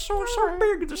just so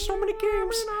big. There's so many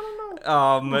games.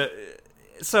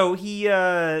 So he,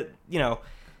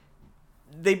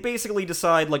 they basically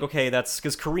decide, like, okay, that's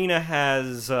because Karina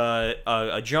has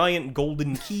a giant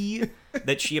golden key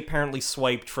that she apparently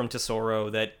swiped from Tesoro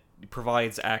that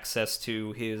provides access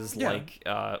to his,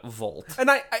 vault.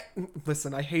 And I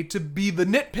listen, I hate to be the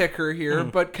nitpicker here,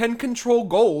 but can control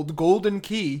golden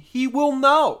key. He will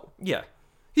know. Yeah.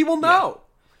 He will know.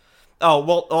 Oh,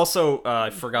 well, also, I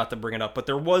forgot to bring it up, but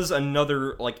there was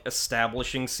another,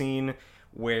 establishing scene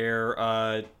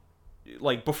where,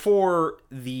 before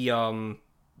the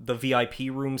VIP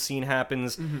room scene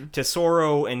happens,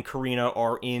 Tesoro and Karina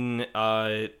are in,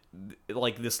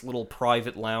 this little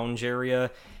private lounge area,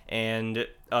 and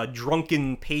a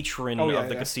drunken patron of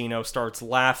the casino starts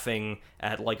laughing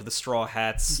at, the Straw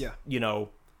Hats,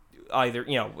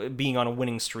 either, being on a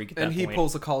winning streak at that point. And he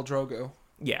pulls a Khal Drogo.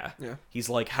 Yeah. Yeah. He's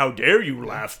like, how dare you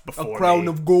laugh before A crown me?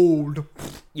 of gold.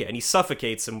 Yeah, and he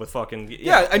suffocates him with fucking...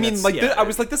 Yeah, I mean, that's- I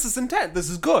was like, this is intent. This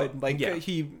is good. Yeah.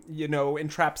 He,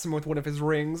 entraps him with one of his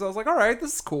rings. I was like, all right,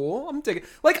 this is cool. I'm digging.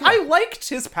 I liked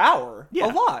his power a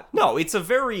lot. No, it's a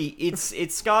very...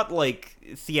 It's got,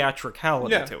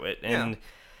 theatricality Yeah. to it, and...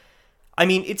 I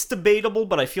mean, it's debatable,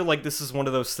 but I feel like this is one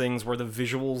of those things where the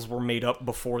visuals were made up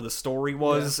before the story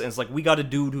was, and it's like, we got a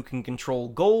dude who can control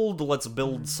gold, let's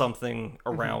build something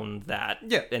around that.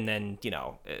 Yeah. And then, it's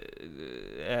not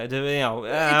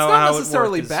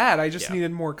necessarily bad. I just yeah.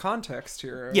 needed more context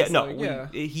here. Yeah, It's no,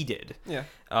 like, he did. Yeah.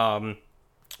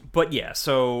 But yeah,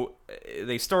 so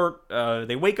they start.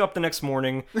 They wake up the next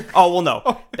morning. Oh well,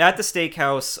 no, at the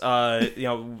steakhouse,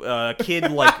 a kid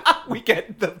We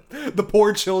get the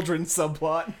poor children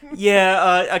subplot.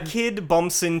 yeah, a kid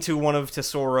bumps into one of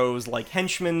Tesoro's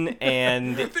henchmen,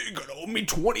 and They're gonna owe me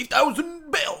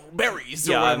 20,000 berries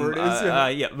or yeah, whatever it is.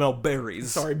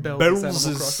 berries. Sorry, bells. Bells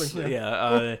Animal is Crossing.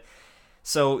 yeah.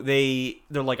 So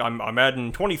they're like, I'm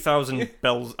adding 20,000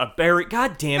 bells, a berry.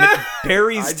 God damn it,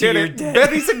 berries to your debt.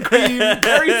 Berries and cream.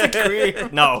 Berries and cream.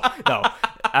 No,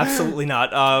 absolutely not.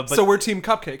 But So we're Team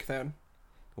Cupcake then.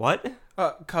 what?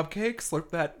 Cupcake, slurp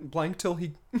that blank till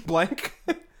he blank.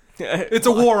 It's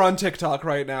a war on TikTok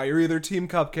right now. You're either Team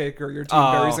Cupcake or you're Team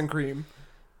Berries and Cream.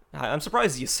 I'm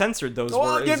surprised you censored those Well,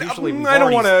 words. yeah, Usually I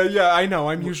don't want to. Yeah, I know.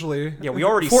 I'm usually. Yeah, we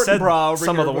already Fort said and Bra over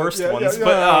some of here, the worst yeah, ones, yeah,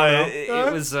 but yeah.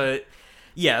 it was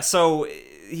yeah. So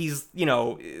he's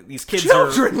these kids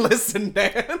Children, listen,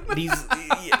 man. are these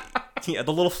the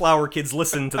little flower kids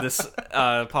listen to this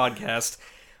podcast,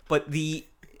 but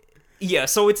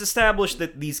so it's established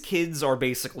that these kids are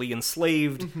basically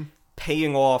enslaved,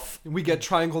 paying off. We get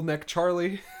Triangle Neck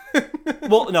Charlie.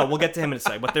 Well, no, we'll get to him in a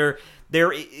second. But their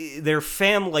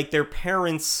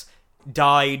parents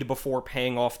died before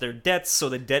paying off their debts, so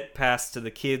the debt passed to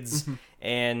the kids,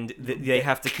 and they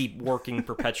have to keep working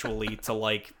perpetually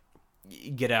to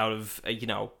get out of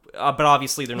but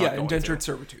obviously they're not going indentured to.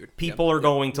 servitude. People are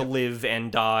going to live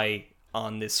and die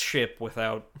on this ship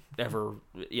without ever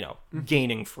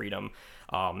gaining freedom.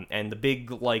 And the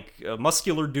big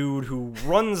muscular dude who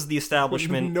runs the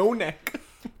establishment No neck.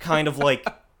 kind of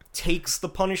takes the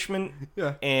punishment,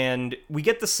 and we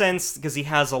get the sense, because he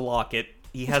has a locket,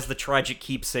 he has the tragic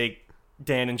keepsake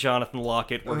Dan and Jonathan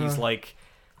locket, where he's like,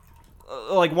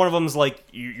 like one of them's like,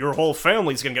 your whole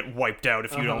family's gonna get wiped out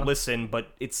if you don't listen, but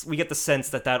we get the sense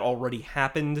that already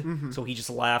happened, so he just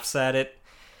laughs at it.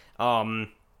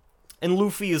 And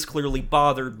Luffy is clearly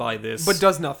bothered by this. But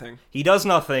does nothing. He does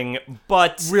nothing,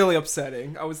 but... Really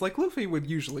upsetting. I was like, Luffy would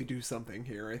usually do something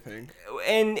here, I think.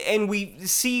 And we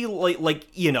see, like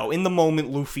you know, in the moment,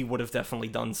 Luffy would have definitely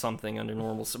done something under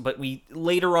normal... But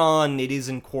later on, it is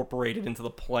incorporated into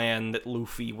the plan that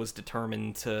Luffy was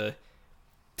determined to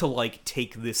like,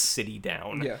 take this city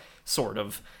down. Yeah. Sort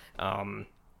of.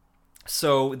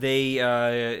 So they,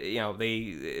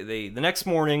 the next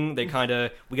morning, we get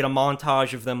a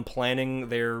montage of them planning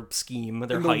their scheme,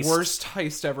 their heist. The worst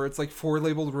heist ever. It's like 4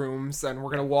 labeled rooms, and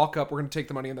we're gonna walk up, we're gonna take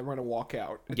the money, and then we're gonna walk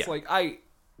out. It's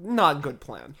not good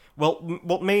plan. Well,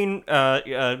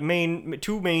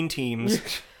 two main teams.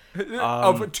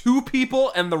 Of 2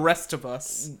 people and the rest of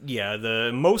us.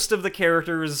 Yeah, most of the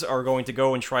characters are going to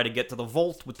go and try to get to the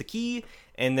vault with the key,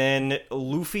 and then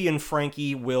Luffy and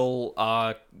Frankie will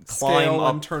climb Scale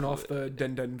up and turn off the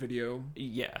Den video.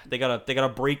 Yeah, they gotta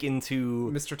break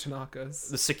into Mr. Tanaka's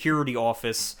the security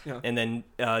office, and then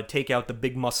take out the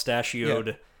big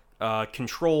mustachioed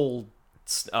control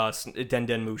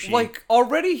Den Mushi. Like,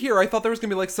 already here, I thought there was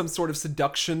gonna be like some sort of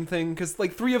seduction thing, because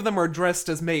like 3 of them are dressed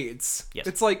as maids. Yes.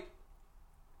 It's like,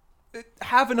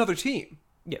 have another team.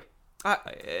 Yeah.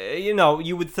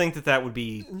 You would think that would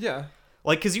be... Yeah.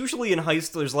 Like, because usually in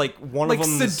heist, there's like one of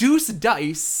them... Like, seduce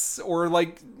Dice, or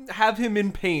like, have him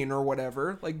in pain or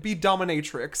whatever. Like, be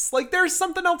dominatrix. Like, there's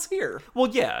something else here.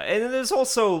 Well, yeah, and there's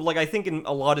also, like, I think in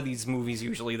a lot of these movies,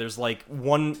 usually, there's like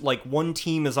one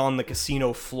team is on the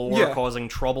casino floor causing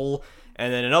trouble,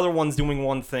 and then another one's doing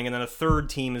one thing, and then a third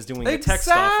team is doing the tech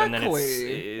stuff, and then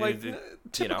it's... like,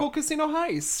 typical casino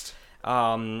heist.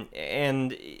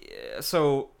 And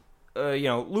so,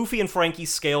 Luffy and Frankie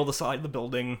scale the side of the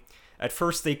building. At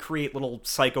first, they create little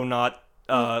Psychonaut,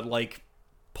 like,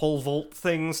 pole vault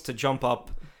things to jump up.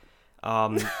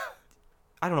 I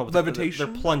don't know.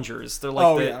 Levitation? They're plungers. They're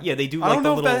like they do like I don't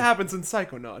know if that happens in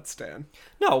Psychonauts, Dan.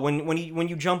 No, when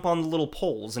you jump on the little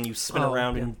poles and you spin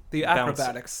around and the bounce.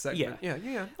 acrobatics segment.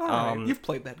 Yeah. All right. You've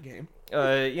played that game.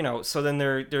 So then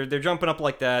they're jumping up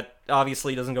like that.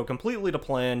 Obviously, it doesn't go completely to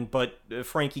plan, but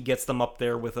Frankie gets them up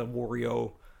there with a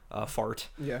Wario fart.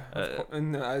 Yeah,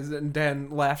 and Dan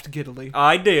laughed giddily.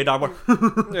 I did. I went, blah,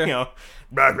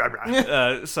 blah,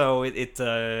 blah. So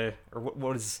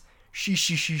what is she?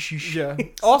 Yeah.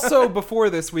 Also, before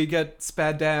this, we get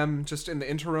Spaddam just in the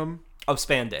interim. Oh,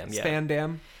 Spandam. Yeah.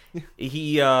 Spandam.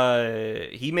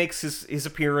 He makes his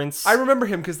appearance. I remember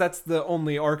him because that's the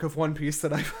only arc of One Piece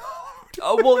that I've.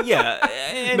 Oh, well, yeah.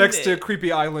 And, next to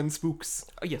Creepy Island Spooks.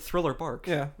 Oh, yeah, Thriller Bark.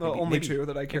 Yeah, only 2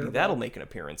 that I care about. That'll make an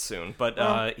appearance soon. But so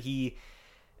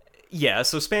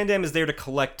Spandam is there to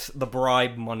collect the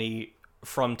bribe money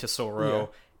from Tesoro,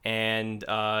 and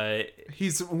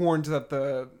he's warned that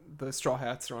the Straw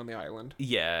Hats are on the island.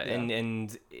 Yeah.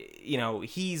 And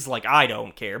he's like, I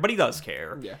don't care, but he does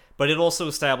care. Yeah. But it also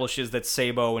establishes that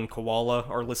Sabo and Koala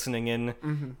are listening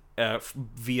in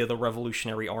via the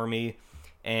Revolutionary Army.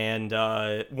 And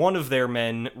one of their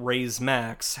men, Ray's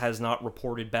Max, has not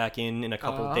reported back in a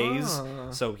couple of days,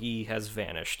 so he has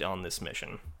vanished on this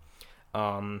mission.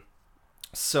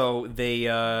 So they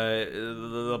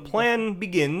the plan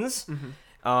begins.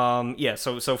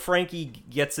 So Frankie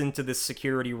gets into this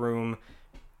security room,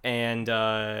 and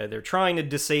they're trying to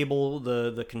disable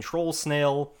the control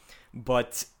snail,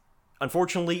 but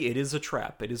unfortunately, it is a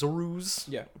trap. It is a ruse.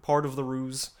 Yeah, part of the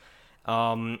ruse.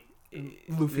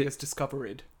 Luffy is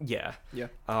discovered. Yeah.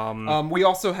 We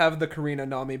also have the Karina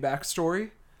Nami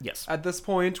backstory. Yes. At this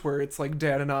point, where it's like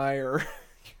Dan and I are,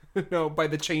 by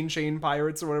the Chain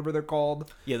Pirates or whatever they're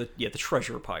called. Yeah, the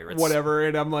treasure pirates. Whatever,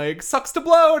 and I'm like, sucks to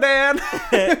blow, Dan.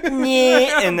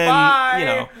 And then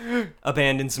bye.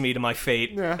 Abandons me to my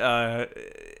fate. Yeah.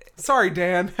 Sorry,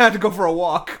 Dan. Had to go for a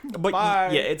walk. But bye.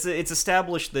 Yeah, it's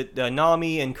established that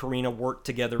Nami and Karina worked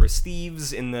together as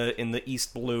thieves in the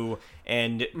East Blue,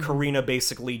 and Karina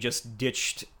basically just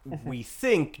ditched. We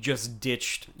think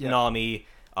ditched Nami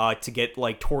to get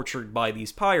like tortured by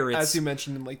these pirates. As you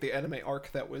mentioned in like the anime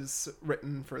arc that was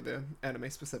written for the anime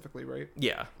specifically, right?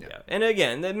 Yeah. And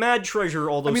again, the Mad Treasure,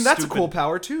 although that's a cool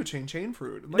power too. Chain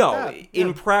fruit.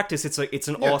 In practice, it's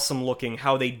an awesome looking.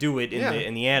 How they do it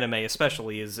in the anime,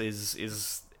 especially,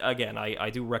 is again. I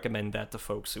do recommend that to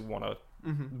folks who want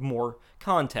more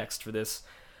context for this.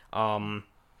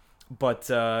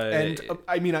 But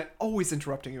I mean, I'm always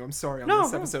interrupting you. I'm sorry on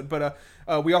this episode, but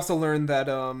we also learned that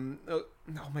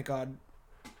oh my god,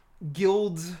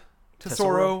 Guild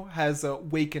Tesoro has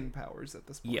awaken powers at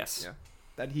this point. Yes,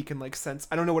 that he can like sense.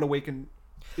 I don't know what awaken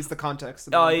is the context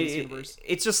of the One Piece universe.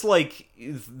 It's just like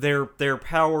their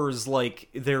powers, like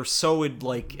they're so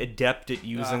like adept at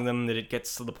using them that it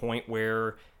gets to the point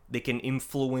where they can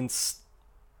influence.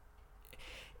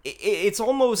 It's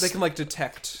almost they can like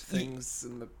detect things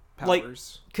in the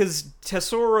powers. Like, because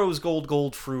Tesoro's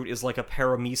gold fruit is like a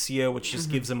paramecia, which just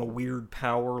gives him a weird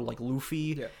power like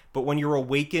Luffy. Yeah. But when you're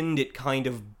awakened, it kind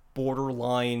of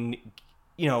borderline,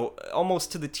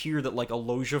 almost to the tier that like a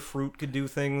Loja fruit could do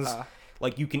things.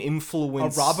 Like you can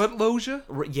influence a Robert Loja.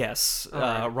 Yes,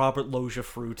 right. Robert Loja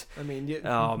fruit. I mean,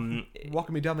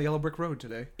 walking me down the yellow brick road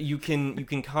today. You can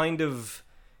kind of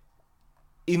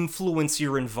influence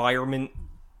your environment,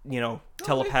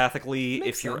 telepathically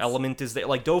if your element is there.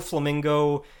 Like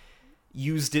Doflamingo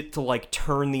used it to like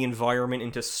turn the environment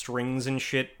into strings and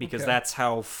shit because that's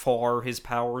how far his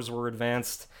powers were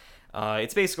advanced.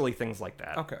 It's basically things like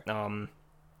that. Okay.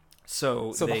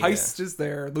 So the heist is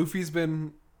there. Luffy's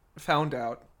been found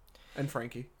out, and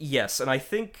Frankie. Yes, and I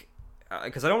think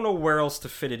because I don't know where else to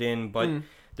fit it in, but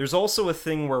there's also a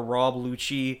thing where Rob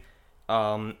Lucci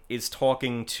is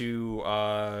talking to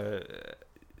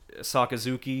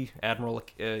Sakazuki, Admiral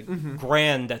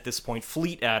Grand at this point,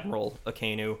 Fleet Admiral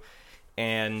Akainu,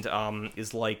 and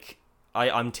is like,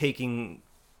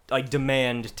 I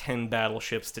demand 10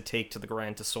 battleships to take to the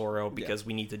Grand Tesoro because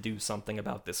we need to do something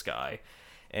about this guy.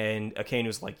 And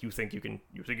Akainu's like, you think you can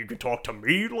talk to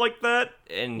me like that?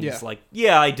 And he's like,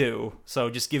 yeah, I do. So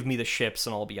just give me the ships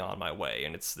and I'll be on my way.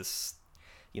 And it's this,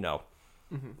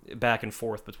 back and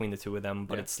forth between the two of them.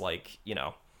 But it's like,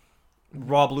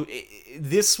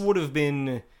 this would have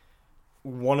been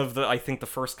one of the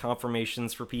first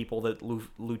confirmations for people that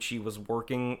Lucci was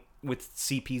working with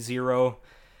CP0,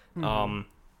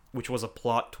 which was a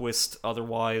plot twist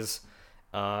otherwise.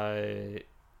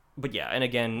 But yeah, and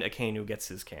again, Akainu gets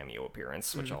his cameo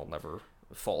appearance, which I'll never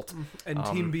fault. And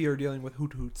Team B are dealing with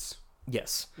Hoot Hoots.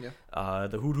 Yes. Yeah.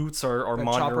 The Hoot Hoots are that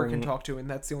monitoring... Chopper can talk to, and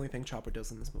that's the only thing Chopper does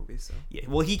in this movie, so... Yeah,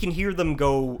 well, he can hear them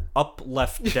go up,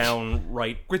 left, down,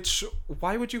 right. Which,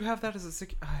 why would you have that as a...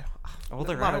 Oh,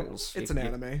 they're owls. It's an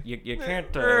anime. You can't...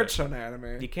 it's an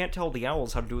anime. You can't tell the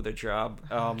owls how to do their job.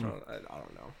 I don't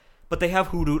know. But they have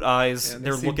Hoot Hoot eyes. Yeah,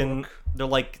 they're looking...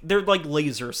 Brooke. They're like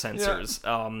laser sensors.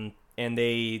 Yeah. And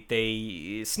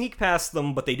they sneak past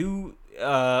them, but they do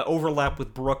overlap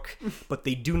with Brook, but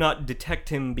they do not detect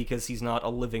him because he's not a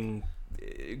living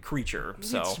creature. He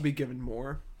so needs to be given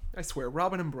more. I swear,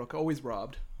 Robin and Brook always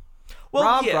robbed.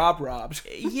 Well, robbed.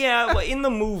 Yeah, in the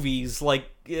movies, like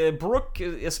Brook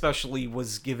especially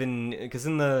was given, because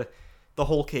in the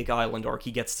Whole Cake Island arc,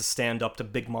 he gets to stand up to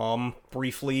Big Mom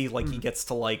briefly, like he gets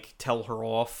to like tell her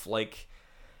off, like.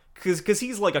 Because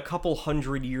he's like a couple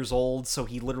 100 years old, so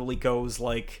he literally goes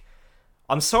like,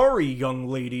 I'm sorry, young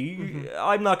lady,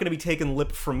 I'm not going to be taking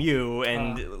lip from you,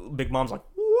 and Big Mom's like,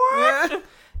 what?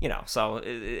 So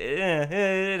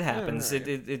it happens. Right.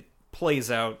 It plays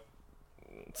out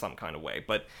some kind of way.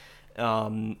 But,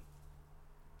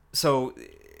 so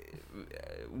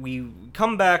we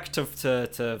come back to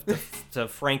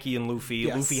Frankie and Luffy.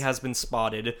 Yes. Luffy has been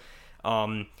spotted.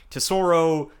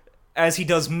 Tesoro... as he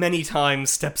does many times,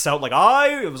 steps out like,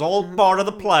 it was all part of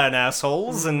the plan,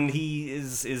 assholes, and he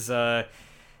is they're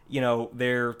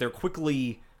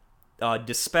quickly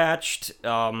dispatched.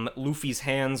 Luffy's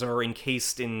hands are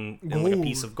encased in like a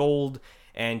piece of gold,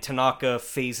 and Tanaka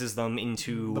phases them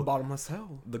into the bottomless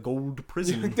hell, the gold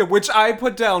prison, which I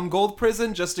put down gold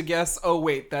prison just to guess. Oh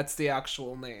wait, that's the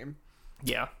actual name.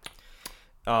 Yeah.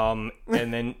 And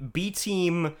then B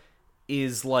Team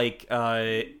is like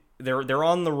they're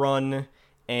on the run,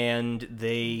 and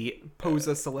they pose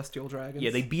as celestial dragons. Yeah,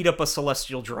 they beat up a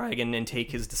celestial dragon and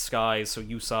take his disguise so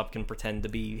Usopp can pretend to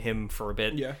be him for a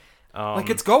bit. Yeah. Like,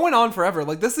 it's going on forever.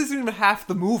 Like, this isn't even half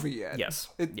the movie yet. Yes.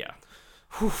 Yeah.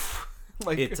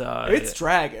 Like, it's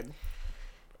dragging.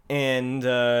 And,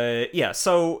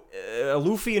 so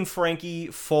Luffy and Frankie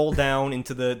fall down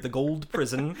into the gold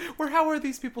prison. How are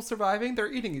these people surviving?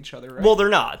 They're eating each other, right? Well, they're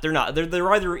not.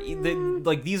 They're either...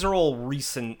 like, these are all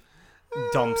recent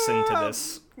dumps into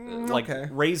this. Like,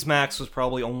 Ray's Max was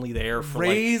probably only there for,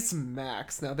 Ray's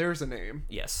Max. Now, there's a name.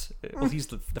 Yes. Well, he's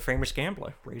the famous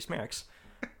gambler, Ray's Max.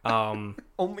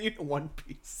 Only in One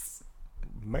Piece.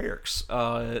 Max.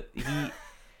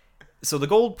 So the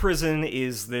gold prison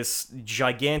is this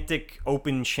gigantic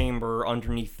open chamber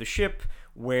underneath the ship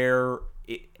where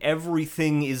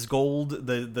everything is gold.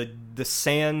 The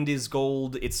sand is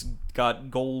gold. It's got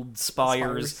gold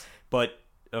spires. But,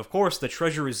 of course, the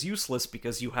treasure is useless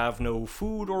because you have no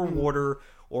food or water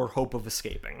or hope of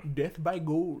escaping. Death by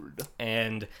gold.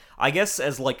 And I guess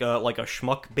as like a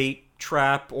schmuck bait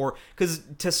trap, or... because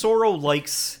Tesoro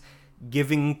likes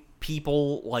giving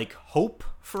people like hope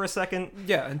for a second.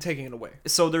 Yeah, and taking it away.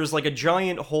 So there's like a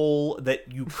giant hole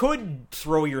that you could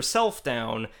throw yourself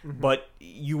down, but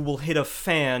you will hit a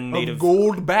fan made of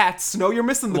gold bats. No, you're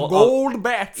missing the gold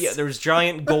bats. Yeah, there's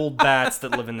giant gold bats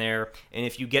that live in there, and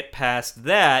if you get past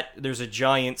that, there's a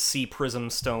giant sea prism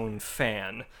stone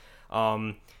fan.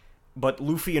 But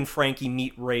Luffy and Frankie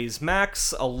meet Ray's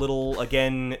Max, a little,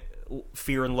 again,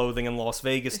 Fear and Loathing in Las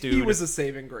Vegas dude. He was a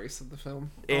saving grace of the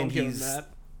film. And give him that.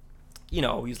 You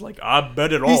know, he's like, I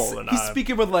bet it all. And he's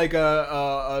speaking with like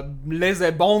a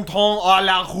les bon ton à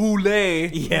la roulée.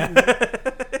 Yeah.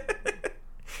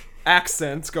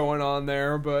 Accents going on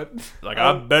there, but like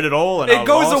I bet it all. And it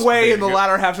goes away in the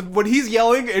latter half. When he's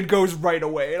yelling, it goes right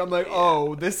away, and I'm like,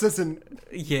 oh, this isn't.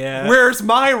 Yeah. Where's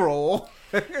my role?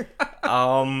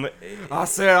 I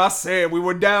said, we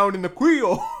were down in the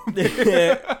Creole,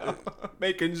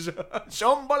 making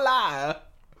jambalaya.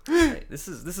 This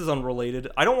is unrelated.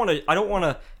 I don't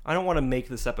want to make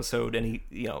this episode any.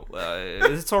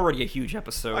 It's already a huge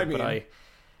episode. But I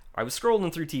was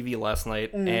scrolling through TV last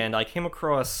night and I came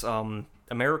across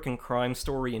American Crime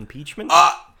Story Impeachment.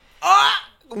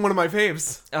 One of my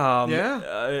faves.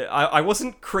 I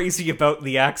wasn't crazy about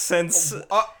the accents.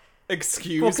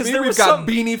 Excuse me, we've got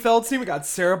Beanie Feldstein, we got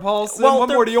Sarah Paulson. What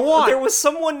more do you want? There was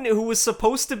someone who was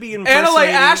supposed to be impersonating...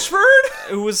 Annalise Ashford?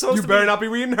 Who was supposed you better not be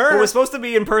reading her. Who was supposed to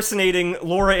be impersonating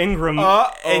Laura Ingraham.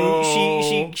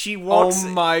 And she walks... Oh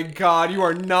my god, you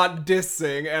are not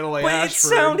dissing Annalise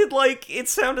Ashford. It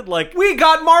sounded like... We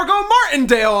got Margot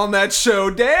Martindale on that show,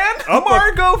 Dan!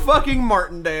 Margot fucking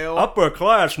Martindale. Upper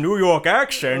class New York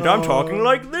accent, I'm talking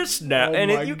like this now.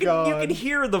 And you can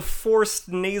hear the forced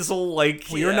nasal, like...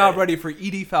 Well, you're not ready for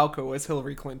Edie Falco as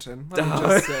Hillary Clinton. Let me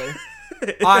just say.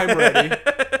 I'm ready.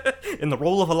 In the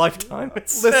role of a lifetime.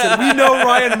 Listen, we know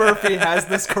Ryan Murphy has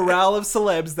this corral of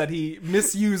celebs that he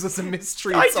misuses and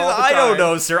mistreats all the time. I don't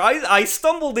know, sir. I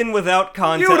stumbled in without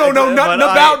context. You don't know nothing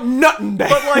about nothing, Dan.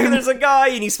 But, like, there's a guy,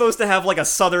 and he's supposed to have, like, a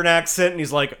southern accent, and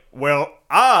he's like, well,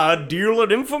 I deal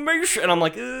in information. And I'm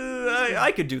like,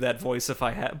 I could do that voice if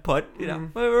I had. But,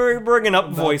 we're bringing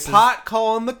up voices. The pot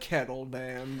calling the kettle,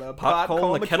 Dan. The pot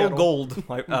calling the kettle gold.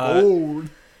 Gold.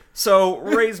 So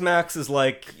Ray's Max is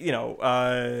like,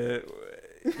 the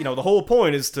whole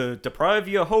point is to deprive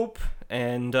you of hope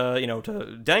and,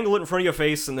 to dangle it in front of your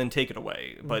face and then take it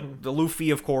away. But the Luffy,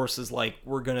 of course, is like,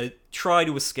 we're gonna try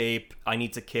to escape. I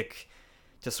need to kick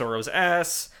Tesoro's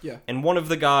ass. Yeah. And one of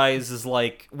the guys is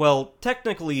like, well,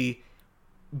 technically,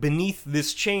 beneath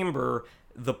this chamber,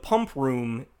 the pump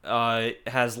room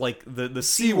has, like, the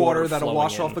seawater that'll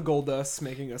wash off the gold dust,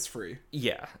 making us free.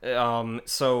 Yeah.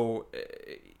 So...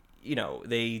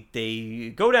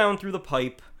 they go down through the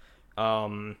pipe,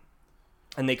 and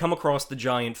they come across the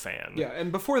giant fan. Yeah,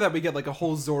 and before that we get, like, a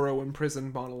whole Zoro in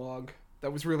prison monologue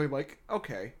that was really, like,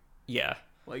 okay. Yeah.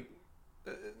 Like,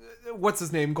 what's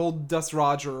his name? Gold Dust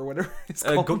Roger or whatever it's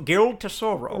called. Gil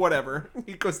Tesoro. Whatever.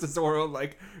 He goes to Zoro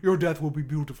like, your death will be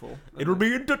beautiful. It'll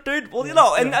be entertaining.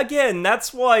 Well, and again,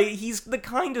 that's why he's the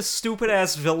kind of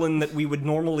stupid-ass villain that we would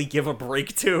normally give a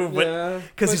break to. But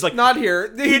because he's like... Not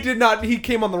here. He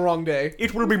came on the wrong day.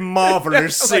 It will be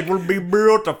marvelous. Like, it will be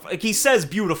beautiful. He says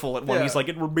beautiful at one. Yeah. He's like,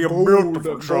 it will be a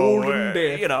beautiful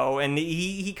show. And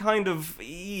he kind of...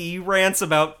 He rants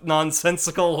about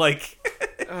nonsensical, like...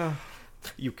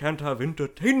 You can't have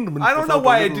entertainment. I don't know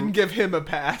why I didn't give him a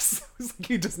pass. It's like,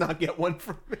 he does not get one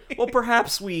from me. Well,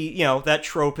 perhaps that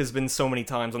trope has been so many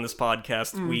times on this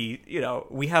podcast. We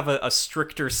have a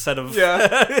stricter set of,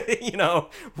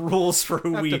 rules for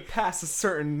who we have to pass a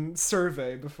certain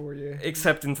survey before you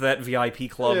accept into that VIP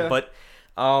club. Yeah. But,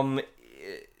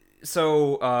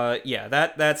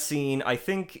 that scene. I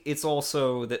think it's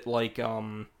also that, like,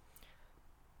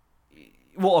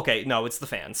 well, okay, no, it's the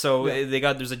fan. So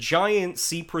there's a giant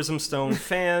sea prism stone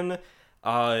fan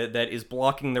that is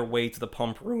blocking their way to the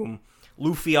pump room.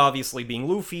 Luffy, obviously being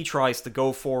Luffy, tries to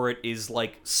go for it, is,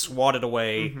 like, swatted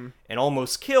away and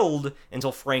almost killed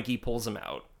until Frankie pulls him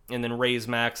out. And then Ray's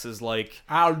Max is like...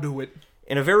 I'll do it.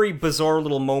 In a very bizarre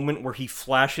little moment where he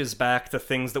flashes back to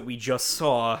things that we just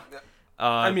saw.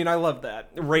 I love that.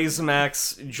 Ray's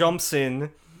Max jumps in...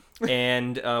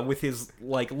 And with his,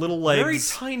 like, little legs, very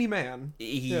tiny man,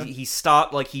 he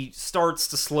starts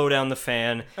to slow down the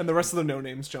fan, and the rest of the no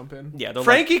names jump in. Yeah,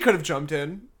 Frankie could have jumped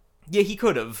in. Yeah, he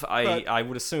could have. I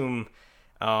would assume,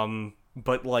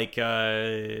 but like,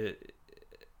 we'll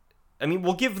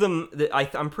give them.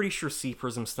 I'm pretty sure Sea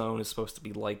Prism Stone is supposed to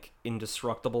be, like,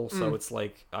 indestructible, so it's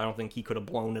like I don't think he could have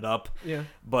blown it up. Yeah,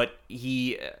 but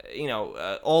he,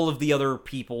 all of the other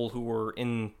people who were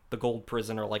in the gold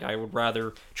prison are like, I would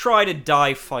rather try to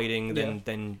die fighting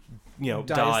than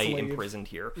die slave. imprisoned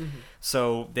here.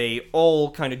 So they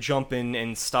all kind of jump in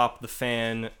and stop the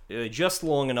fan just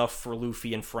long enough for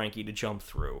Luffy and Frankie to jump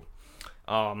through.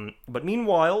 But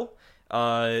meanwhile,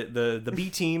 the B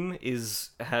team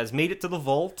has made it to the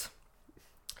vault.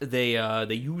 They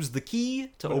use the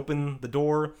key to open the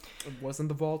door. It wasn't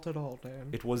the vault at all, Dan.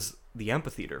 It was the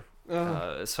amphitheater.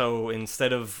 So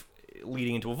instead of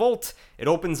leading into a vault, it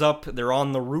opens up. They're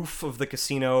on the roof of the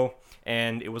casino,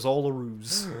 and it was all a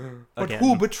ruse. But again.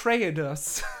 who betrayed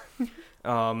us?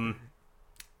 Well,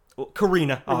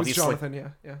 Karina, It was obviously. Jonathan,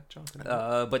 yeah, Jonathan.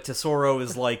 But Tesoro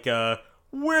is like,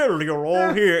 well, you're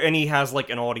all here. And he has, like,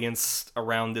 an audience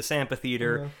around this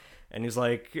amphitheater. And he's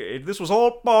like, this was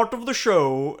all part of the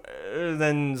show.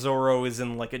 Then Zoro is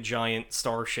in, like, a giant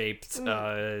star-shaped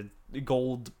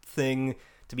gold thing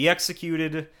to be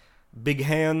executed. Big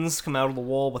hands come out of the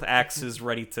wall with axes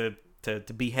ready to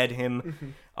behead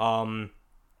him.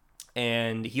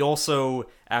 And he also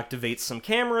activates some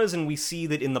cameras, and we see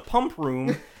that in the pump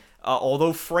room...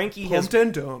 although Frankie has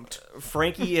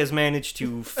managed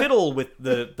to fiddle with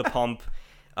the pump,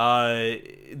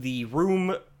 the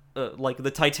room, like the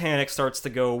Titanic, starts to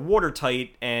go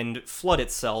watertight and flood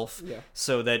itself. Yeah.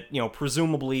 So that,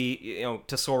 presumably,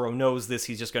 Tesoro knows this.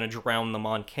 He's just going to drown them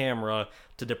on camera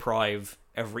to deprive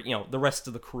the rest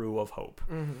of the crew of hope.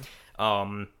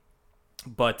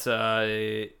 But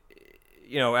as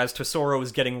Tesoro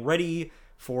is getting ready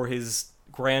for his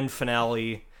grand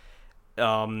finale,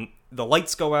 the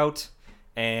lights go out,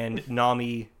 and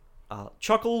Nami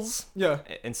chuckles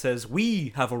and says,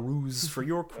 "We have a ruse for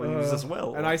your cruise as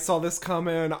well." And I saw this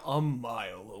coming a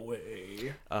mile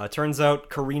away. Turns out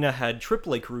Karina had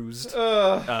triple cruised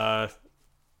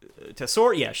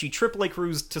Tesoro. Yeah, she triple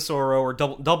cruised Tesoro, or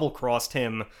double crossed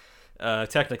him,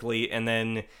 technically, and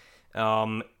then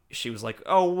she was like,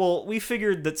 "Oh, well, we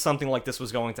figured that something like this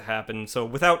was going to happen, so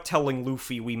without telling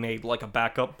Luffy, we made like a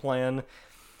backup plan."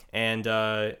 And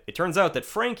it turns out that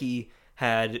Frankie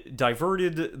had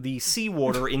diverted the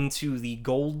seawater into the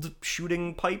gold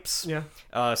shooting pipes. Yeah.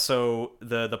 So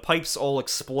the pipes all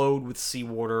explode with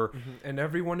seawater. And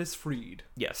everyone is freed.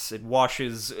 Yes, it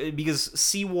washes... Because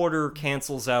seawater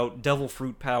cancels out devil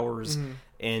fruit powers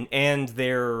and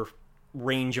their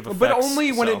range of effects. But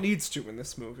only when it needs to in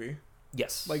this movie.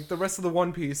 Yes. Like, the rest of the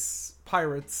One Piece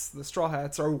pirates, the Straw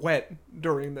Hats, are wet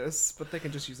during this, but they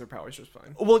can just use their powers just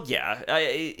fine. Well, yeah.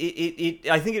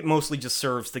 I think it mostly just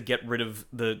serves to get rid of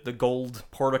the gold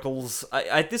particles.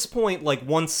 At this point, like,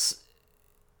 once...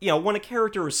 when a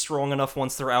character is strong enough,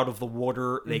 once they're out of the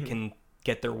water, they can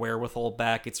get their wherewithal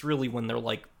back. It's really when they're,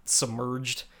 like,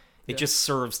 submerged. It just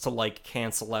serves to, like,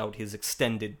 cancel out his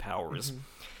extended powers.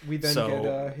 We then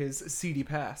get his seedy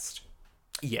past.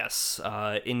 Yes,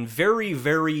 in very,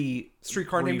 very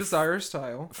Streetcar Named Desire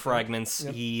style fragments.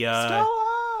 Yep.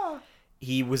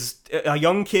 He was a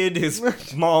young kid. His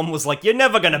mom was like, "You're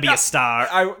never gonna be a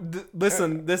star."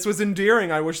 Listen, this was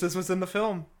endearing. I wish this was in the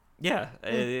film. Yeah,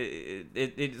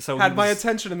 so had my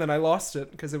attention, and then I lost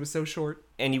it because it was so short.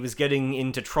 And he was getting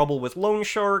into trouble with loan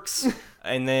sharks,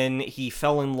 and then he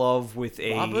fell in love with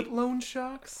a Robert Loan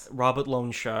Sharks. Robert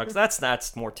Loan Sharks.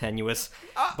 That's more tenuous,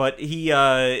 but he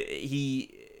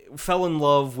fell in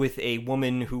love with a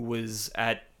woman who was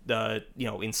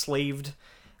enslaved.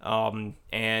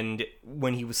 And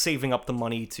when he was saving up the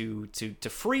money to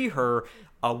free her,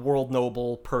 a world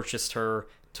noble purchased her,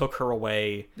 took her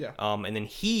away, and then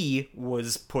he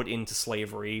was put into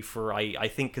slavery for, I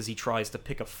think, because he tries to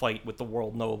pick a fight with the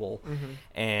world noble,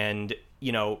 and,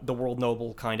 the world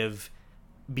noble kind of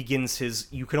begins his,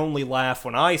 you can only laugh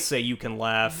when I say you can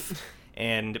laugh,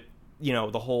 and,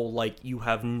 the whole, like, you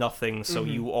have nothing, so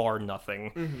you are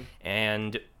nothing,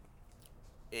 and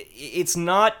it's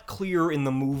not clear in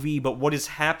the movie, but what is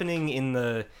happening in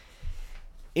the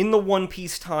One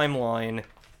Piece timeline,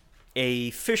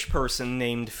 a fish person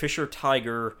named Fisher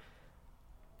Tiger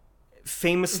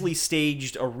famously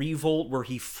staged a revolt where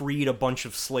he freed a bunch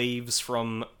of slaves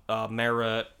from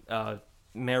Mary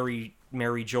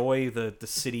Joy, the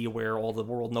city where all the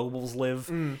world nobles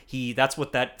live. That's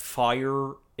what that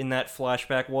fire in that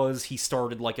flashback was. He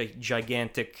started like a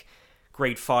gigantic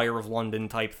Great Fire of London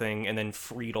type thing, and then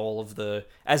freed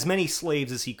as many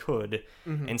slaves as he could,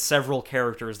 and several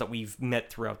characters that we've met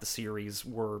throughout the series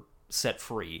were set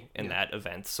free in that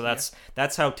event. So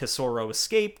that's how Tesoro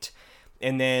escaped,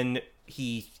 and then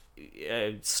he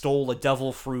stole a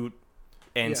devil fruit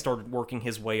and started working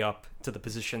his way up to the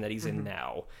position that he's in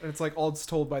now. And it's like all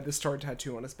told by the star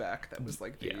tattoo on his back that was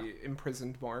like the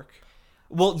imprisoned mark.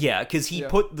 Well, yeah, because he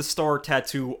put the star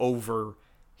tattoo over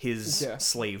his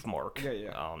slave mark.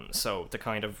 So to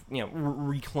kind of,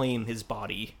 reclaim his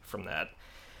body from that.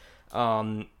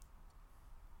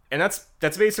 And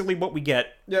that's basically what we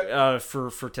get for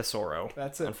Tesoro.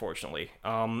 That's it. Unfortunately.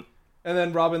 And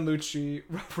then Rob Lucci.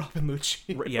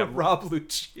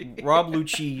 Rob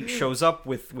Lucci shows up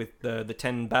with the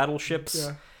 10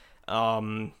 battleships.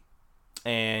 Yeah.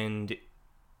 And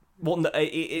well,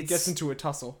 it gets into a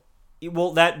tussle.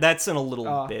 Well, that's in a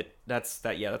little bit. That's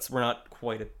we're not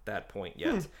quite at that point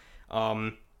yet.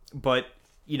 But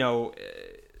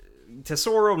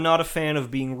Tesoro, not a fan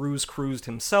of being ruse cruised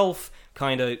himself,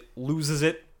 kind of loses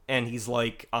it, and he's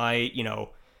like, I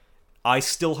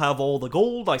still have all the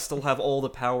gold, I still have all the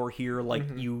power here, like,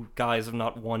 you guys have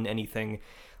not won anything.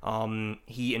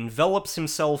 He envelops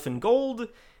himself in gold,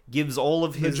 gives all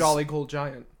of his... The Jolly Gold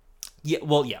Giant.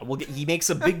 He makes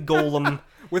a big golem...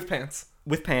 With pants.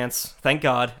 With pants, thank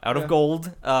God, out of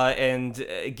gold, and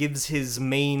gives his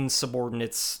main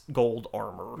subordinates gold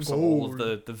armor. So all of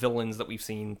the villains that we've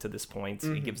seen to this point,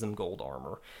 he gives them gold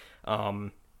armor.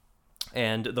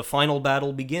 And the final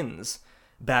battle begins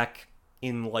back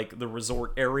in, like, the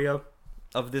resort area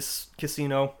of this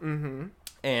casino.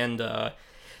 And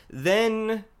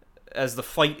then, as the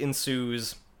fight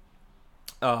ensues,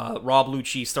 Rob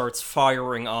Lucci starts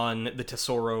firing on the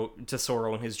Tesoro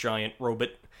and his giant robot.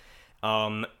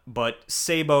 But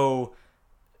Sabo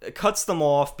cuts them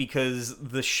off because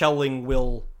the shelling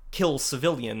will kill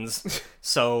civilians.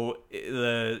 So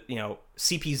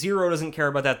CP0 doesn't care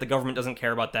about that. The government doesn't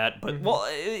care about that. But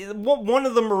one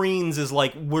of the Marines is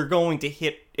like, we're going to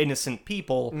hit innocent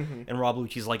people, and Rob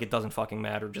Lucci's like, it doesn't fucking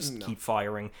matter. Just keep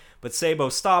firing. But Sabo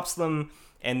stops them,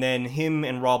 and then him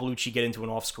and Rob Lucci get into an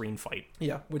off-screen fight.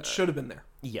 Yeah, which should have been there.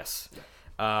 Yes,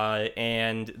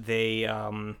 and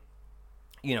they.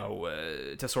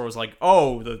 Tesoro's like,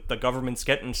 oh, the government's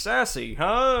getting sassy,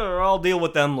 huh? I'll deal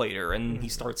with them later. And he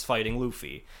starts fighting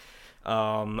Luffy.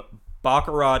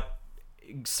 Baccarat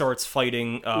starts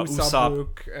fighting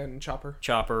Usopp and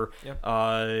Chopper.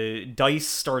 Yep. Dice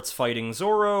starts fighting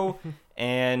Zoro.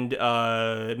 And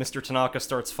Mr. Tanaka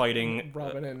starts fighting...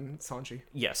 Robin and Sanji.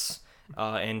 Yes.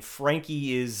 And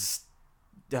Frankie is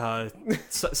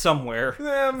somewhere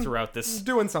throughout this.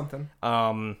 Doing something.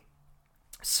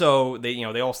 So they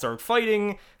all start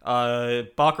fighting.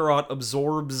 Baccarat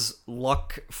absorbs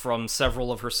luck from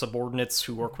several of her subordinates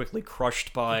who are quickly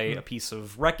crushed by a piece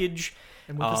of wreckage.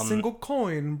 And with a single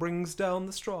coin brings down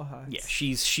the Straw Hats. Yeah,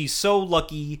 she's so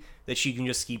lucky that she can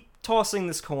just keep tossing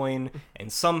this coin,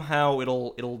 and somehow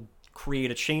it'll create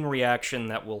a chain reaction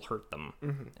that will hurt them.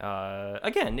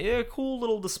 Again, a cool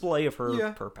little display of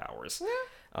her powers.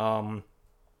 Yeah.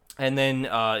 And then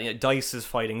Dice is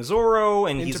fighting Zoro,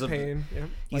 and he's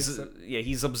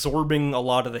absorbing a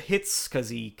lot of the hits because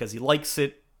he likes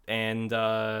it. And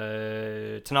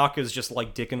Tanaka's just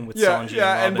like dicking with Sanji.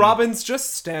 Yeah, and Robin's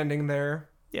just standing there.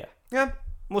 Yeah.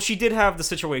 Well, she did have the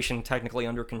situation technically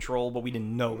under control, but we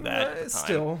didn't know that at the time.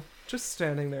 Still, just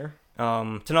standing there.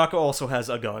 Tanaka also has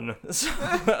a gun.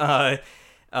 But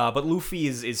Luffy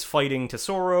is fighting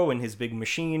Tesoro in his big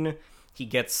machine. He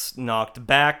gets knocked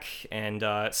back, and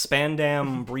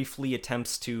Spandam briefly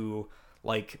attempts to,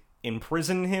 like,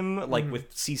 imprison him, like,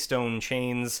 with sea stone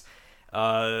chains.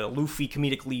 Luffy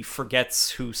comedically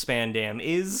forgets who Spandam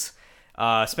is.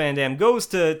 Spandam goes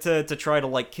to try to,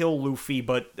 like, kill Luffy,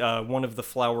 but one of the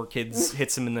flower kids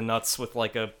hits him in the nuts with,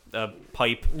 like, a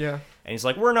pipe. Yeah. And he's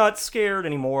like, we're not scared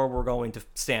anymore, we're going to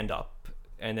stand up.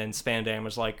 And then Spandam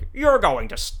was like, you're going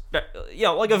to...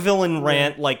 like a villain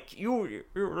rant, like, you're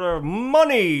a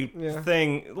money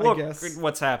thing. Look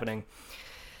what's happening.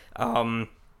 But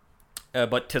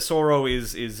Tesoro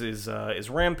is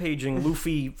rampaging.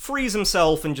 Luffy frees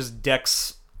himself and just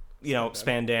decks,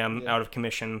 Spandam out of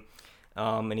commission.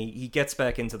 And he gets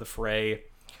back into the fray.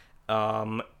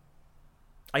 I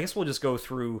guess we'll just go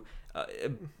through...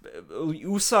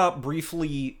 Usopp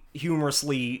briefly,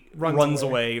 humorously runs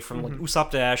away from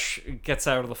Usopp Dash, gets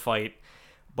out of the fight,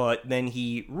 but then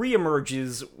he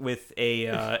reemerges with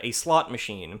a slot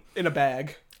machine in a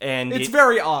bag. And it's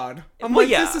very odd.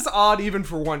 This is odd even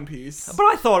for One Piece. But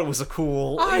I thought it was a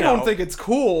cool... I don't think it's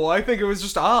cool. I think it was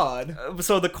just odd.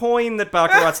 So the coin that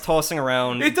Baccarat's tossing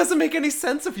around... It doesn't make any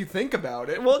sense if you think about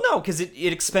it. Well, no, because it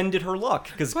expended her luck,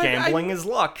 because gambling is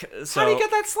luck. So... How do you get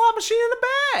that slot machine in a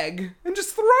bag? And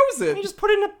just throws it? You just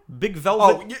put it in a big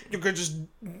velvet... Oh, you could just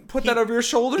put that over your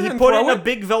shoulder and put throw it in a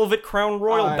big velvet Crown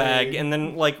Royal bag, and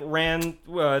then, ran...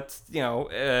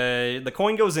 the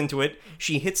coin goes into it,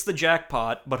 she hits the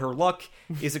jackpot, but her luck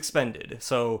is expended.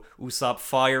 So Usopp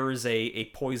fires a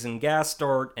poison gas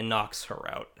dart and knocks her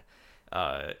out.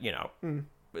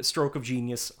 Stroke of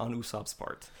genius on Usopp's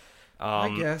part.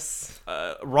 I guess.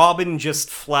 Robin just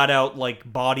flat out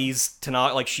bodies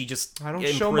Tanaka, she just I don't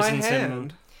show my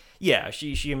hand. Him.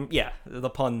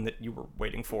 the pun that you were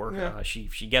waiting for. Yeah.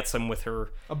 She gets him with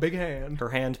her big hand. her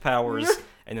hand powers,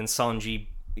 and then Sanji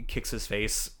kicks his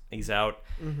face. He's out.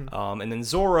 And then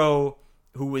Zoro,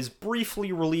 who is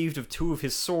briefly relieved of 2 of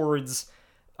his swords,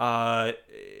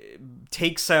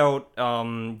 takes out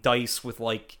Dice with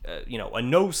like a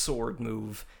no sword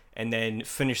move, and then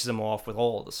finishes him off with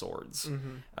all the swords.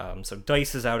 So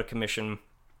Dice is out of commission,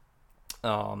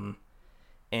 and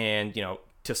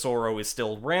Tesoro is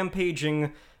still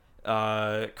rampaging.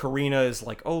 Karina is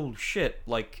like, oh shit,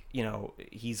 like,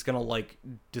 he's gonna like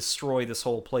destroy this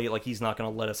whole plate, like he's not gonna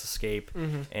let us escape.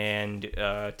 And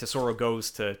Tesoro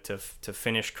goes to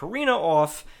finish Karina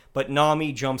off, but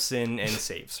Nami jumps in and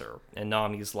saves her. And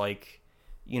Nami's like,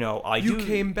 you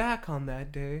came back on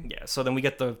that day. Yeah, so then we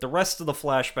get the rest of the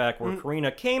flashback where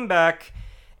Karina came back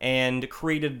and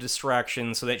created a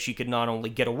distraction so that she could not only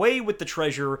get away with the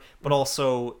treasure, but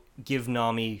also give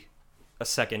Nami a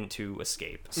second to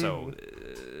escape. So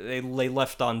they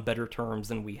left on better terms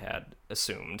than we had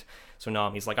assumed. So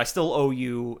Nami's like, I still owe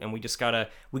you, and we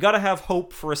gotta have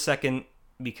hope for a second,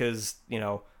 because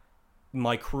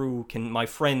my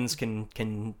friends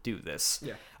can do this.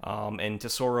 Yeah. And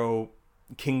Tesoro,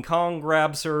 King Kong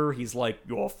grabs her. He's like,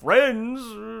 your friends?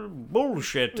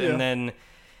 Bullshit. Yeah. And then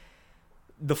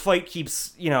the fight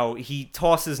keeps, he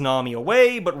tosses Nami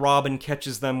away, but Robin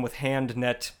catches them with hand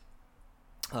net.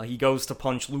 He goes to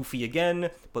punch Luffy again,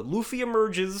 but Luffy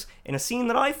emerges in a scene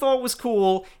that I thought was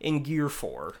cool in Gear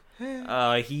 4.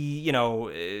 It's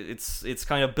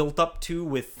kind of built up to,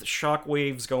 with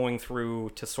shockwaves going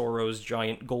through Tesoro's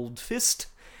giant gold fist,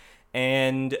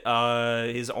 and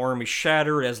his arm is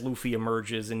shattered as Luffy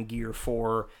emerges in Gear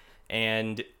 4,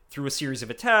 and through a series of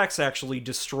attacks actually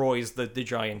destroys the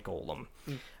giant golem.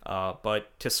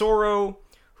 But Tesoro,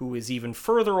 who is even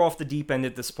further off the deep end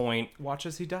at this point, watch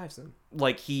as he dives in.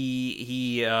 Like,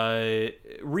 he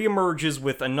reemerges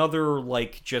with another,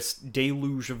 like, just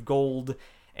deluge of gold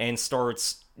and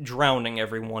starts drowning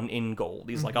everyone in gold.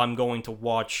 He's like, I'm going to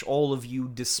watch all of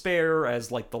you despair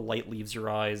as, like, the light leaves your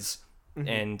eyes,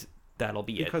 and that'll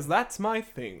be it. Because that's my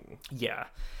thing. Yeah.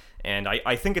 And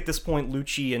I think at this point,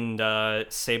 Lucci and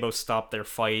Sabo stop their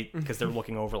fight, because they're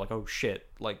looking over like, oh shit,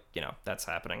 like, that's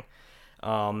happening.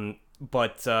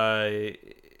 But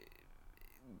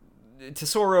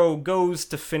Tesoro goes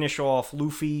to finish off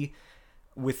Luffy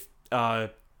with a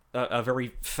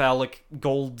very phallic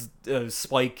gold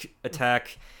spike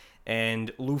attack,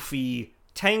 and Luffy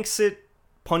tanks it,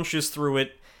 punches through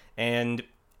it, and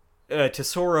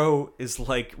Tesoro is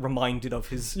like reminded of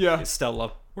his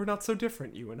Stella. We're not so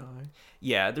different, you and I.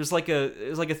 Yeah, there's like a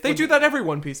thing. They do that every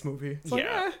One Piece movie. It's like,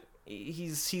 yeah,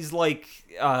 he's like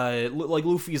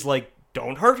Luffy's like,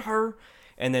 don't hurt her,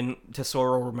 and then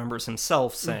Tesoro remembers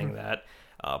himself saying that.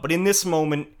 But in this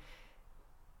moment,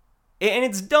 and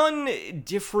it's done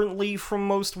differently from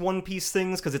most One Piece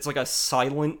things, because it's like a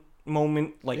silent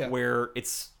moment, like where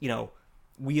it's,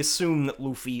 we assume that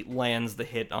Luffy lands the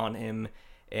hit on him,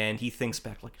 and he thinks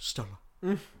back like, Stella,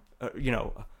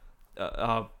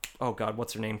 oh god,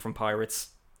 what's her name from Pirates?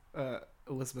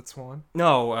 Elizabeth Swann?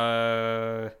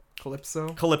 No,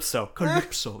 Calypso.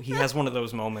 He has one of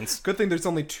those moments. Good thing there's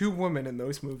only 2 women in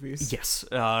those movies. Yes.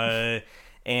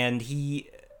 And he,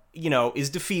 is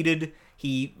defeated.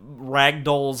 He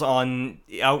ragdolls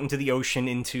out into the ocean,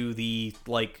 into the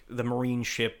marine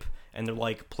ship, and they're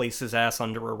like, place his ass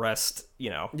under arrest.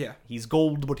 Yeah. He's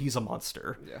gold, but he's a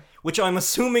monster. Yeah. Which I'm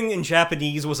assuming in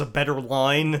Japanese was a better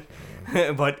line,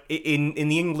 but in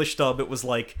the English dub it was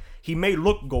like, he may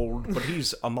look gold, but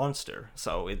he's a monster.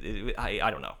 So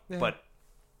I don't know. Yeah.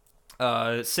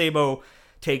 But Sabo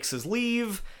takes his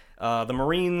leave. The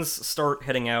Marines start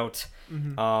heading out.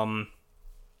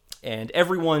 And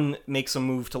everyone makes a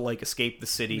move to escape the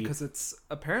city, because it's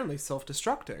apparently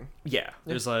self-destructing. Yeah,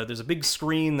 there's a big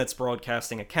screen that's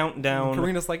broadcasting a countdown. And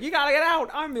Karina's like, you gotta get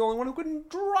out. I'm the only one who can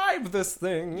drive this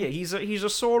thing. Yeah, he's a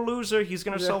sore loser. He's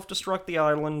gonna self-destruct the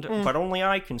island, but only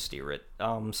I can steer it.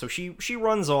 So she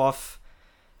runs off.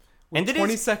 With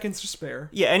 20 seconds to spare.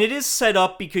 Yeah, and it is set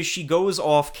up because she goes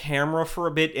off camera for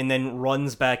a bit and then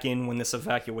runs back in when this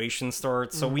evacuation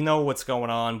starts. So we know what's going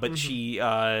on, but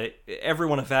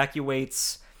everyone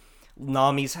evacuates.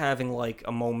 Nami's having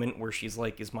a moment where she's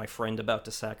like, is my friend about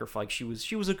to sacrifice? She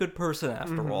was a good person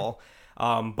after all.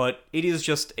 But it is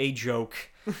just a joke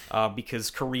because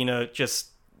Karina just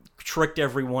tricked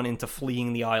everyone into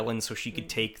fleeing the island so she could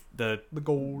take the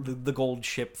gold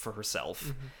ship for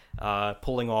herself.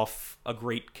 Pulling off a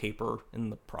great caper in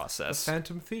the process. The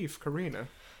Phantom Thief, Karina.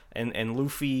 And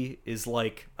Luffy is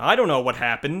like, I don't know what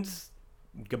happened.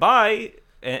 Goodbye.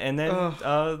 And then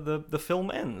the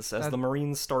film ends as the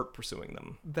Marines start pursuing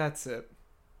them. That's it.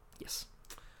 Yes.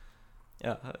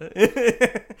 Yeah.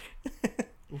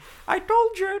 I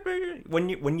told you,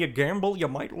 when you gamble, you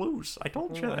might lose. I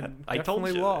told you that. I told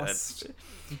you lost.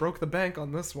 Broke the bank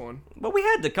on this one. But we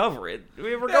had to cover it.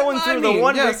 We were going through the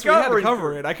one yes, we had to covered.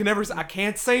 cover it. I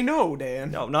can't say no,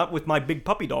 Dan. No, not with my big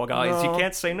puppy dog eyes. No. You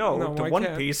can't say no to I One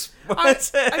can't. Piece.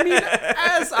 I mean,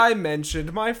 as I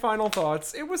mentioned, my final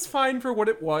thoughts, it was fine for what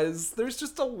it was. There's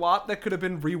just a lot that could have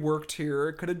been reworked here.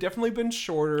 It could have definitely been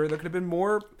shorter. There could have been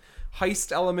more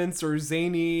heist elements or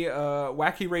zany,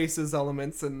 wacky races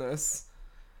elements in this.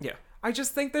 Yeah. I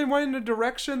just think they went in a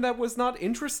direction that was not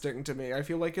interesting to me. I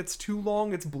feel like it's too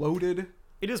long, it's bloated.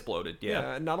 It is bloated,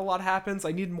 yeah. Not a lot happens.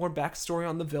 I need more backstory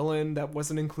on the villain that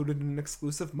wasn't included in an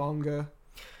exclusive manga.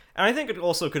 And I think it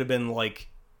also could have been, like,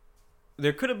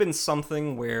 there could have been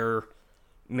something where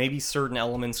maybe certain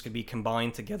elements could be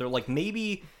combined together. Like,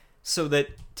 maybe so that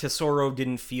Tesoro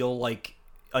didn't feel like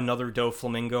another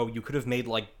Doflamingo, you could have made,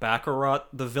 like, Baccarat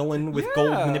the villain with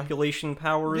gold manipulation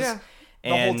powers. Yeah. The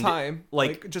and, whole time.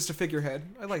 Like, just a figurehead.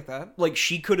 I like that. Like,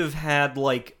 she could have had,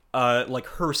 like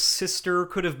her sister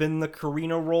could have been the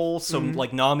Karina role, so,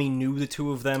 like, Nami knew the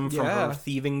two of them from her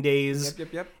thieving days.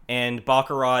 Yep. And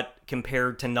Baccarat,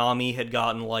 compared to Nami, had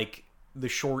gotten, like, the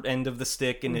short end of the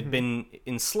stick and had been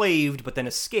enslaved, but then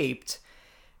escaped,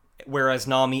 whereas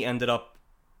Nami ended up,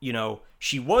 you know,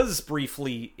 she was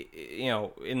briefly, you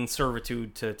know, in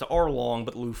servitude to Arlong,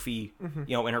 but Luffy,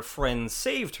 you know, and her friends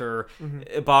saved her.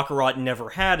 Baccarat never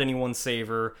had anyone save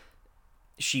her.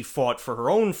 She fought for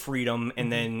her own freedom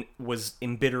and then was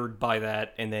embittered by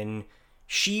that, and then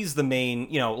she's the main,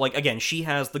 you know, like, again, she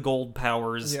has the gold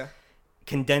powers. Yeah.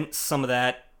 Condense some of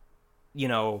that, you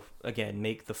know, again,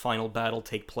 make the final battle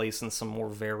take place in some more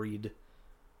varied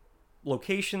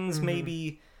locations,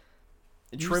 maybe.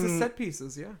 Use the set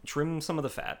pieces, yeah. Trim some of the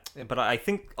fat. But I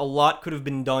think a lot could have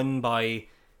been done by,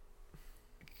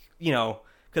 you know,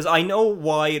 because I know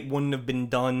why it wouldn't have been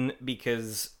done,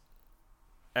 because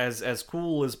as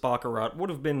cool as Baccarat would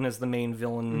have been as the main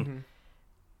villain,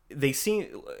 they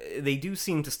do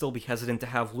seem to still be hesitant to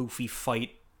have Luffy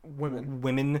fight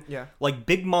women. Yeah. Like,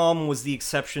 Big Mom was the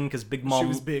exception, because Big Mom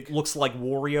was big. looks like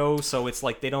Wario, so it's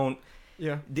like they don't...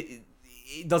 Yeah.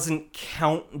 It doesn't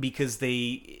count because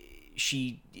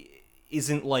she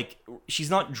isn't, like... She's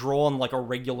not drawn like a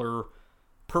regular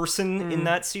person in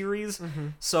that series.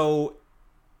 So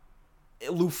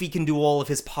Luffy can do all of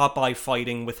his Popeye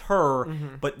fighting with her,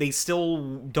 but they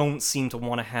still don't seem to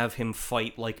want to have him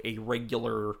fight like a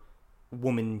regular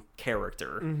woman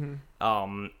character.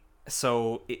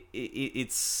 So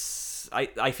it's...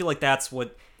 I feel like that's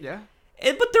what... Yeah.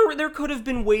 But there could have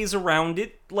been ways around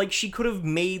it. Like, she could have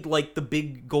made, like, the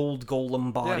big gold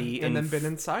golem body and then been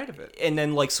inside of it. And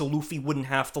then, like, so Luffy wouldn't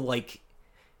have to, like,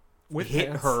 with hit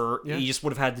pants. her. Yeah. He just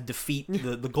would have had to defeat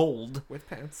the gold. With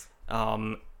pants.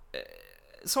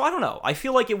 So I don't know. I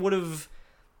feel like it would have...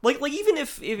 Like even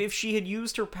if she had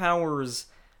used her powers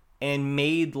and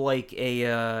made, like,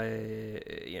 a,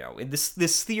 you know,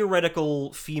 this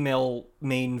theoretical female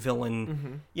main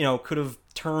villain, you know, could have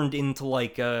turned into,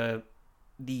 like,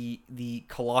 the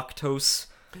Galactos,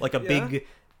 like a big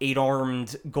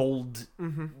 8-armed gold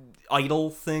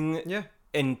idol thing,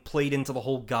 and played into the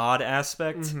whole god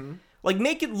aspect. Like,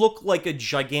 make it look like a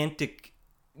gigantic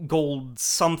gold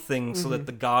something so that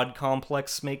the god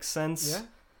complex makes sense. Yeah.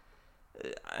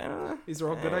 I don't know. These are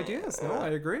all good ideas. No, I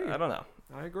agree. I don't know.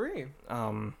 I agree.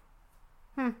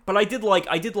 But I did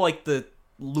like the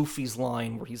Luffy's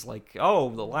line where he's like,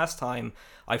 "Oh, the last time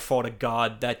I fought a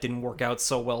god, that didn't work out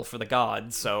so well for the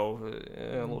god." So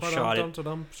a little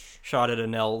shot at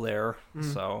an L there.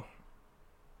 So,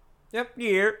 yep,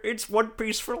 here it's One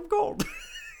Piece from gold.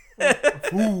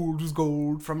 Fool's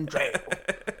gold from jail.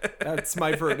 That's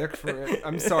my verdict for it.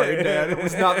 I'm sorry, Dad. It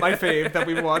was not my fave that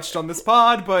we watched on this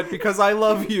pod, but because I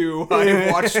love you,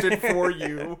 I watched it for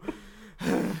you.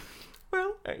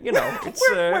 Well, you know, it's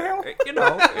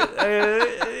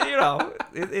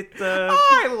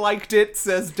I liked it,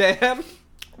 says Dan.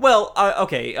 Well,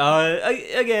 okay.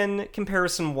 Again,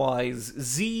 comparison-wise,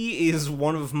 Z is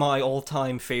one of my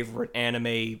all-time favorite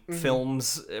anime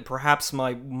films, perhaps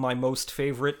my most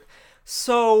favorite.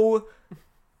 So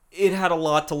it had a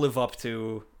lot to live up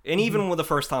to, and even with the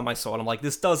first time I saw it, I'm like,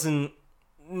 this doesn't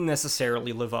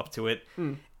necessarily live up to it.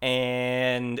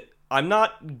 And I'm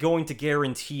not going to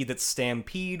guarantee that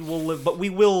Stampede will live, but we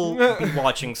will be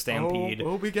watching Stampede.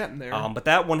 We'll be getting there. But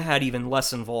that one had even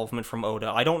less involvement from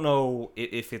Oda. I don't know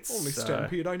if it's... Only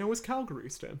Stampede I know is Calgary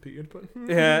Stampede, but...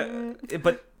 Yeah,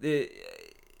 but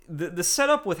the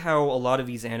setup with how a lot of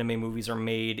these anime movies are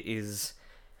made is...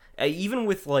 even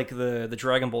with like the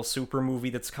Dragon Ball Super movie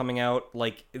that's coming out,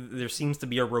 like there seems to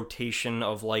be a rotation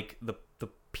of like the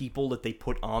people that they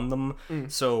put on them.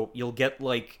 So you'll get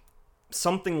like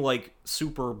something like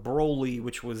Super Broly,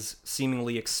 which was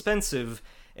seemingly expensive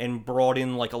and brought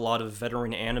in like a lot of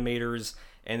veteran animators,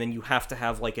 and then you have to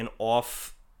have like an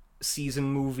off-season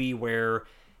movie where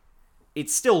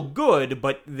it's still good,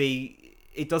 but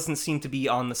it doesn't seem to be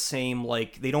on the same,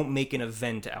 like, they don't make an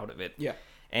event out of it. Yeah.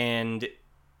 And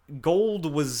Gold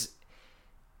was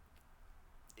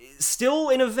still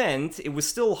an event, it was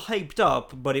still hyped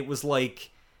up, but it was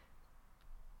like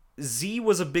Z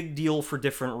was a big deal for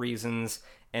different reasons,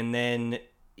 and then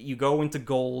you go into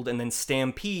Gold, and then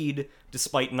Stampede,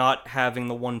 despite not having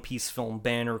the One Piece film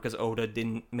banner because Oda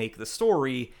didn't make the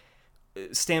story,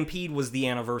 Stampede was the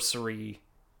anniversary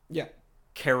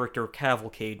character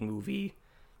cavalcade movie,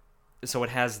 so it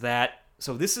has that.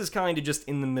 So this is kind of just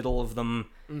in the middle of them,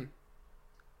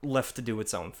 left to do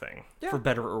its own thing, for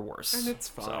better or worse. And it's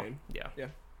fine. So, yeah.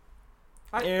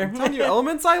 I'm telling you,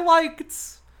 elements I liked,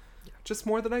 just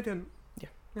more than I didn't. Yeah.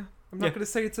 I'm not going to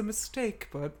say it's a mistake,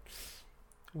 but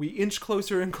we inch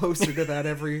closer and closer to that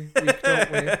every week,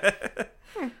 don't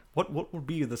we? What would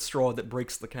be the straw that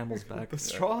breaks the camel's back? The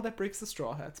straw that breaks the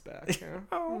straw hat's back. Yeah.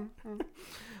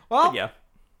 Well, yeah.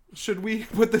 Should we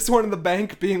put this one in the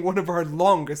bank, being one of our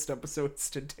longest episodes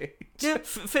to date? Yeah,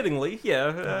 fittingly, yeah.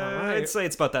 Right. I'd say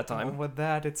it's about that time. Well, with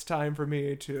that, it's time for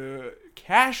me to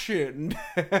cash in.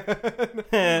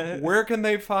 Where can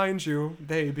they find you?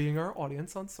 They being our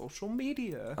audience on social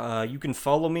media. You can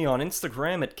follow me on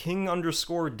Instagram at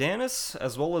king_Danis,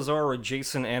 as well as our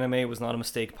adjacent Anime Was Not a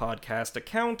Mistake podcast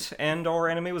account, and our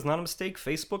Anime Was Not a Mistake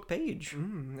Facebook page.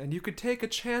 And you could take a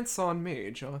chance on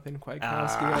me, Jonathan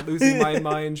Kwiatkowski, at Losing My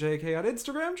Mind JK on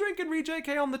Instagram, Drink and Read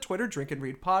JK on the Twitter, Drink and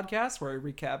Read podcast, where I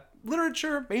recap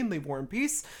literature, mainly War and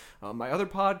Peace. My other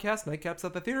podcast, Nightcaps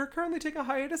at the Theater, currently take a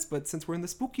hiatus, but since we're in the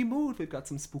spooky mood, we've got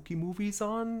some spooky movies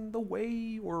on the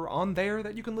way or on there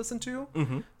that you can listen to.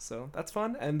 So that's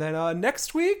fun. And then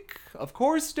next week, of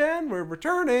course, Dan, we're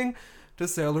returning to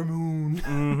Sailor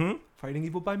Moon. Fighting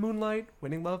evil by moonlight,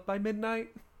 winning love by midnight.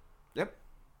 Yep.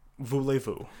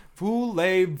 Voulez-vous.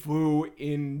 Voulez-vous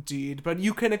indeed. But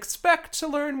you can expect to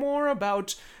learn more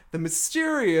about the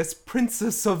mysterious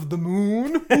Princess of the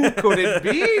Moon. Who could it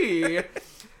be?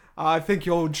 I think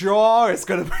your jaw is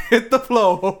going to hit the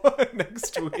floor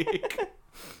next week.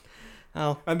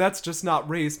 Oh. And that's just not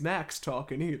Ray's Max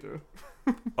talking either.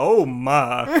 Oh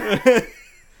my.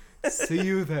 See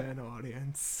you then,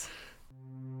 audience.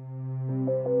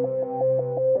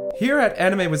 Here at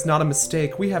Anime Was Not a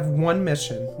Mistake, we have one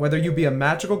mission. Whether you be a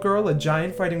magical girl, a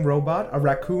giant fighting robot, a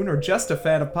raccoon, or just a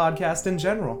fan of podcasts in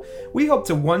general, we hope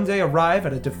to one day arrive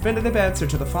at a definitive answer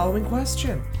to the following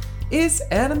question. Is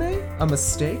anime a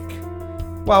mistake?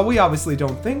 While we obviously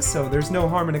don't think so, there's no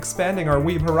harm in expanding our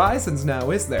weeb horizons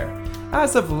now, is there?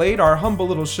 As of late, our humble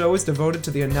little show is devoted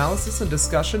to the analysis and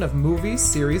discussion of movies,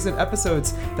 series, and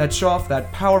episodes that show off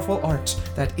that powerful art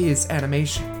that is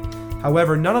animation.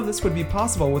 However, none of this would be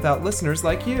possible without listeners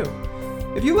like you.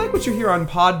 If you like what you hear on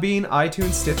Podbean,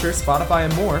 iTunes, Stitcher, Spotify,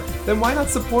 and more, then why not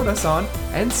support us on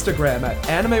Instagram at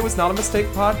Anime Was Not a Mistake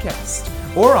Podcast,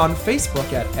 or on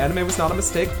Facebook at Anime Was Not a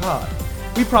Mistake Pod.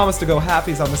 We promise to go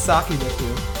halfies on the sake with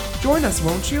you. Join us,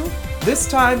 won't you? This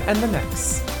time and the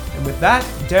next. And with that,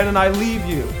 Dan and I leave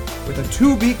you with a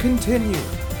to be continued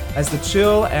as the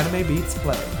chill anime beats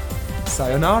play.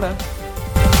 Sayonara.